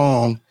was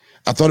wrong.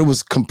 I thought it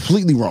was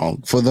completely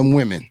wrong for them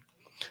women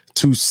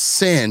to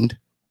send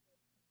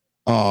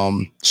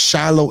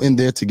Shiloh in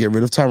there to get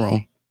rid of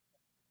Tyrone,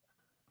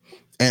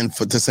 and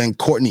to send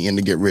Courtney in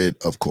to get rid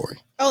of Corey.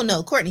 Oh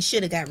no, Courtney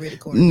should have got rid of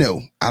Corey.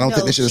 No, I don't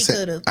think they should have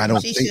said. I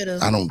don't think she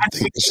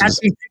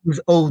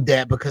was owed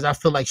that because I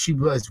feel like she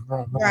was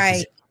wrong.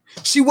 Right.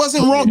 She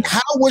wasn't wrong.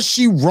 How was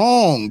she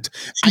wronged?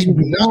 I do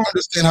not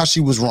understand how she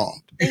was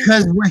wronged.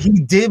 Because what he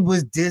did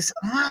was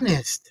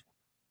dishonest.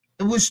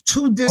 It was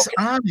too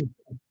dishonest.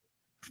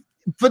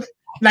 But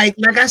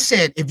like I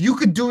said, if you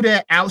could do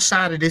that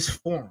outside of this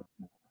forum,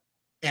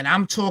 and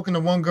I'm talking to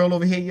one girl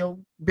over here, yo,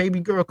 baby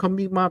girl, come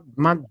meet my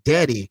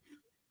daddy.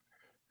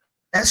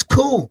 That's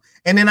cool.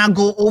 And then I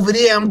go over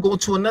there, I'm going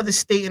to another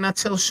state, and I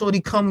tell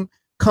Shorty, come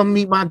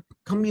meet my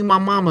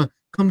mama.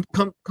 Come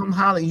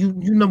holler. You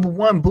number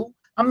one, boo.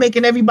 I'm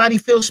making everybody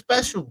feel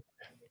special.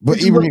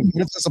 But even if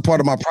that's a part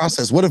of my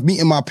process, what if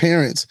meeting my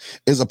parents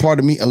is a part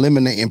of me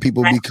eliminating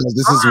people because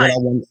this is what I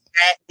want?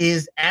 That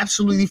is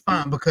absolutely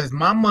fine because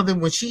my mother,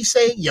 when she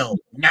say, yo,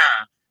 nah,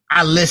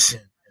 I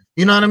listen.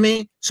 You know what I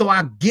mean? So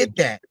I get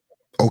that.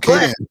 Okay.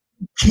 But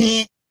you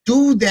can't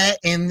do that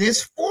in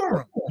this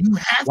forum. You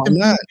have Why to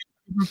not?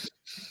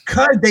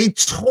 Because they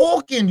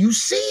talking. You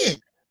see it.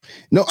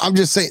 No, I'm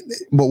just saying,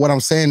 but what I'm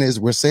saying is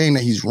we're saying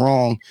that he's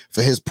wrong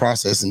for his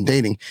process in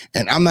dating.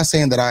 And I'm not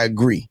saying that I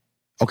agree.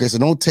 Okay, so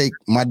don't take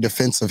my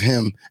defense of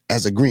him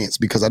as agreeance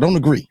because I don't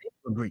agree.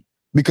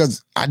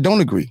 Because I don't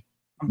agree.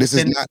 This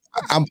is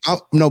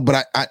not,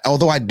 but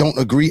although I don't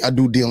agree, I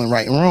do deal in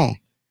right and wrong.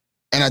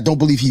 And I don't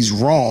believe he's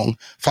wrong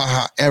for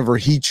however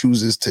he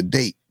chooses to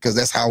date because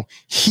that's how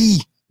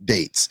he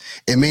dates.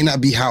 It may not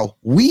be how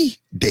we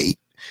date,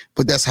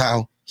 but that's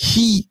how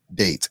he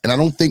dates. And I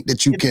don't think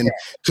that you can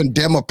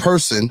condemn a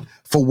person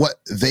for what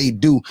they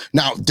do.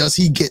 Now, does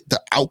he get the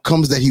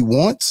outcomes that he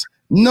wants?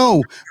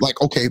 No.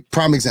 Like, okay,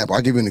 prime example.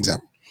 I'll give you an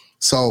example.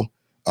 So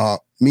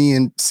me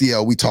and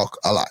CL, we talk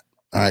a lot.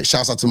 All right.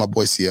 Shouts out to my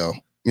boy CL.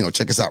 You know,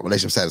 check us out,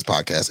 Relationship Status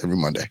Podcast every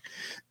Monday.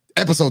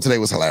 Episode today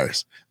was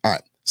hilarious. All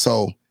right.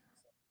 So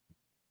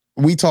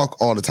we talk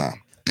all the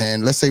time.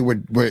 And let's say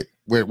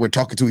we're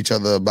talking to each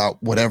other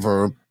about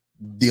whatever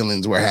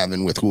dealings we're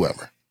having with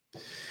whoever.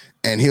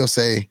 And he'll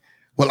say,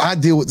 well, I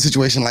deal with a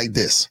situation like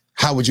this.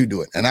 How would you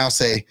do it? And I'll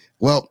say,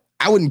 well,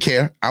 I wouldn't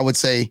care. I would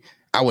say,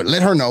 I would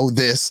let her know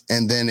this.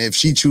 And then if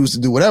she chooses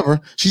to do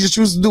whatever, she just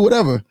chooses to do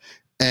whatever.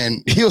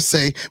 And he'll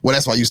say, well,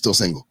 that's why you're still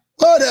single.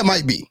 Well, that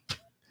might be.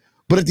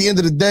 But at the end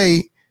of the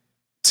day,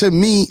 to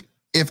me,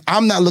 if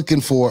I'm not looking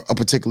for a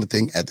particular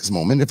thing at this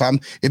moment, if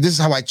this is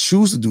how I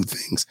choose to do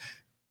things,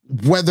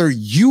 whether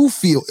you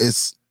feel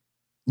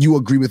you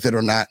agree with it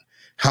or not,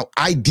 how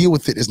I deal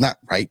with it is not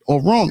right or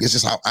wrong. It's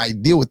just how I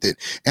deal with it.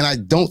 And I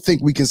don't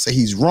think we can say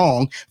he's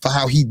wrong for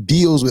how he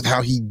deals with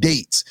how he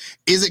dates.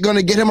 Is it going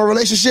to get him a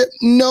relationship?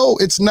 No,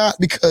 it's not,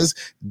 because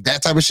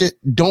that type of shit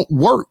don't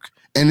work.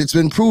 And it's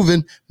been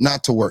proven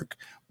not to work.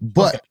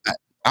 But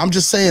I'm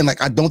just saying,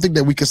 like, I don't think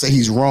that we can say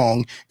he's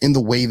wrong in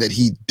the way that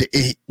he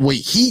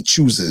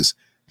chooses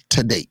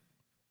to date.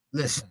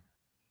 Listen,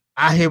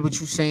 I hear what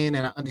you're saying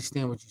and I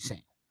understand what you're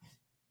saying.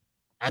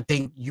 I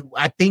think you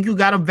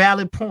got a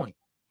valid point.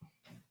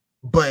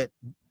 But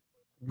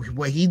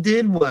what he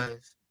did was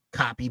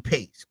copy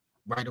paste,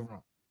 right or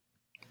wrong.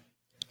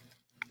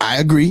 I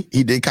agree.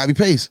 He did copy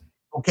paste.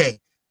 Okay.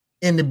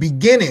 In the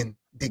beginning,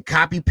 did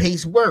copy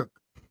paste work?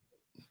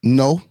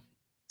 No.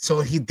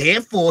 So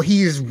therefore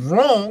he is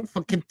wrong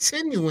for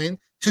continuing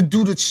to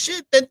do the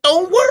shit that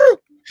don't work.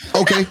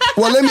 Okay.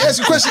 Well, let me ask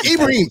you a question.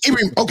 Ibrahim,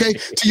 okay,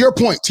 to your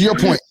point.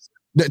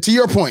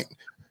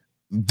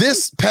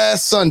 This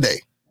past Sunday,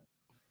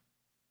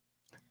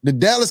 the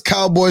Dallas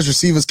Cowboys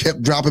receivers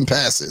kept dropping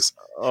passes,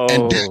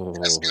 and Dak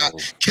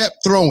Prescott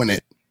kept throwing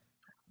it.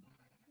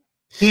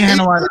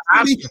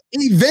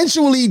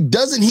 Eventually,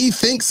 doesn't he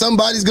think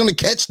somebody's going to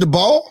catch the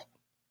ball?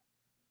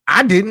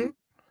 I didn't.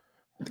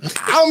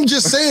 I'm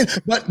just saying,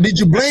 but did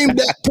you blame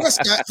Dak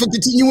Prescott for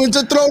continuing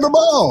to throw the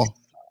ball?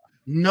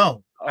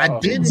 No, I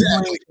didn't.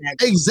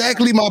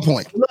 Exactly my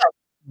point. Look,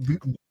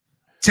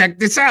 check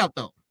this out,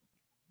 though.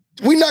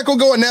 We're not gonna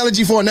go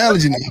analogy for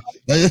analogy now.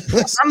 This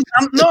is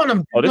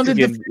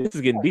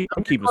getting deep.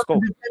 I'm keeping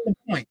scope.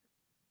 Point.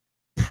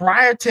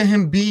 Prior to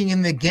him being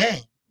in the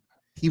game,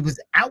 he was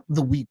out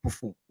the week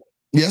before.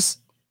 Yes.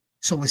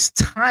 So his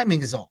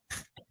timing is off.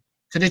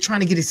 So they're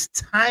trying to get his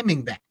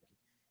timing back.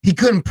 He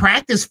couldn't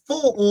practice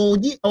full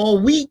all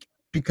week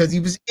because he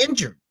was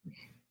injured.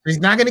 He's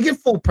not going to get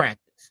full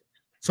practice.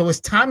 So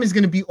his time is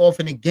going to be off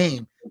in the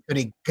game. So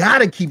they got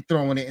to keep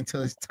throwing it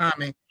until his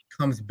timing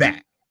comes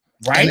back.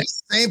 Right? And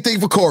same thing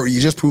for Corey.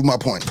 You just proved my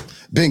point.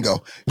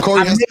 Bingo.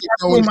 Corey has to keep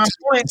throwing my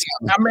point.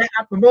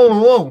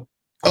 Whoa.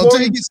 Until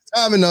he gets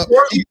timing up,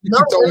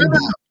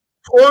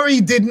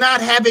 Corey did not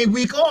have a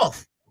week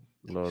off.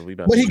 Lord,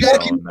 but he got to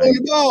keep throwing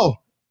the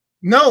ball.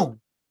 No.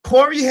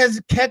 Corey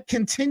has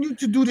continued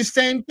to do the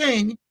same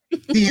thing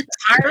the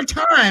entire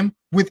time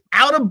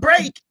without a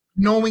break,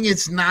 knowing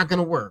it's not going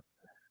to work.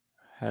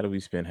 How do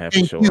we spend half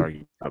the show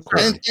arguing about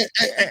Corey?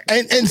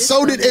 And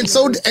so do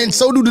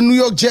the New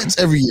York Jets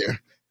every year.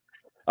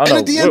 Oh, And no,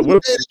 at the end of the day,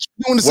 they're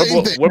doing the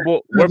same thing.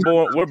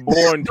 We're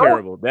born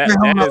terrible. That is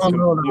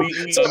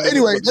completely. So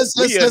anyway, let's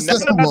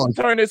move on.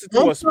 Turn this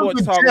into a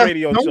sports talk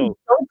radio show. Don't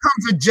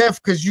come for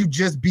Jeff because you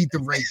just beat the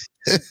Ravens.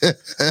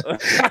 All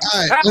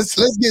right,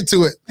 let's get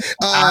to it.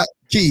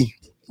 Key,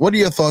 what are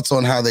your thoughts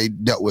on how they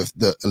dealt with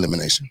the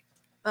elimination?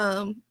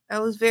 I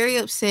was very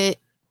upset.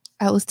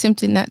 I was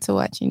tempted not to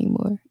watch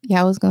anymore.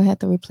 Y'all was gonna have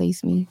to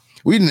replace me.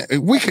 We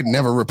could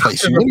never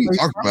replace you. What are you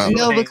talking about?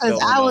 No, because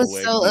I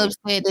was so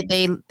upset that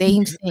they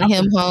sent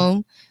him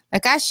home.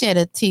 Like, I shed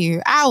a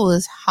tear. I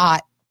was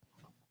hot.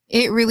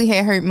 It really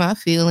had hurt my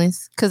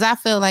feelings because I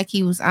felt like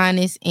he was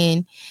honest.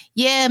 And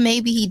yeah,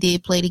 maybe he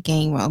did play the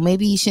game wrong.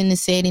 Maybe he shouldn't have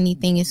said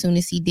anything as soon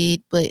as he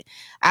did. But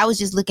I was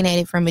just looking at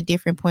it from a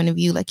different point of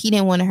view. Like, he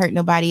didn't want to hurt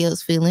nobody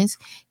else's feelings.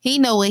 He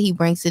know what he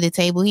brings to the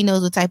table. He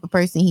knows what type of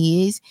person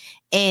he is.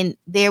 And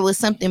there was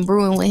something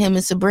brewing with him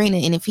and Sabrina.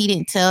 And if he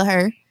didn't tell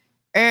her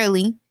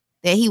early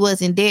that he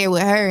wasn't there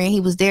with her and he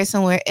was there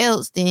somewhere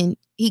else, then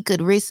he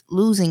could risk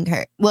losing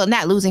her. Well,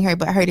 not losing her,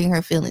 but hurting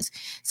her feelings.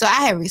 So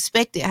I had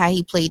respected how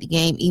he played the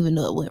game, even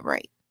though it went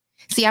right.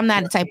 See, I'm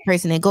not the type of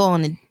person that go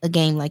on a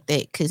game like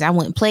that because I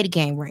wouldn't play the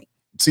game right.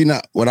 See, now,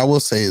 what I will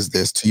say is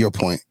this, to your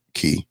point,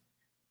 Key.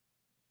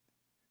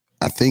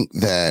 I think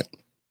that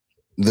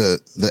the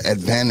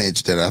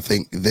advantage that I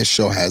think this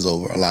show has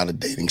over a lot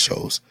of dating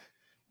shows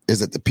is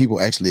that the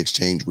people actually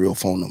exchange real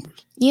phone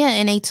numbers. Yeah,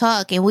 and they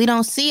talk, and we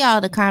don't see all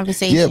the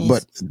conversations. Yeah,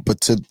 but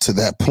to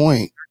that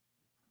point,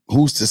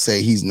 who's to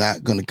say he's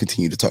not going to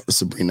continue to talk to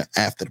Sabrina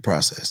after the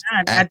process?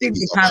 I think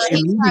he's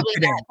probably not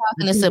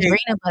talking to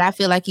Sabrina, but I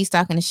feel like he's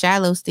talking to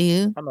Shiloh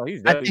still. I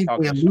think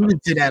they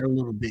alluded to that a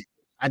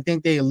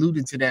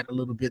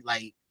little bit.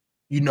 Like,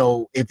 you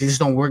know, if this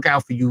don't work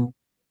out for you,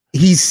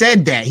 he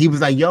said that. He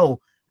was like,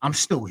 yo, I'm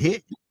still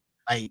hit.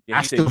 Like,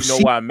 yeah, he said, you know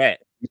where I'm at.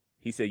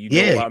 He said, you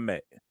know where I'm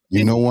at.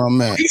 You know where I'm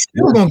at. He's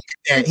still going to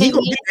get that. He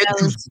going to get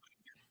that.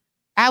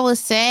 I was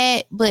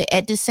sad, but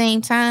at the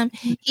same time,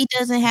 he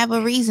doesn't have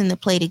a reason to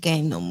play the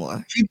game no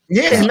more. He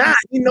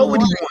know what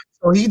he wants.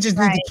 So he just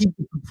needs to keep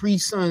the Capri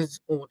Suns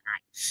on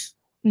ice.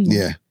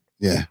 Yeah.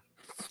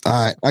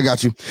 All right, I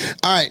got you.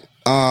 All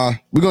right,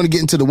 we're going to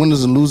get into the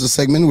winners and losers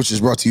segment, which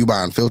is brought to you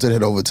by Unfiltered.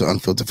 Head over to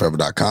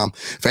unfilteredforever.com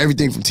for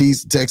everything from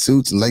tees to tech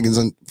suits and leggings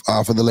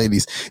for the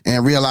ladies.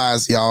 And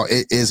realize, y'all,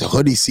 it is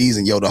hoodie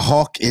season. Yo, the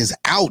Hawk is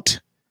out.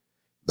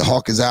 The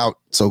Hawk is out,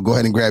 so go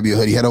ahead and grab your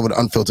hoodie. Head over to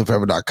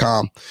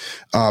unfilteredforever.com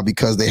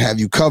because they have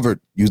you covered.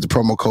 Use the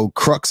promo code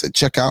CRUX at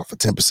checkout for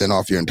 10%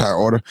 off your entire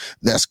order.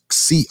 That's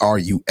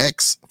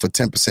CRUX for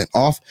 10%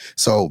 off.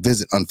 So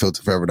visit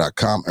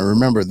unfilteredforever.com. And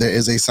remember, there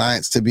is a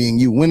science to being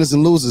you. Winners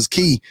and losers.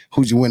 Key,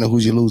 who's your winner?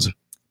 Who's your loser?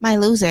 My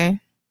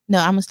loser. No,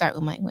 I'm going to start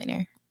with my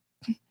winner.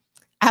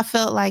 I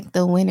felt like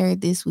the winner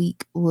this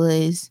week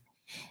was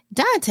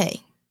Dante.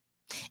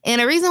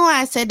 And the reason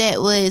why I said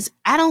that was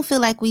I don't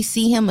feel like we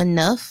see him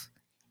enough.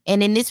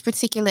 And in this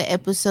particular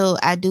episode,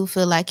 I do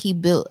feel like he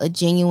built a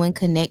genuine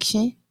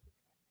connection.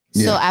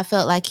 Yeah. So I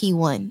felt like he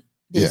won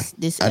this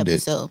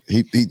episode.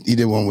 He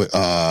did one with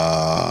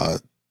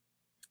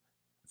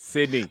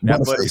Sydney, that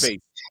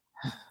Butterface.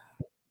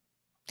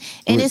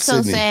 And it's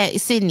so sad,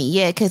 Sydney.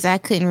 Yeah, because I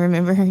couldn't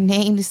remember her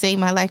name to save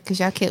my life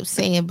because y'all kept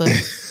saying, but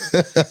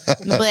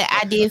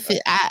I did feel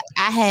I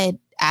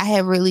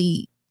had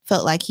really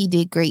felt like he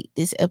did great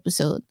this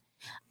episode.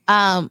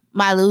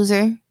 My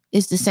loser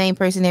is the same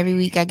person every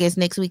week. I guess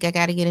next week I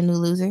got to get a new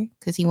loser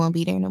because he won't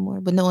be there no more.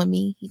 But knowing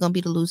me, he's going to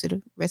be the loser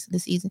the rest of the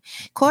season.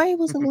 Corey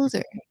was a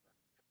loser.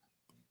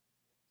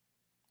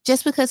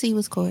 Just because he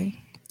was Corey.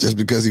 Just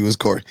because he was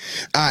Corey.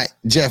 All right,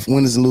 Jeff,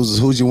 winners and losers.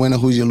 Who's your winner?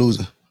 Who's your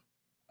loser?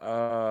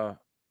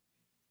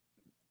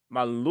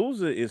 My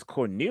loser is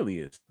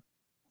Cornelius.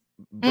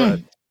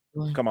 But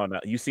come on now.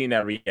 You seen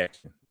that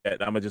reaction. I'm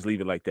going to just leave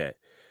it like that.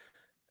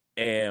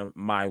 And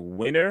my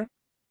winner,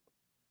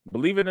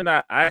 believe it or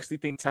not, I actually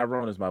think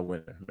Tyrone is my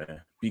winner,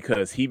 man,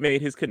 because he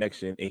made his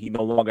connection and he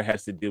no longer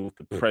has to deal with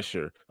the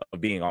pressure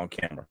of being on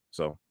camera.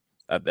 So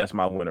that's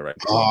my winner right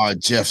now. Oh,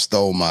 Jeff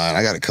stole mine.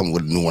 I got to come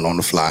with a new one on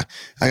the fly.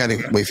 I got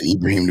to wait for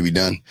Ibrahim to be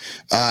done.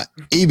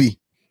 Eb,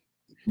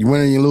 you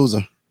winner or you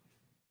loser?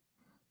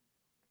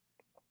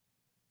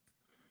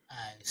 All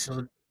right,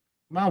 so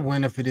my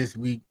winner for this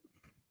week.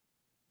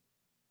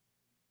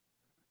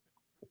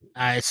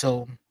 All right,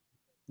 so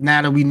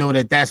now that we know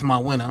that that's my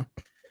winner,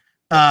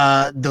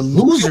 the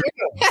loser.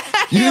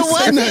 You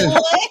said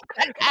that.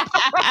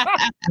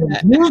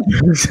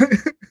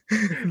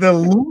 The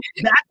loser.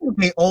 I think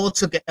they all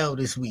took an L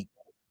this week.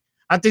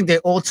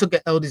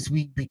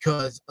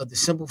 Because of the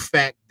simple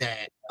fact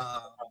that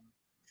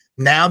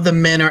now the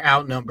men are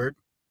outnumbered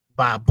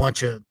by a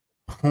bunch of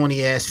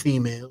horny ass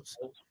females,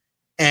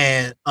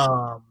 and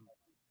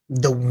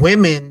the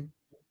women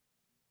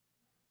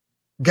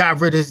got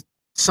rid of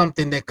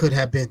something that could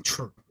have been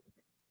true.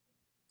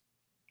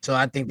 So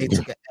I think they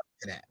took an L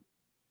to that.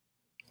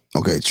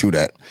 Okay, true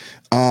that.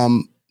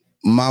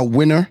 My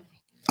winner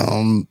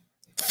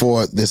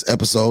for this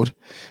episode,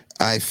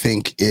 I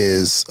think,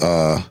 is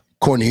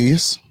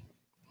Cornelius.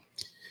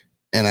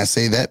 And I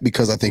say that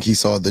because I think he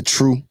saw the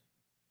true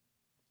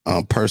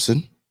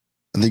person.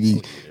 I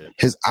think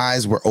his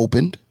eyes were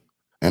opened,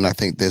 and I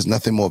think there's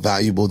nothing more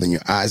valuable than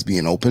your eyes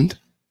being opened.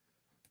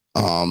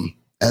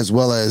 As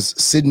well as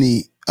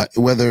Sydney,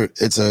 whether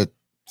it's a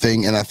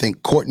thing, and I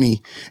think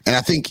Courtney, and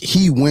I think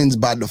he wins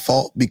by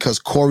default because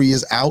Corey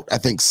is out. I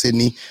think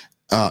Sydney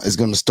is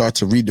going to start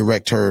to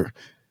redirect her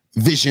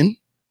vision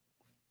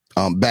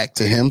back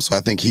to him. So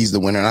I think he's the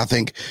winner, and I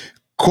think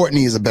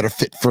Courtney is a better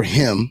fit for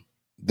him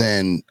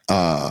than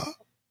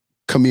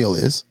Camille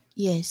is.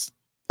 Yes.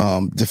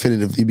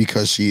 Definitively,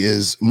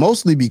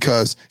 mostly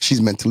because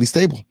she's mentally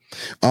stable.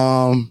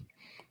 And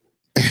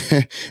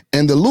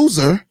the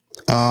loser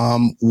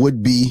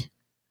would be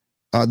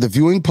the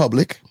viewing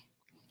public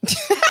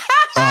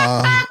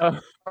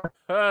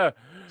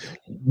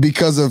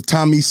because of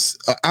Tommy's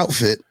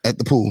outfit at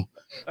the pool.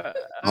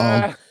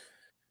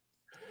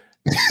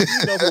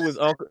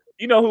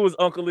 You know who his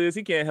uncle is.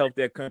 He can't help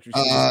that country.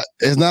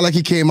 It's not like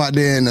he came out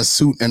there in a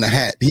suit and a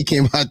hat. He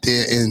came out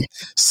there in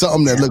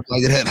something that looked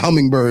like it had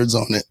hummingbirds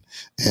on it.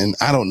 And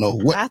I don't know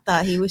what. I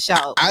thought he was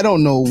shocked. I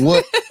don't know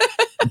what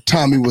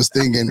Tommy was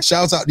thinking.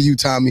 Shouts out to you,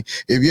 Tommy.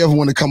 If you ever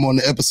want to come on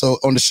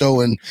the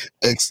show and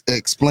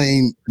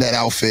explain that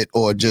outfit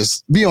or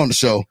just be on the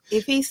show.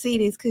 If he see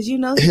this, because you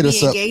know he'll hit be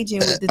us up engaging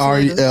with the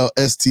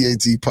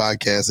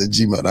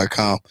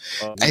RELSTAT@gmail.com.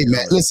 Hey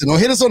man, listen, or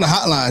hit us on the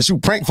hotline.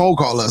 Shoot, prank phone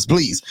call us,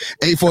 please.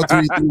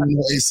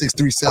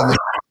 843-310-8637.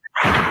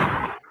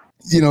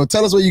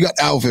 Tell us where you got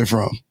the outfit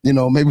from.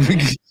 Maybe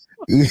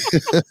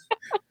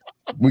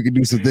we could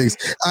do some things.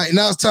 All right,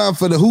 now it's time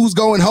for the Who's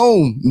Going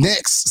Home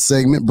Next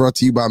segment, brought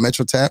to you by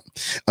MetroTap,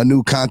 a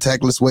new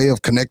contactless way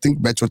of connecting.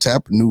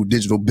 MetroTap, a new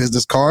digital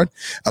business card,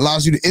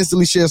 allows you to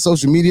instantly share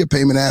social media,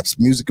 payment apps,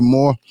 music, and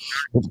more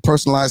with a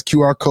personalized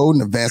QR code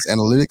and advanced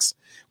analytics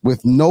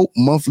with no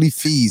monthly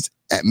fees.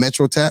 At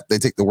MetroTap, they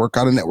take the work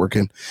out of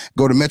networking.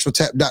 Go to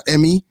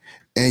metrotap.me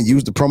and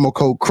use the promo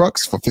code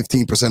CRUX for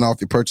 15%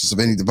 off your purchase of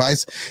any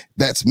device.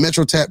 That's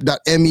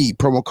metrotap.me,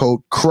 promo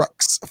code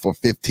CRUX for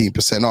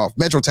 15% off.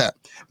 MetroTap,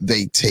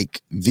 they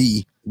take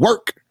the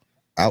work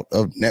out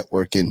of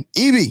networking.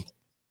 Evie,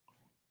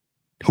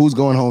 who's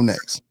going home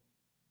next?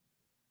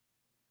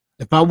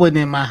 If I wasn't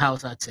in my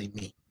house, I'd say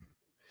me.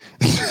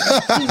 We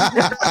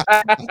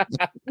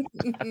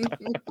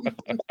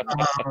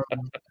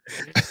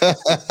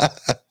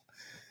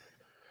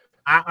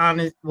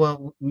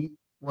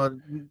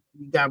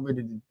got rid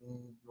of the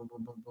boom.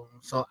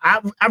 So I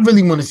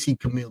really want to see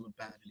Camille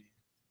about it.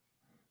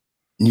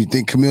 You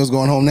think Camille's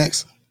going home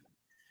next?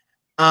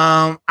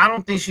 I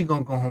don't think she's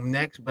gonna go home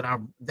next, but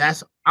I'm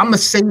gonna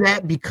say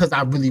that because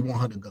I really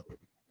want her to go.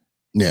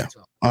 Yeah.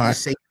 So all right.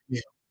 Say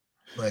Camille,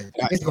 but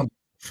it's gonna be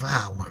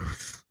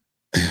flowers.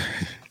 All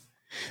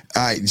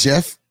right,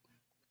 Jeff.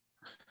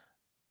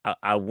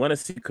 I want to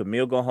see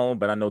Camille go home,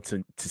 but I know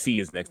to see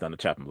is next on the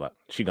chopping block.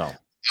 She gone.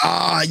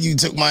 You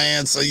took my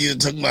answer.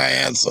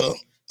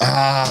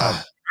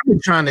 I've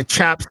been trying to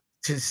chop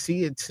to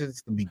see it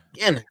since the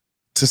beginning.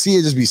 To see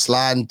it just be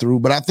sliding through,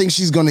 but I think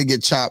she's gonna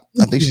get chopped.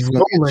 I think she's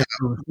gonna get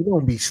chopped. She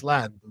won't be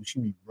sliding through. She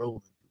be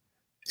rolling.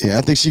 Yeah,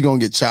 I think she's gonna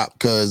get chopped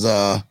because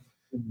I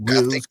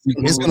think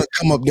it's gonna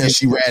come up there.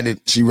 She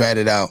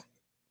ratted out.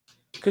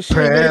 Because she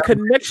ain't got a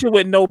connection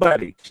with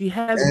nobody. She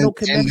has no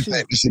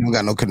connection. She don't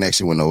got no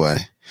connection with nobody.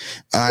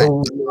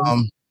 All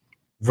right.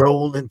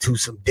 Roll into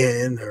some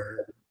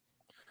dinner.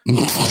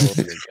 Oh,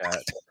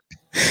 God.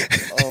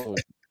 Oh,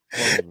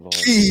 Lord.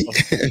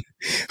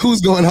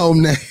 Who's going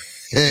home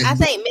next? I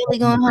think Millie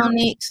going home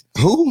next.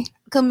 Who?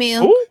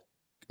 Camille. Who?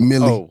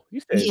 Millie. Oh,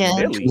 you said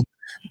Millie.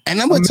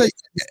 And I'm gonna tell you,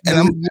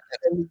 I'm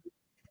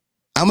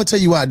gonna tell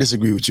you why I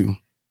disagree with you.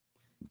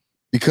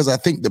 Because I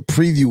think the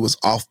preview was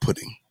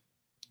off-putting.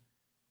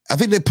 I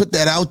think they put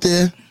that out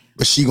there,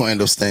 but she gonna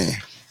end up staying.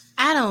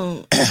 I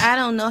don't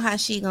know how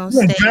she gonna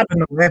stay. Dropping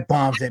the red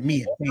bombs at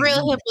me.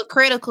 Real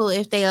hypocritical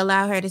if they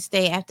allow her to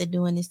stay after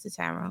doing this to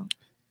Tyrone.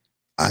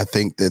 I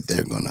think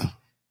they're gonna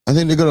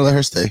let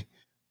her stay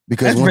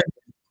because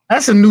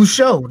that's a new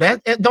show.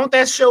 Don't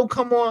that show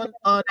come on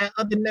that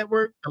other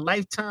network, the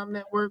Lifetime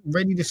network,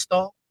 Ready to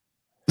Stalk?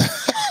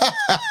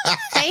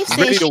 Faith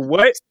says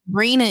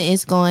Sabrina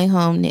is going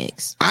home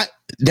next.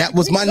 That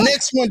was my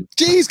next one.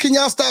 Jeez, can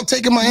y'all stop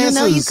taking my answers? You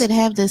know you could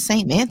have the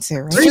same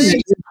answer,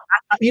 right?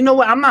 You know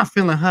what? I'm not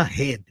feeling her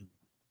hairdo.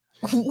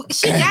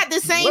 She got the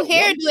same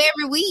hairdo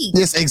every week.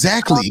 Yes,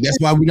 exactly. That's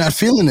why we're not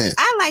feeling it.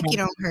 I like it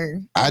on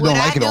her. I don't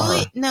like it on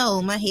her.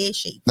 No, my head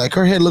shaped. Like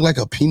her head look like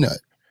a peanut.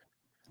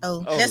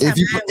 Oh, that's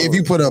if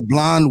you put a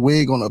blonde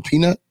wig on a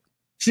peanut,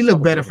 she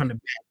look better from the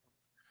back.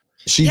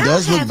 She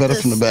does look better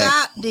from the back.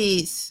 Stop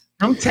this.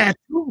 I'm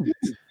tattooed.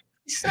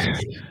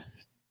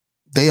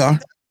 They are.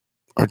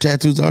 Her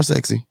tattoos are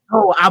sexy.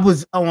 Oh, I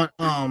was on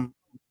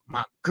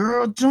my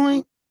girl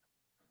joint.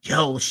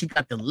 Yo, she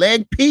got the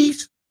leg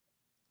piece.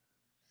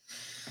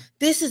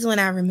 This is when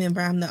I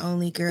remember I'm the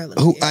only girl.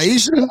 Who,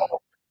 Aisha?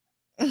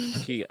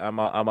 Key, I'm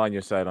on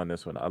your side on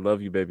this one. I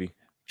love you, baby.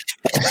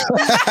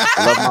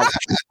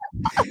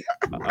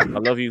 I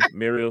love you,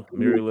 Muriel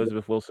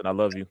Elizabeth Wilson. I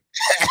love you.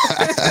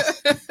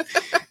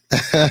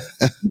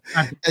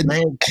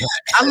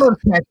 I love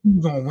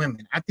tattoos on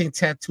women. I think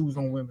tattoos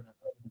on women are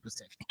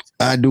 100%.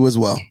 I do as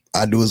well.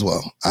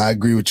 I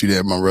agree with you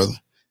there, my brother.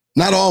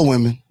 Not all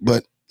women,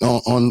 but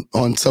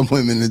on some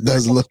women it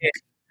does look.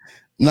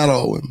 Not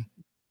all women.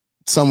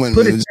 Some women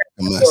Put a it's a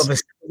tattoo mess. of a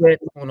silhouette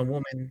on a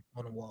woman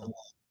on the wall.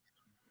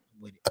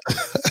 With it.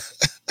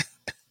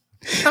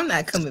 I'm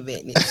not coming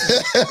back next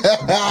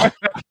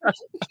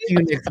See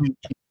you next week.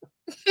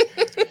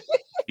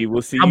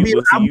 We'll see you.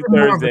 We'll see you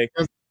Thursday.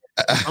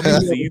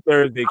 We'll see you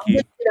Thursday, I'll Keith.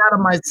 get it out of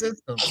my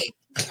system.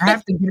 I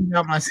have to get it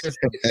out of my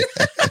system.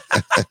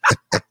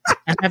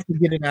 I have to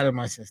get it out of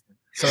my system.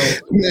 So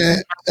Man,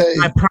 hey.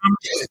 I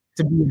promise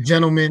to be a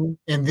gentleman,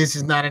 and this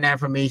is not an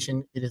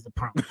affirmation. It is a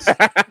promise.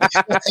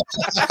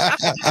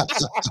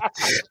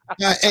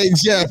 Hey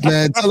Jeff,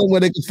 man, tell them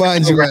where they can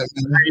find you at,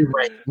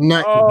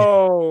 man.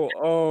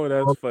 Oh,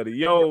 that's funny.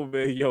 Yo,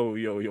 man,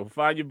 yo.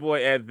 Find your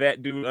boy at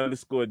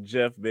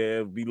 _Jeff,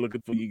 man. Be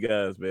looking for you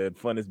guys, man.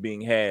 Fun is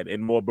being had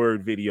and more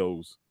bird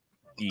videos.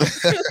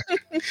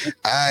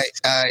 All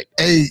right.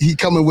 Hey, he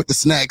coming with the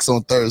snacks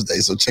on Thursday,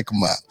 so check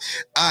him out.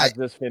 I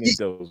just finished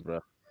those,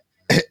 bro.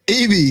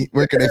 Evie,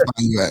 where can they find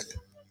you at?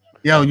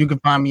 Yo, you can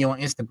find me on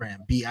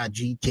Instagram,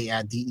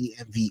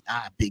 BIGKIDEMVI,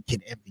 Big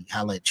Kid Envy.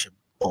 Holla at your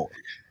boy. All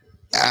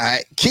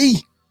right,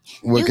 Key,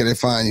 where can they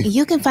find you?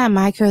 You can find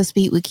Micro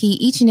Speak with Key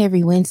each and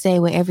every Wednesday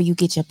wherever you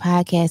get your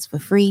podcast for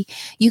free.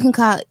 You can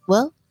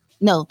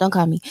no, don't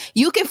call me.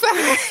 You can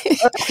find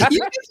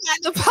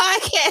the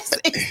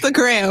podcast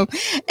Instagram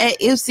at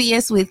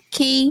MCS with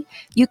Key.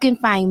 You can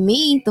find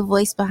me, the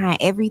voice behind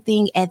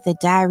everything, at the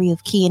Diary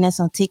of Key, and that's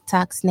on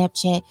TikTok,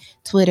 Snapchat,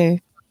 Twitter,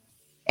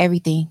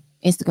 everything,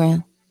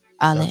 Instagram,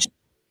 all that.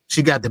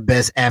 She got the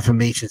best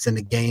affirmations in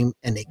the game,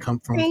 and they come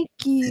from. Thank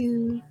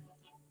you.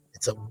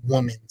 It's a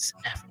woman's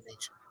affirmation.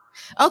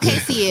 Okay,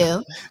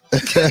 CL.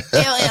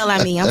 LL,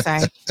 I mean, I'm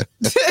sorry.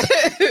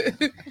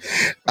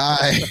 All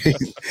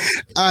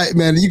right,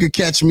 man. You can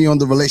catch me on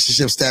the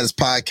Relationship Status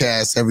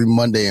Podcast every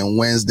Monday and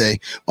Wednesday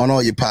on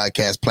all your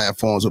podcast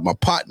platforms with my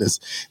partners,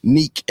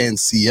 Neek and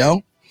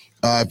CL.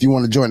 If you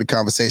want to join the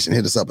conversation,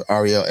 hit us up at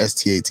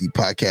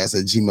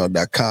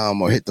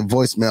relstatpodcast@gmail.com or hit the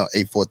voicemail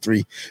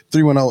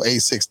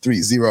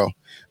 843-310-8630.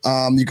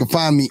 You can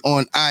find me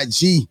on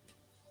IG,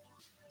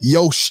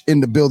 Yosh in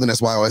the building.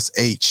 That's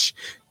YOSH.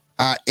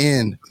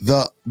 In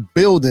the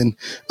building.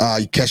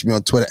 You catch me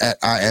on Twitter at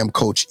I am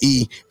Coach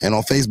E, and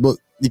on Facebook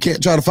you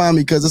can't try to find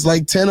me because it's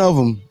like 10 of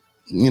them.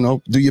 You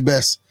know, do your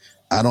best.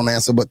 I don't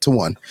answer but to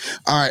one.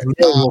 All right,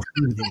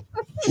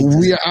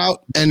 we are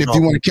out, and if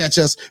you want to catch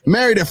us,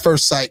 Married at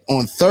First Sight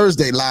on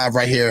Thursday live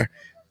right here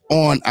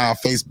on our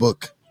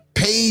Facebook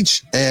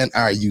page and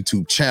our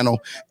YouTube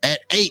channel at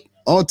 8.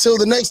 Until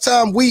the next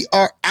time, we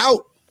are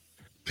out.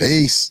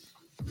 Peace.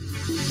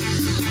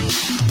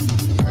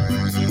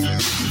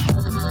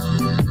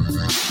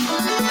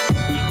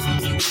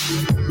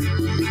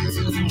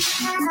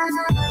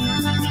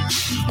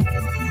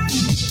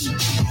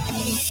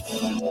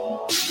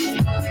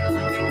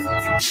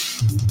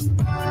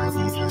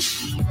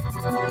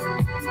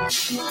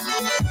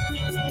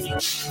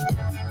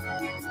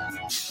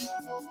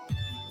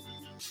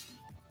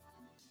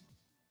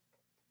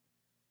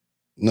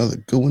 Another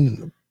good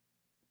one.